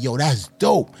 I was like, yo, that's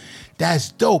dope.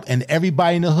 That's dope. And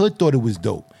everybody in the hood thought it was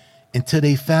dope until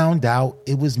they found out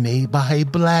it was made by a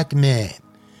Black man.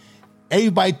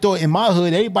 Everybody thought, in my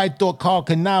hood, everybody thought Karl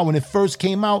Kani, when it first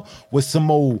came out, was some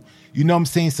old, you know what I'm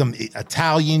saying, some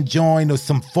Italian joint or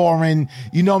some foreign,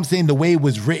 you know what I'm saying, the way it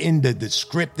was written, the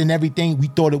script and everything, we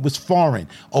thought it was foreign.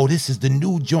 Oh, this is the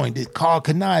new joint. Karl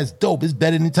Kani is dope. It's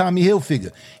better than Tommy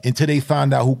Hilfiger. Until they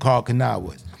found out who Karl Kani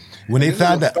was. When they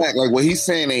found out, fact, like what he's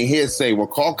saying ain't hearsay. When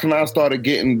Karl Kani started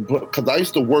getting, because I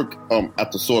used to work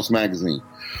at the Source magazine.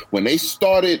 When they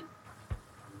started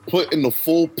putting the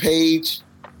full page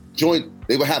joint,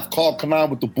 they would have Karl Kani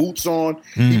with the boots on.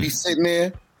 He'd be sitting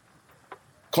there.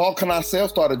 Karl Kani sales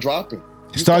started dropping.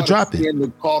 Started dropping.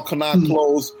 The Karl Kani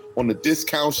clothes on the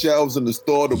discount shelves in the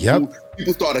store.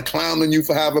 People started clowning you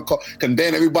for having Karl. And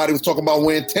then everybody was talking about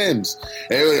wearing Timbs.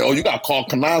 And, oh, you got Karl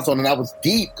Kani's on, and that was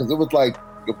deep because it was like,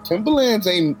 Timberlands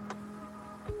ain't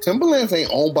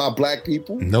owned by Black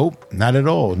people. Nope, not at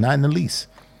all. Not in the least.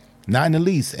 Not in the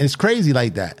least. And it's crazy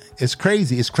like that. It's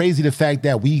crazy. It's crazy the fact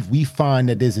that we find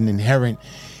that there's an inherent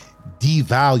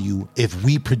devalue if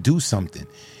we produce something.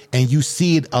 And you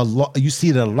see it a lot. You see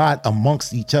it a lot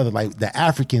amongst each other. Like the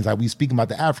Africans, like we speaking about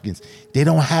the Africans, they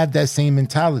don't have that same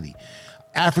mentality.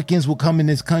 Africans will come in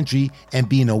this country and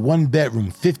be in a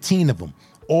 1-bedroom, 15 of them,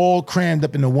 all crammed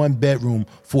up in a 1-bedroom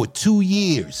for 2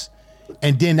 years.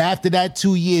 And then after that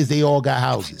 2 years, they all got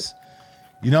houses.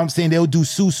 You know what I'm saying? They'll do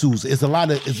susus. It's a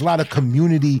lot of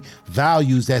community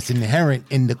values that's inherent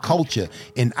in the culture.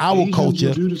 In our Asians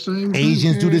culture, do the same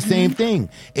Asians thing. do the same thing.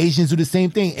 Asians do the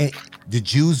same thing. And the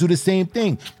Jews do the same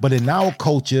thing. But in our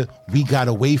culture, we got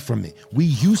away from it. We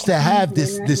used to have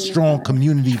this strong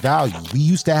community value. We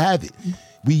used to have it.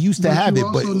 We used to have it.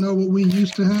 But you also know what we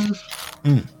used to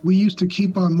have? We used to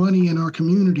keep our money in our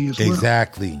community as well.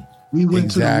 Exactly. We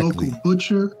went to the local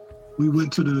butcher. We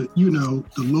went to the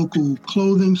local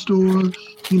clothing store.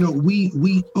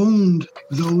 We owned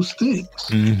those things.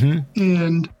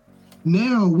 And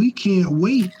now we can't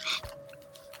wait.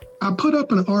 I put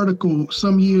up an article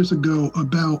some years ago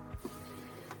about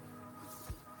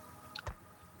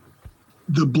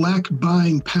the black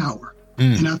buying power.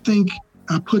 And I think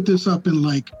I put this up in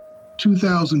like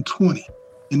 2020.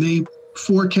 And they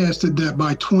forecasted that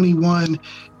by 21,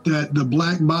 that the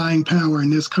black buying power in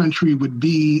this country would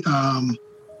be, I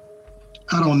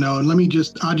don't know.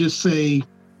 I'll just say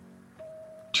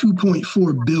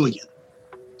 2.4 billion,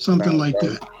 something like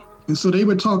that. And so they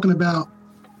were talking about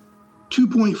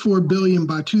 2.4 billion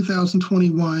by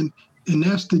 2021, and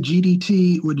that's the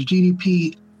GDP or the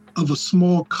GDP of a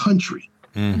small country.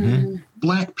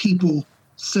 Black people,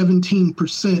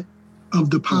 17%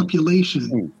 of the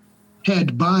population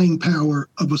had buying power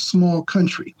of a small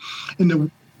country. And the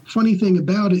funny thing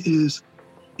about it is,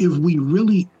 if we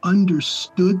really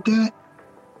understood that,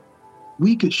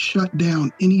 we could shut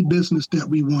down any business that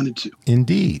we wanted to.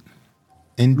 Indeed.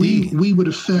 We would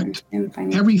affect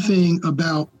everything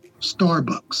about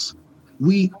Starbucks.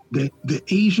 The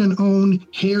Asian-owned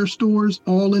hair stores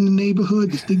all in the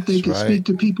neighborhood that think they can speak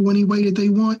to people any way that they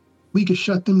want, we could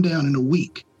shut them down in a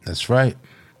week. That's right.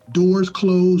 Doors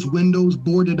closed, windows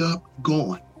boarded up,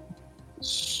 gone.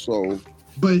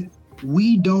 But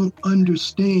we don't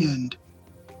understand,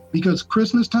 because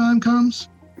Christmas time comes,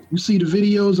 you see the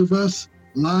videos of us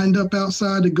lined up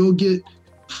outside to go get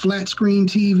flat screen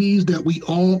TVs that we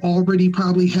all already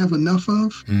probably have enough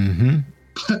of.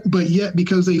 But yet,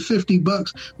 because they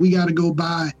 $50, we got to go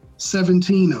buy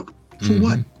 17 of them. For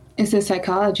what? It's the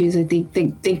psychologies. I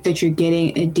think that you're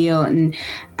getting a deal. And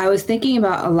I was thinking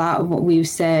about a lot of what we've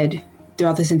said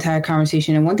throughout this entire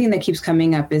conversation. And one thing that keeps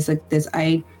coming up is like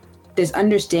this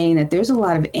understanding that there's a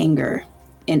lot of anger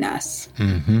in us.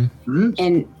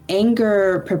 And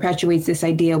anger perpetuates this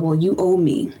idea, well, you owe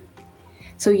me.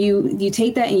 So you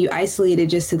take that and you isolate it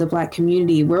just to the Black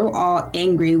community. We're all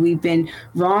angry. We've been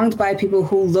wronged by people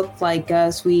who look like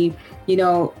us. We,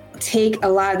 take a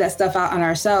lot of that stuff out on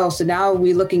ourselves. So now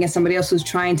we're looking at somebody else who's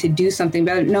trying to do something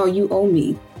better. No, you owe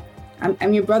me.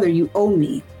 I'm your brother. You owe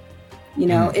me.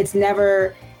 It's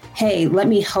never, hey, let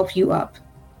me help you up.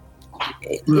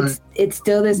 It's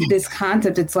still this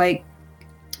concept. It's like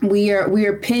we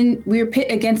are pit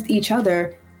against each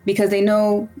other because they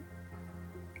know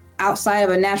outside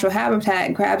of a natural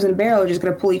habitat, crabs in a barrel are just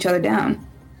going to pull each other down.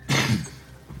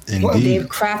 They've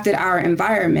crafted our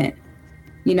environment.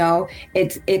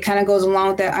 It kind of goes along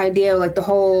with that idea of like the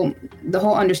whole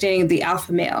understanding of the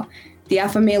alpha male. The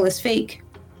alpha male is fake.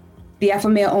 The alpha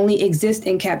male only exists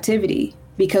in captivity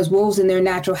because wolves in their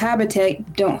natural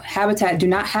habitat do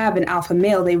not have an alpha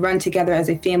male. They run together as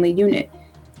a family unit.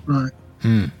 Right.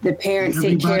 The parents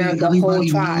take care of the whole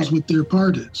tribe. Everybody knows what their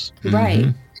part is. Right.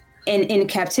 And in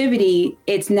captivity,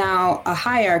 it's now a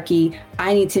hierarchy.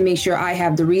 I need to make sure I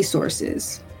have the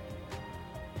resources.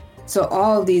 So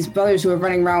all of these brothers who are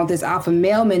running around with this alpha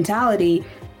male mentality,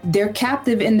 they're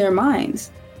captive in their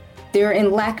minds. They're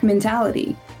in lack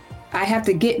mentality. I have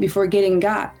to get before getting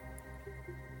got.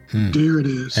 There it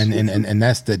is. And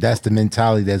that's the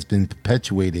mentality that's been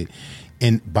perpetuated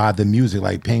by the music,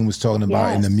 like Pain was talking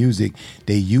about. In the music,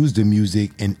 they use the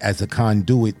music as a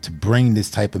conduit to bring this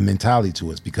type of mentality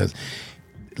to us, because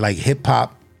like hip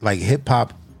hop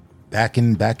back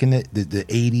in the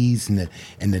 80s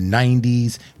and the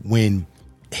 90s, when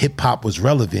hip hop was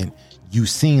relevant, you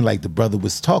seen, like the brother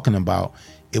was talking about,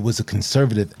 it was a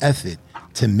conservative effort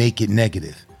to make it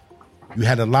negative. You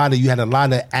had a lot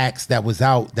of acts that was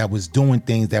out that was doing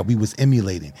things that we was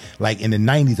emulating. Like in the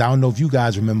 90s, I don't know if you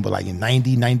guys remember, like in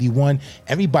 90, 91,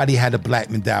 everybody had a black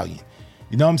medallion.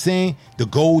 You know what I'm saying?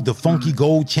 The funky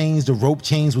gold chains, the rope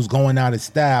chains was going out of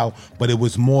style, but it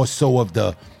was more so of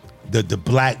the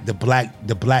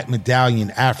black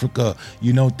medallion, Africa,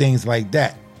 things like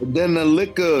that. Then the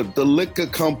liquor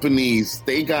companies,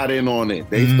 they got in on it.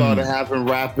 They started having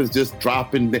rappers just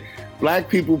dropping. Black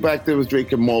people back there was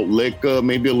drinking malt liquor,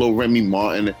 maybe a little Remy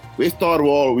Martin. We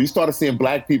started seeing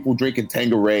black people drinking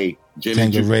Tanqueray.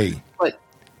 Tanqueray. Like,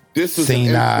 this is St.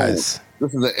 an Ives. influence.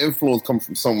 This is an influence coming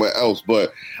from somewhere else.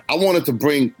 But I wanted to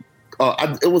bring.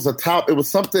 It was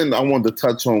something I wanted to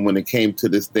touch on when it came to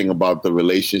this thing about the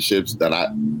relationships that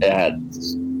it had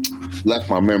left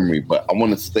my memory, but I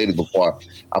want to state it before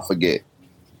I forget.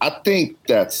 I think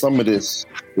that some of this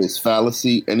is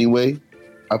fallacy anyway.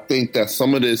 I think that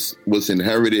some of this was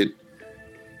inherited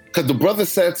because the brother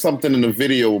said something in the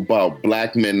video about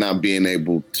black men not being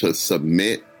able to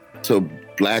submit to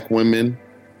black women,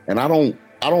 and I don't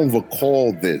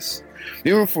recall this.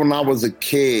 Even from when I was a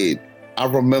kid, I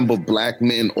remember black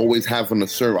men always having a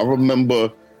serve. I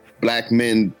remember black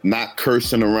men not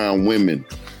cursing around women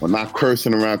or not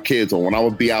cursing around kids, or when I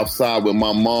would be outside with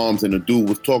my moms and the dude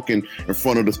was talking in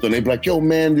front of the store, they'd be like, yo,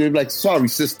 man, they'd be like, sorry,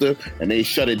 sister. And they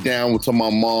shut it down until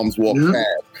my moms walked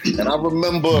past. And I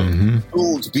remember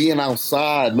dudes being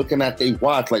outside looking at their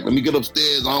watch, like, let me get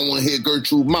upstairs. I don't want to hear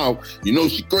Gertrude mouth. You know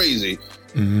she crazy.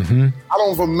 I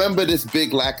don't remember this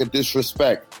big lack of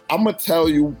disrespect. I'm going to tell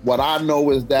you what I know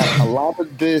is that a lot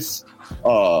of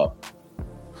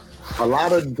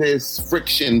this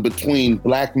friction between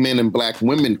black men and black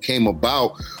women came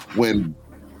about when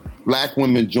black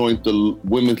women joined the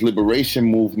women's liberation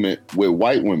movement with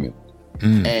white women.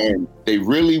 And they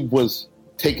really was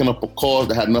taking up a cause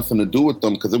that had nothing to do with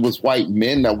them because it was white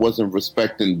men that wasn't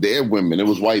respecting their women. It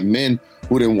was white men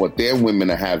who didn't want their women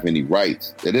to have any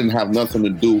rights. They didn't have nothing to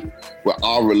do with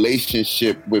our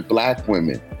relationship with black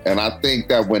women. And I think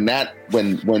that when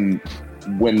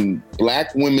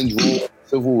black women's rule,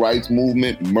 civil rights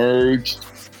movement merged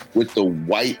with the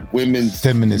white women's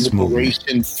feminist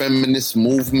movement,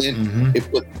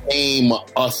 it became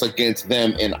us against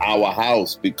them in our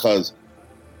house because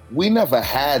we never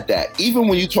had that. Even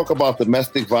when you talk about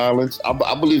domestic violence,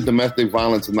 I believe domestic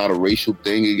violence is not a racial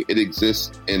thing. It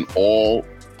exists in all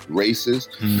races.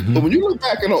 But when you look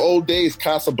back in the old days,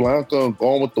 Casablanca and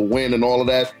Gone with the Wind and all of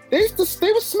that, they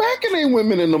were smacking their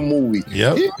women in the movie.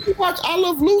 Yep. Even if you watch I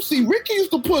Love Lucy, Ricky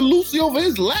used to put Lucy over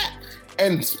his lap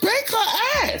and spank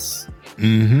her ass.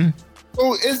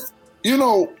 So it's,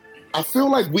 I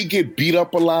feel like we get beat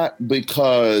up a lot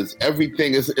because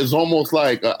everything is almost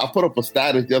like, I put up a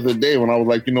status the other day when I was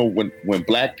like, when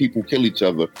black people kill each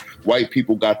other, white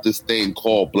people got this thing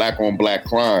called black on black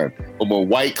crime. But when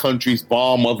white countries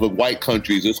bomb other white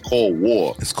countries, it's called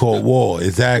war. It's called war,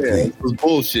 exactly. Yeah, it's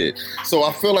bullshit. So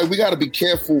I feel like we got to be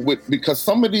careful because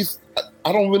some of these,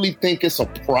 I don't really think it's a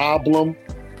problem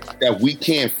that we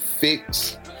can't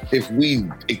fix if we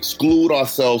exclude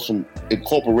ourselves from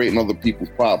incorporating other people's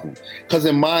problems. Because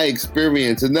in my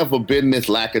experience, it's never been this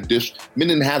lack of men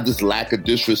didn't have this lack of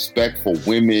disrespect for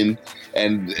women,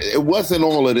 and it wasn't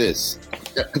all of this.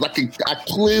 Because I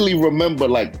clearly remember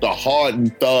like the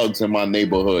hardened thugs in my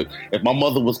neighborhood. If my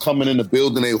mother was coming in the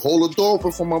building, they hold the door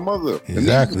open for my mother.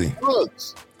 Exactly.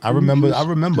 I remember,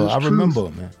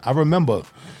 man.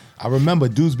 I remember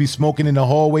dudes be smoking in the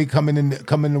hallway, coming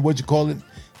in, what you call it?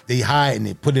 They hiding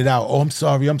it, put it out. Oh, I'm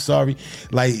sorry.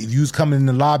 Like if you was coming in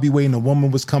the lobby way and the woman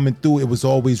was coming through, it was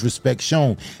always respect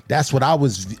shown. That's what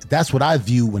I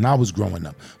view when I was growing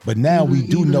up. But now we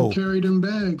do know. Carry them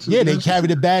bags. Yeah, they carry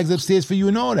the bags upstairs for you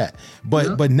and all that.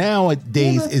 But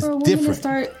nowadays it's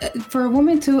different. For a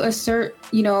woman to assert,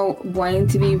 wanting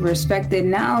to be respected,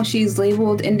 now she's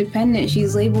labeled independent.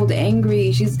 She's labeled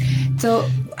angry. So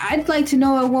I'd like to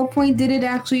know at what point did it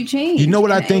actually change? You know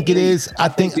what I think it is? I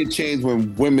think it changed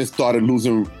when women started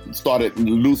losing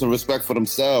respect for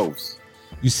themselves.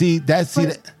 You see, that's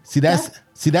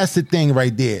the thing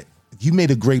right there. You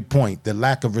made a great point, the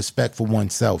lack of respect for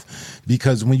oneself.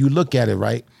 Because when you look at it,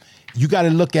 right, you got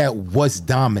to look at what's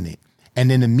dominant.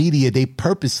 And in the media, they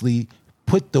purposely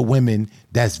put the women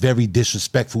that's very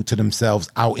disrespectful to themselves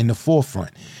out in the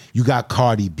forefront. You got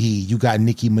Cardi B, you got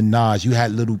Nicki Minaj, you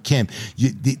had Little Kim.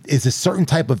 It's a certain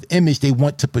type of image they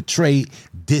want to portray.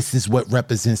 This is what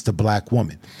represents the black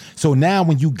woman. So now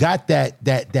when you got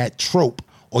that trope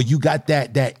or you got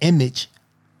that image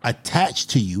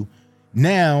attached to you,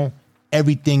 now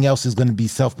everything else is going to be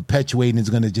self-perpetuating. It's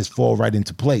going to just fall right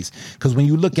into place. Because when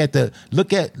you look at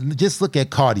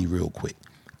Cardi real quick.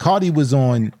 Cardi was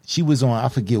on, I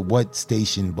forget what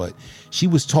station, but she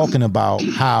was talking about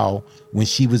how when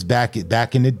she was back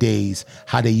in the days,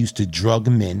 how they used to drug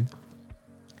men,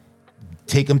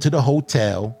 take them to the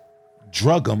hotel,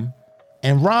 drug them,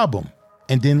 and rob them,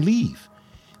 and then leave.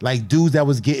 Like dudes that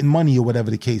was getting money or whatever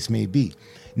the case may be.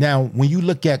 Now, when you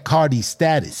look at Cardi's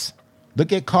status,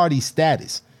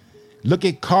 Look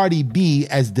at Cardi B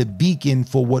as the beacon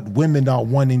for what women are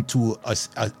wanting to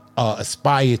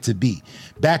aspire to be.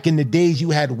 Back in the days, you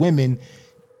had women,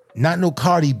 not no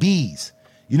Cardi B's.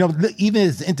 You know, even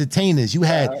as entertainers, you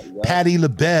had Patti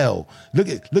LaBelle. Look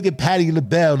at Patti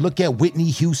LaBelle. Look at Whitney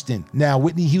Houston. Now,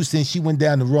 Whitney Houston, she went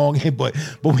down the wrong end, but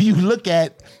when you look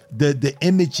at the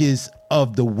images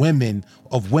of the women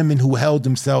who held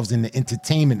themselves in the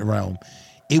entertainment realm,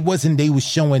 it wasn't they were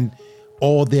showing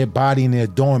all their body and their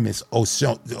adornments or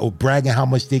bragging how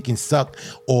much they can suck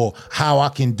or how I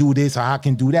can do this or I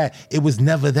can do that. It was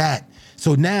never that.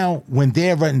 So now when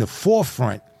they're in the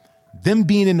forefront, them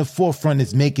being in the forefront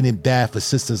is making it bad for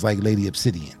sisters like Lady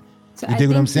Obsidian. So you dig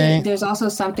what I'm saying? There's also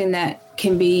something that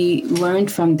can be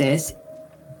learned from this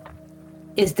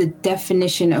is the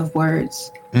definition of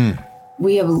words.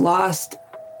 We have lost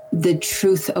the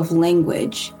truth of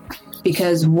language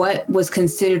because what was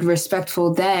considered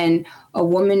respectful then, a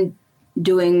woman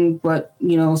doing what,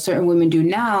 certain women do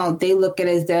now, they look at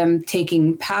it as them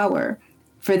taking power.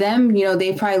 For them,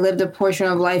 they probably lived a portion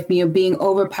of life, being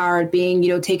overpowered,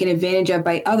 being, taken advantage of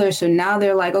by others. So now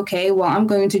they're like, okay, well, I'm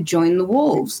going to join the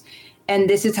wolves. And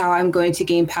this is how I'm going to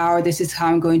gain power. This is how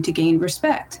I'm going to gain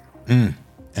respect. And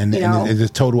it's a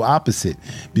total opposite.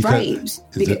 Because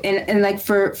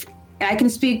I can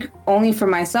speak only for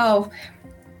myself.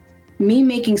 Me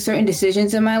making certain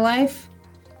decisions in my life,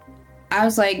 I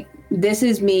was like, this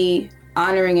is me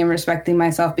honoring and respecting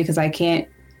myself because I can't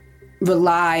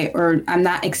rely or I'm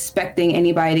not expecting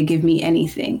anybody to give me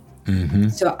anything.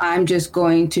 So I'm just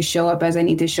going to show up as I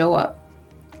need to show up.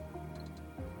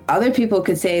 Other people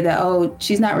could say that, oh,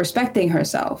 she's not respecting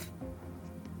herself.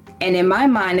 And in my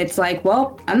mind, it's like,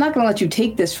 well, I'm not going to let you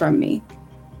take this from me.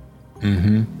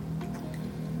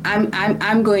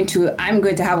 I'm going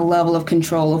to have a level of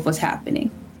control of what's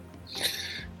happening.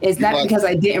 It's not because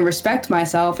I didn't respect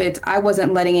myself. It's I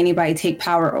wasn't letting anybody take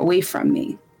power away from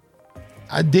me.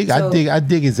 I dig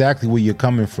exactly where you're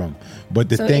coming from. But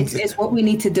the thing is what we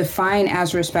need to define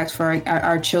as respect for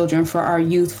our children, for our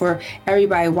youth, for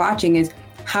everybody watching is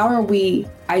how are we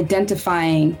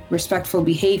identifying respectful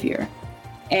behavior?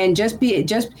 And just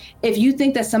if you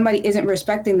think that somebody isn't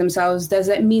respecting themselves, does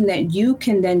that mean that you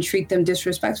can then treat them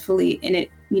disrespectfully? And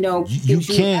it, you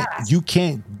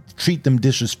can't treat them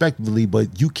disrespectfully,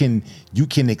 but you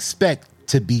can expect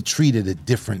to be treated a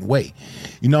different way.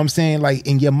 You know what I'm saying? Like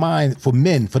in your mind, for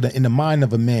men, in the mind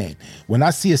of a man, when I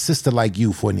see a sister like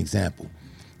you, for an example,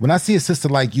 when I see a sister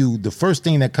like you, the first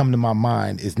thing that comes to my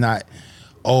mind is not,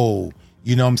 oh,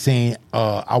 you know what I'm saying?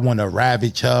 I want to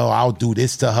ravage her. I'll do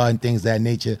this to her and things of that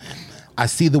nature. I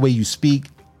see the way you speak.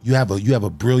 You have a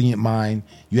brilliant mind.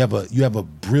 You have a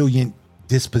brilliant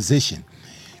disposition.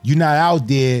 You're not out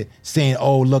there saying,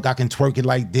 oh, look, I can twerk it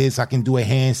like this. I can do a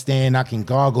handstand. I can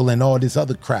gargle and all this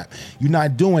other crap. You're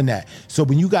not doing that. So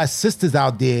when you got sisters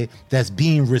out there that's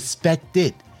being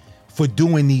respected for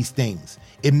doing these things,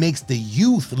 it makes the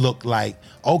youth look like,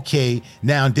 okay,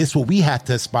 now this is what we have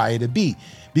to aspire to be.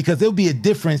 Because there'll be a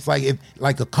difference,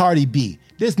 like a Cardi B.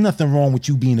 There's nothing wrong with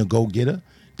you being a go-getter.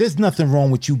 There's nothing wrong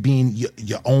with you being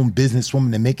your own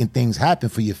businesswoman and making things happen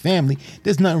for your family.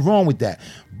 There's nothing wrong with that.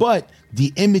 But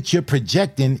the image you're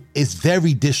projecting is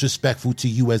very disrespectful to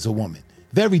you as a woman.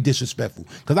 Very disrespectful.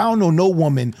 Because I don't know no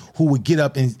woman who would get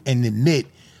up and admit,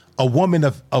 a woman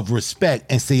of respect,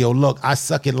 and say, yo, look, I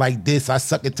suck it like this. I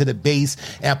suck it to the base.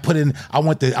 And I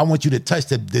want you to touch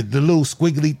the little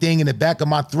squiggly thing in the back of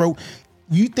my throat.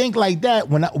 You think like that,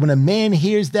 when a man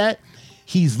hears that,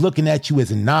 he's looking at you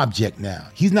as an object now.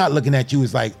 He's not looking at you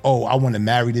as like, oh, I want to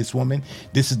marry this woman.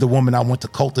 This is the woman I want to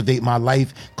cultivate my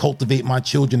life, cultivate my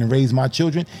children, and raise my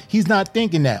children. He's not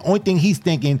thinking that. Only thing he's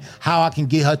thinking, how I can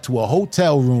get her to a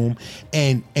hotel room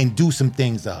and do some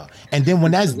things to her. And then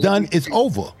when that's done, it's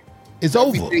over. It's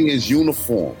over. Everything is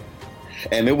uniform.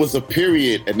 And there was a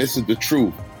period, and this is the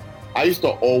truth, I used to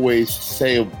always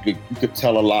say you could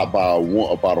tell a lot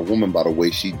about a woman by the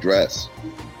way she dressed.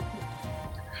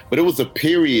 But it was a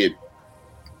period,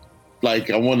 like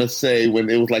I want to say, when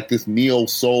it was like this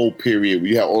neo-soul period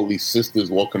where you had all these sisters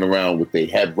walking around with their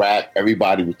head wrap.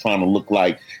 Everybody was trying to look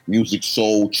like Music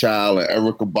Soul Child and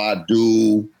Erykah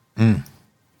Badu.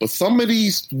 But some of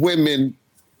these women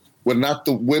were not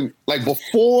the women. Like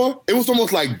before, it was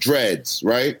almost like dreads,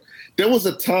 right? There was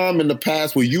a time in the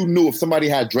past where you knew if somebody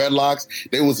had dreadlocks,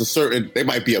 they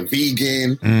might be a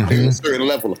vegan, there was a certain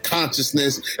level of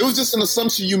consciousness. It was just an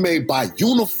assumption you made by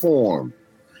uniform.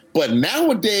 But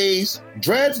nowadays,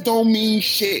 dreads don't mean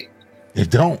shit.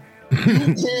 It don't.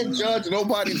 You can't judge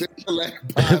nobody's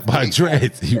intellect by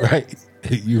dreads. You're right.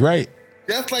 You're right.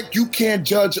 That's like you can't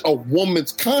judge a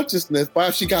woman's consciousness by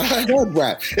if she got her head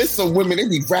wrapped. It's some women, they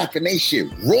be rapping they shit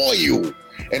royal,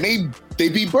 and they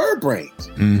be bird brains.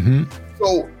 Mm-hmm.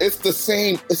 So it's the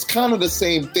same. It's kind of the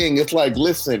same thing. It's like,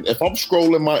 listen, if I'm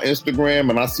scrolling my Instagram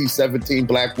and I see 17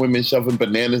 black women shoving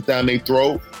bananas down their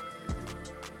throat,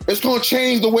 it's going to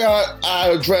change the way I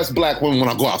address black women when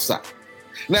I go outside.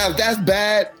 Now, if that's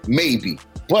bad, maybe.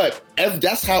 But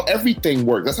that's how everything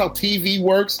works. That's how TV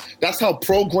works. That's how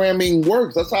programming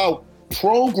works.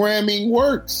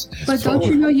 But don't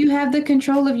you know you have the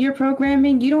control of your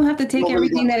programming? You don't have to take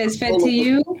everything that is fed to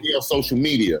you. Social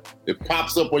media. It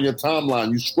pops up on your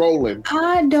timeline. You scrolling.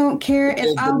 I don't care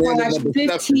if I watch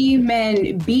 15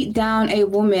 men beat down a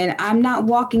woman. I'm not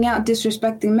walking out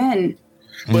disrespecting men.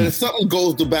 But if something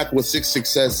goes back to what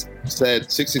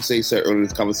 668 said earlier in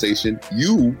this conversation,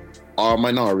 you are a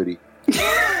minority.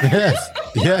 Yes.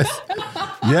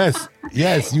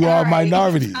 You are a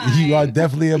minority. You are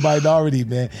definitely a minority,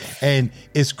 man. And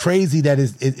it's crazy that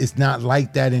it's not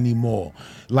like that anymore.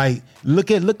 Like,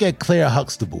 look at Claire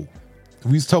Huxtable.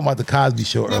 We was talking about the Cosby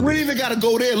Show earlier. We ain't even got to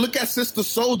go there. Look at Sister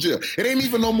Soldier. It ain't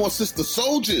even no more Sister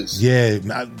Soldiers. Yeah,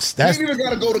 we ain't even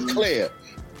got to go to Claire.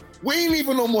 We ain't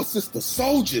even no more Sister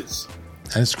Soldiers.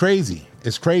 And it's crazy.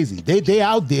 They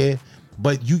out there,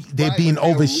 but they're being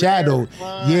overshadowed.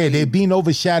 Yeah, they're being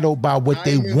overshadowed by what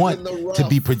they want to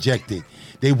be projected.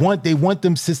 They want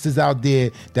them sisters out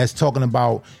there that's talking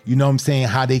about, you know what I'm saying,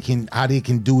 how they can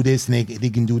do this and they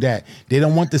can do that. They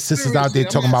don't want the sisters out there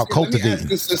talking about cultivating. Let me ask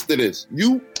this sister this.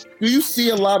 Do you see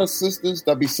a lot of sisters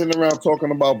that be sitting around talking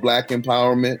about black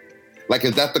empowerment? Like,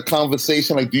 is that the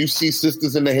conversation? Like, do you see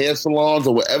sisters in the hair salons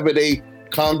or wherever they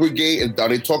congregate? And are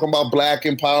they talking about black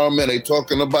empowerment? Are they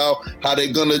talking about how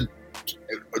they're gonna?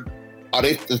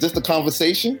 Is this the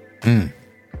conversation?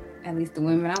 At least the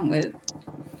women I'm with.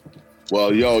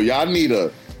 Well, y'all need a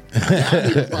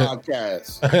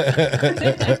podcast.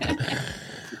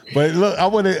 But look,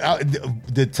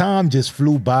 the time just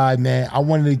flew by, man. I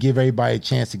wanted to give everybody a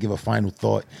chance to give a final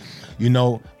thought.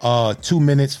 2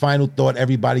 minutes, final thought.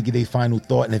 Everybody get a final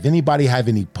thought. And if anybody have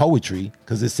any poetry,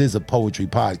 because this is a poetry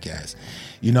podcast,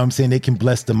 you know what I'm saying, they can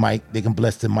bless the mic.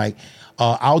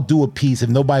 I'll do a piece. If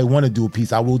nobody want to do a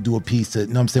piece, I will do a piece. You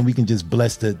know what I'm saying? We can just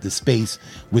bless the space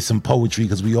with some poetry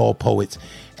because we all poets.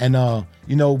 And, we're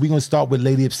going to start with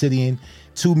Lady Obsidian.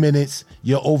 2 minutes,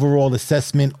 your overall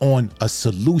assessment on a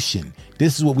solution.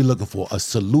 This is what we're looking for, a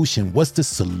solution. What's the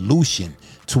solution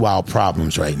to our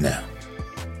problems right now?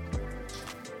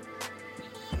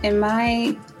 In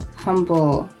my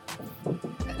humble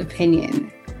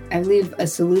opinion, I believe a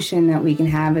solution that we can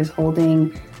have is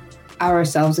holding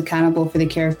ourselves accountable for the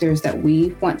characters that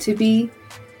we want to be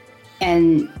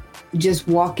and just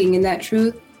walking in that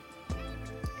truth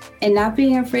and not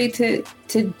being afraid to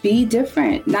be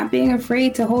different, not being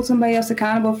afraid to hold somebody else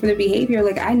accountable for their behavior.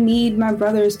 Like, I need my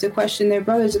brothers to question their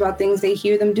brothers about things they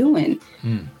hear them doing.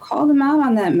 Call them out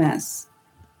on that mess.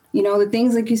 The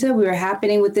things, like you said, were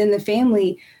happening within the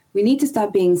family. We need to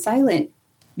stop being silent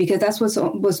because that's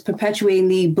what's perpetuating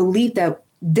the belief that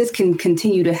this can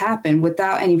continue to happen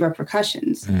without any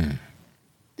repercussions.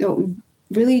 So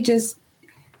really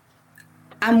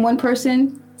I'm one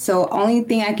person, so only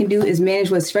thing I can do is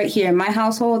manage what's right here in my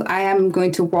household. I am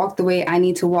going to walk the way I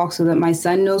need to walk so that my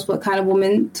son knows what kind of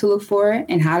woman to look for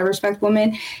and how to respect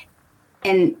women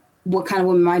and what kind of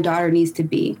woman my daughter needs to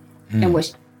be and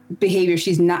what behavior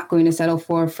she's not going to settle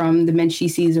for from the men she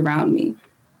sees around me.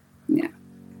 Yeah.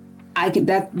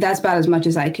 That's about as much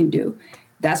as I can do.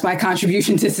 That's my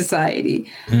contribution to society.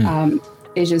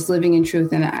 Is just living in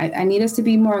truth. And I need us to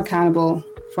be more accountable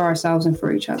for ourselves and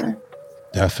for each other.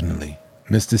 Definitely.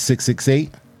 Mr.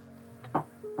 668?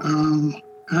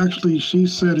 Actually, she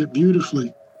said it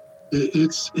beautifully.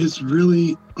 It's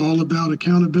really all about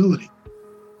accountability.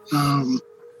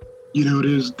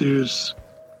 There's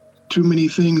too many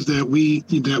things that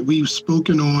we've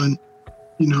spoken on,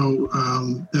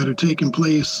 that are taking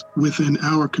place within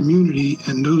our community,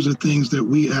 and those are things that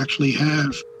we actually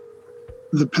have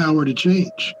the power to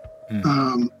change.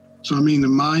 So the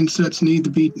mindsets need to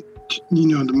be,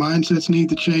 the mindsets need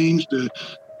to change. The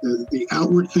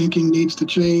outward thinking needs to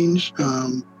change.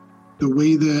 The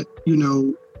way that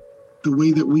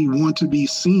we want to be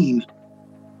seen,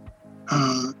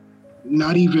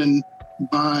 not even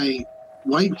by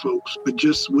white folks, but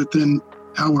just within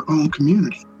our own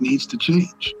community needs to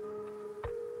change.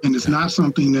 And it's not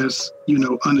something that's,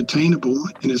 unattainable,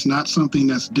 and it's not something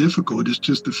that's difficult. It's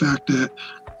just the fact that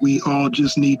we all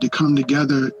just need to come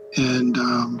together and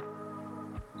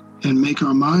make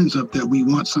our minds up that we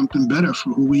want something better for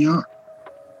who we are.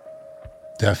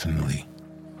 Definitely.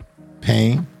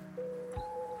 Pain?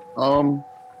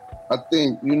 I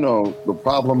think, the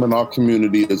problem in our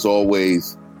community is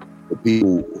always the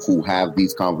people who have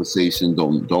these conversations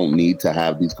don't need to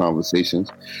have these conversations.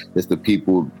 It's the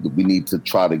people that we need to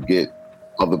try to get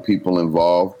other people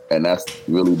involved, and that's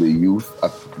really the youth,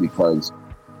 because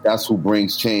that's who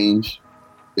brings change,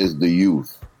 is the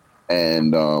youth.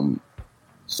 And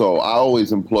so I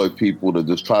always employ people to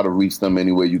just try to reach them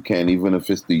any way you can, even if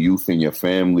it's the youth in your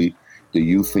family, the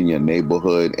youth in your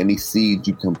neighborhood, any seeds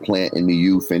you can plant in the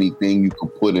youth, anything you can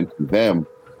put into them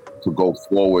to go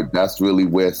forward. That's really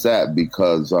where it's at,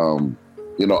 because, and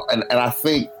I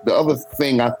think the other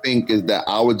thing is that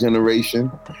our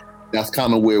generation, that's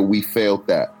kind of where we failed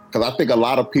that. Because I think a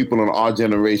lot of people in our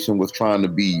generation was trying to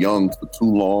be young for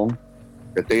too long,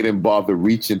 that they didn't bother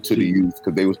reaching to the youth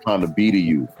because they was trying to be the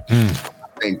youth. I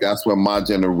think that's where my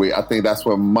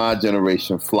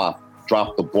generation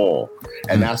dropped the ball.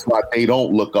 And that's why they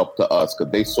don't look up to us,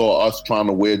 because they saw us trying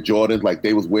to wear Jordans like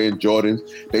they was wearing Jordans.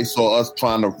 They saw us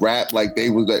trying to rap like they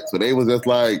was that. So they was just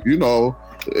like,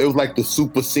 it was like the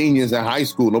super seniors in high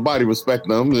school. Nobody respected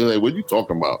them. They're like, what are you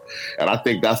talking about? And I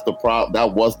think that's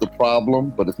that was the problem,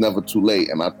 but it's never too late.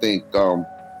 And I think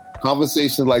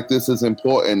conversations like this is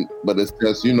important, but it's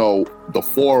just, the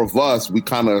four of us, we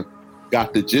kind of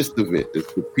got the gist of it.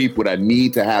 It's the people that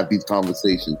need to have these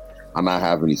conversations are not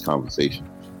having these conversations.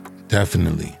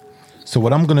 Definitely. So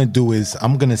what I'm gonna do is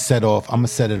I'm gonna set it off.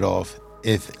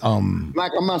 If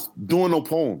like, I'm not doing no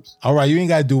poems. All right, you ain't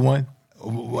gotta do one.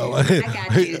 I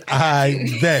got you. I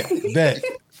bet.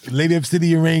 Lady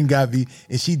Obsidian Rain got me,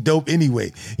 and she dope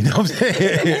anyway. You know what I'm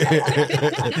saying?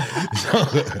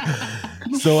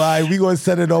 So all right, we gonna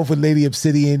set it off with Lady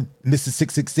Obsidian, Mr.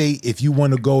 668. If you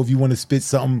want to go, if you want to spit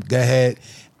something, go ahead.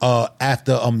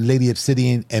 After Lady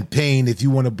Obsidian and Pain, if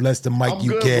you want to bless the mic,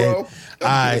 you can. All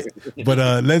right, but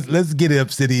let's get it,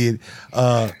 Obsidian.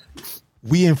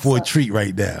 We in for a treat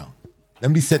right now.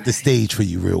 Let me set the stage for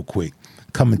you real quick.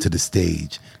 Coming to the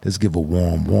stage, let's give a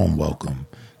warm welcome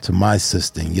to my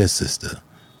sister and your sister,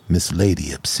 Miss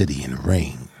Lady Obsidian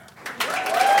Rain.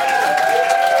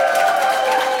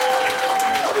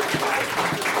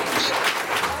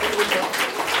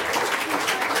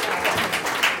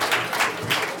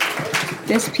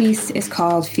 This piece is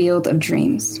called Field of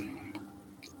Dreams.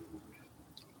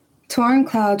 Torn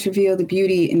clouds reveal the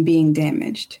beauty in being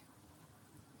damaged.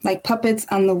 Like puppets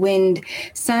on the wind,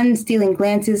 sun stealing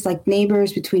glances like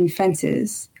neighbors between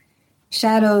fences.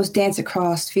 Shadows dance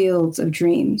across fields of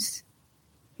dreams,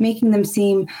 making them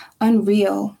seem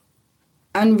unreal,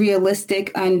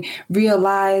 unrealistic,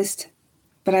 unrealized.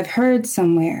 But I've heard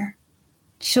somewhere,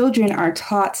 children are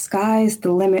taught sky's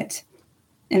the limit,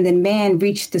 and then man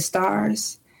reached the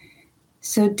stars.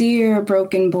 So dear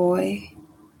broken boy,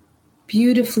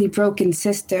 beautifully broken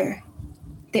sister,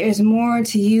 there is more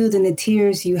to you than the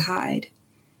tears you hide.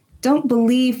 Don't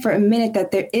believe for a minute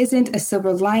that there isn't a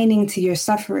silver lining to your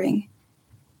suffering.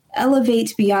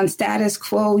 Elevate beyond status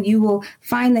quo. You will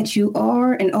find that you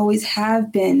are and always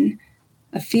have been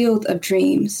a field of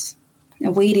dreams,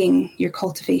 awaiting your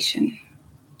cultivation.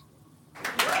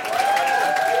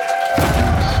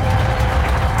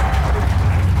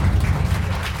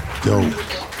 Dope.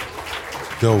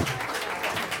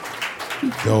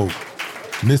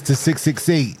 Mr.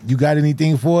 668, you got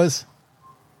anything for us?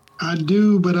 I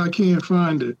do, but I can't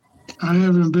find it. I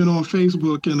haven't been on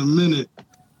Facebook in a minute,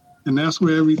 and that's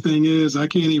where everything is. I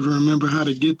can't even remember how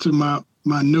to get to my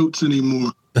notes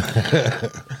anymore.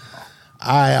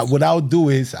 What I'll do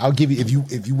is I'll give you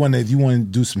if you want to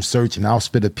do some searching, I'll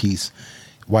spit a piece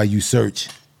while you search.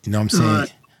 You know what I'm saying?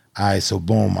 All right, so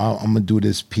boom, I'm gonna do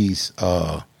this piece,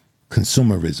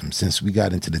 consumerism, since we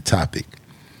got into the topic.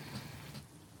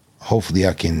 Hopefully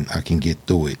I can get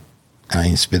through it. I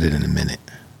ain't spit it in a minute.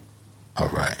 All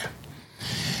right.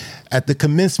 At the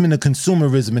commencement of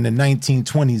consumerism in the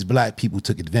 1920s, black people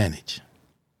took advantage.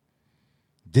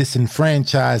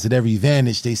 Disenfranchised at every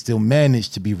vantage, they still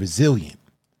managed to be resilient.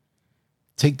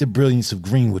 Take the brilliance of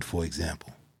Greenwood, for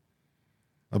example.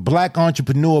 A black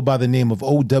entrepreneur by the name of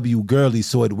O.W. Gurley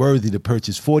saw it worthy to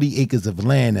purchase 40 acres of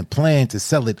land and planned to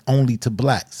sell it only to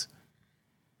blacks.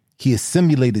 He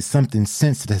assimilated something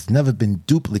since that has never been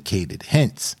duplicated.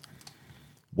 Hence,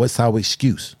 what's our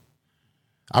excuse?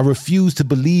 I refuse to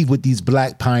believe what these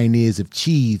black pioneers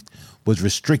achieved was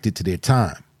restricted to their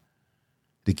time.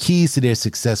 The keys to their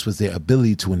success was their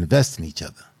ability to invest in each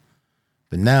other.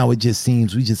 But now it just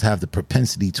seems we just have the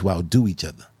propensity to outdo each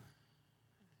other.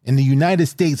 In the United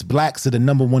States, blacks are the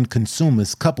number one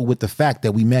consumers, coupled with the fact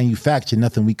that we manufacture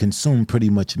nothing we consume pretty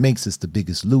much makes us the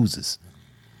biggest losers.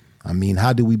 I mean,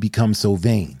 how do we become so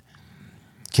vain?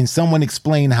 Can someone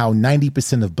explain how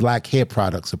 90% of black hair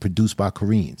products are produced by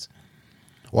Koreans?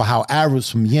 Or how Arabs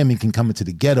from Yemen can come into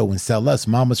the ghetto and sell us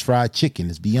Mama's fried chicken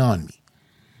is beyond me.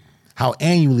 How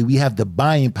annually we have the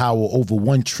buying power over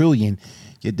 1 trillion,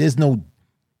 yet there's no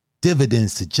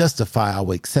dividends to justify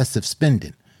our excessive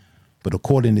spending. But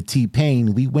according to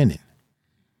T-Pain, we winning.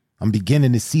 I'm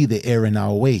beginning to see the error in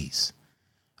our ways.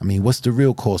 I mean, what's the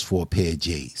real cost for a pair of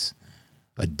J's?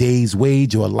 A day's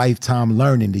wage or a lifetime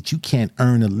learning that you can't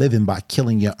earn a living by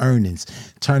killing your earnings,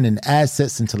 turning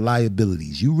assets into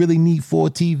liabilities. You really need 4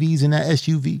 TVs in that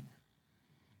SUV?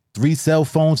 3 cell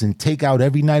phones and takeout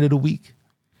every night of the week?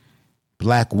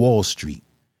 Black Wall Street.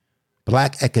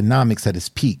 Black economics at its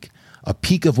peak. A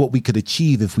peak of what we could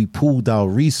achieve if we pooled our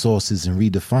resources and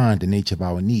redefined the nature of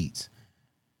our needs.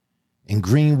 In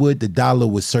Greenwood, the dollar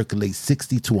would circulate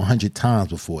 60 to 100 times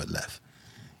before it left.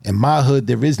 In my hood,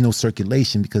 there is no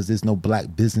circulation because there's no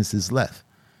black businesses left.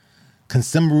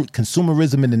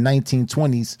 Consumerism in the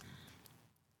 1920s,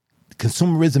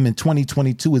 consumerism in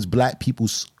 2022 is black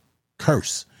people's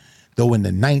curse. Though in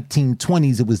the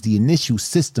 1920s, it was the initial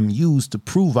system used to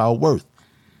prove our worth.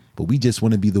 But we just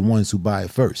want to be the ones who buy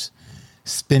it first.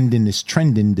 Spending is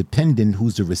trending, depending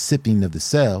who's the recipient of the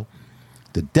sale.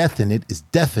 The death in it is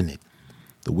definite.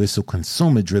 The we're so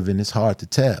consumer driven, it's hard to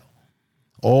tell.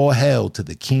 All hail to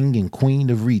the king and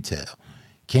queen of retail.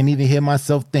 Can't even hear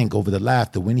myself think over the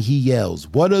laughter when he yells,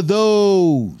 "What are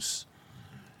those?"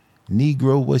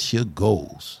 Negro, what's your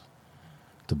goals?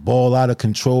 To ball out of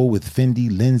control with Fendi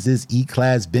lenses,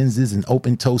 E-Class Benzes, and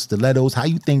open-toe stilettos. How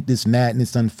you think this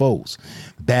madness unfolds?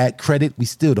 Bad credit, we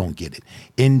still don't get it.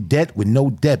 In debt with no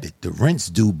debit. The rent's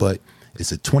due, but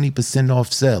it's a 20%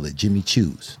 off sale at Jimmy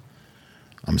Choo's.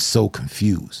 I'm so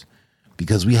confused.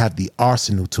 Because we have the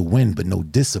arsenal to win, but no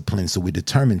discipline, so we're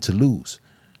determined to lose.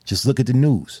 Just look at the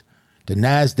news. The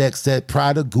NASDAQ said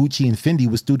Prada, Gucci, and Fendi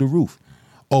was through the roof.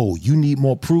 Oh, you need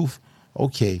more proof?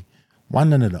 Okay, why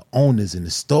none of the owners in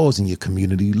the stores in your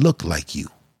community look like you?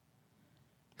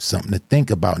 Something to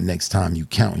think about next time you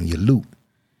counting your loot.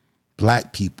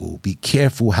 Black people, be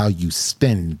careful how you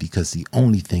spend because the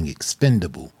only thing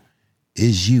expendable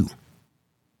is you.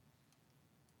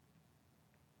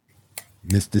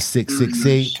 Mr.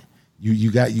 668,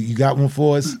 you got one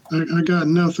for us? I got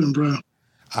nothing, bro.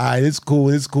 All right, it's cool.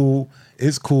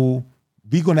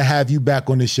 We're gonna have you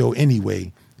back on the show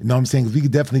anyway. You know what I'm saying? We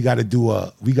definitely got to do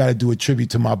a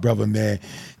tribute to my brother, man.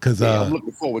 Because I'm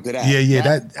looking forward to that.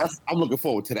 Yeah, I'm looking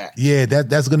forward to that. Yeah,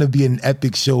 that's gonna be an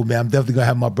epic show, man. I'm definitely gonna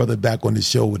have my brother back on the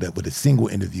show with a single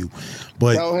interview.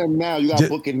 But tell him now you got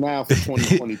booking now for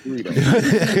 2023.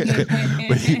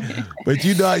 but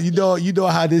you know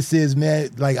how this is, man.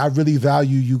 Like I really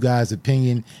value you guys'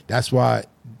 opinion. That's why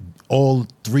all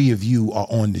 3 of you are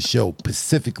on the show.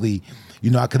 Specifically,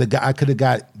 you know, I could have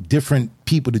got different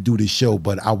people to do this show,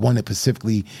 but I wanted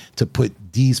specifically to put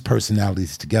these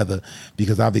personalities together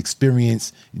because I've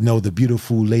experienced, you know, the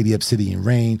beautiful Lady Obsidian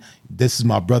Rain. This is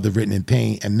my brother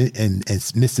Writteninpain and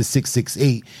Mr.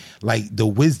 668. Like the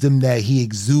wisdom that he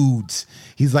exudes,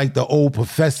 he's like the old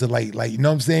professor, like you know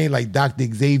what I'm saying, like Dr.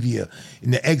 Xavier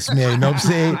in the X-Men. You know what I'm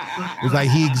saying? It's like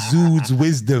he exudes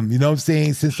wisdom. You know what I'm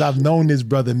saying? Since I've known this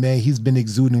brother, man, he's been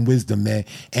exuding wisdom, man,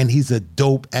 and he's a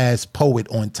dope ass poet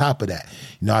on top of that.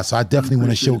 You know, so I definitely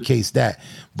want to showcase that.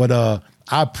 But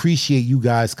I appreciate you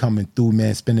guys coming through,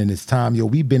 man, spending this time. Yo,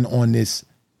 we've been on this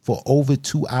for over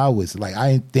 2 hours. Like,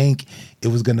 I didn't think it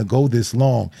was going to go this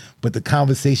long, but the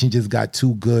conversation just got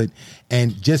too good.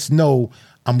 And just know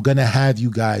I'm going to have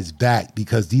you guys back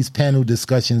because these panel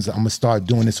discussions, I'm going to start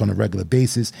doing this on a regular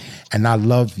basis. And I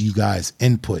love you guys'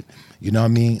 input. You know what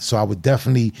I mean? So I would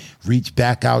definitely reach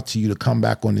back out to you to come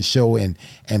back on the show and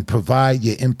provide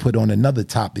your input on another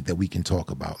topic that we can talk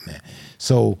about, man.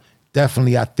 So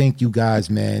definitely, I thank you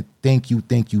guys, man. Thank you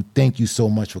so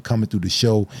much for coming through the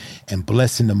show and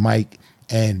blessing the mic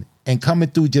and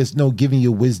coming through, just giving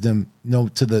your wisdom,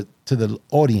 to the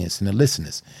audience and the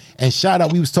listeners. And shout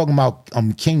out, we was talking about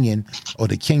Kenyan or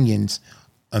the Kenyans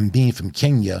being from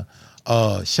Kenya.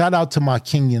 Shout out to my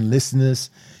Kenyan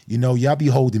listeners. You know, y'all be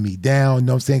holding me down, you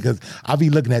know what I'm saying? Because I'll be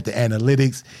looking at the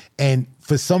analytics. And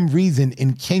for some reason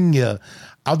in Kenya,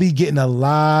 I'll be getting a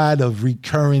lot of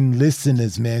recurring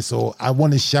listeners, man. So I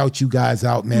want to shout you guys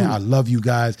out, man. I love you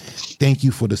guys. Thank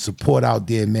you for the support out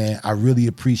there, man. I really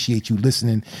appreciate you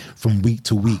listening from week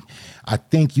to week. I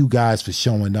thank you guys for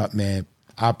showing up, man.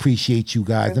 I appreciate you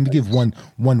guys. Let me give one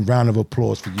round of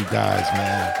applause for you guys,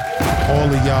 man.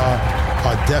 All of y'all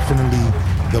are definitely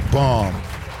the bomb.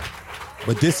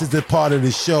 But this is the part of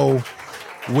the show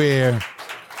where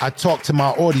I talk to my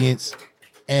audience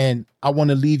and I want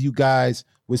to leave you guys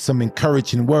with some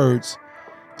encouraging words.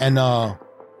 And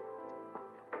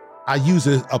I use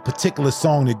a particular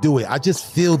song to do it. I just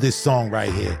feel this song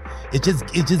right here. It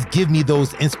just give me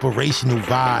those inspirational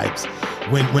vibes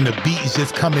when the beat is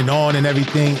just coming on and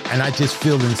everything, and I just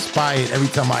feel inspired every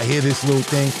time I hear this little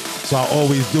thing. So I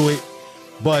always do it.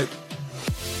 But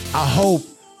I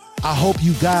hope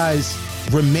you guys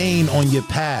remain on your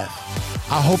path.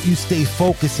 I hope you stay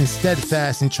focused and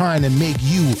steadfast in trying to make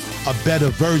you a better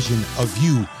version of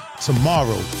you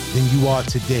tomorrow than you are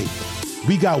today.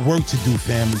 We got work to do,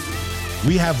 family.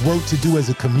 We have work to do as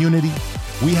a community.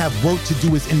 We have work to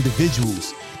do as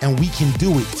individuals, and we can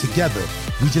do it together.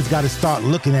 We just got to start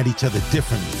looking at each other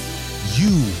differently.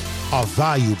 You are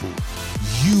valuable.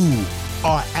 You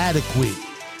are adequate.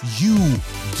 You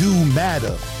do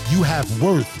matter. You have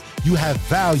worth. You have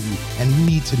value, and you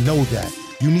need to know that.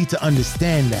 You need to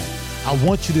understand that. I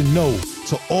want you to know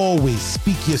to always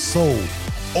speak your soul.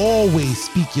 Always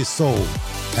speak your soul.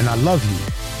 And I love you.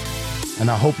 And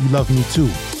I hope you love me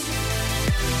too.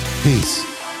 Peace.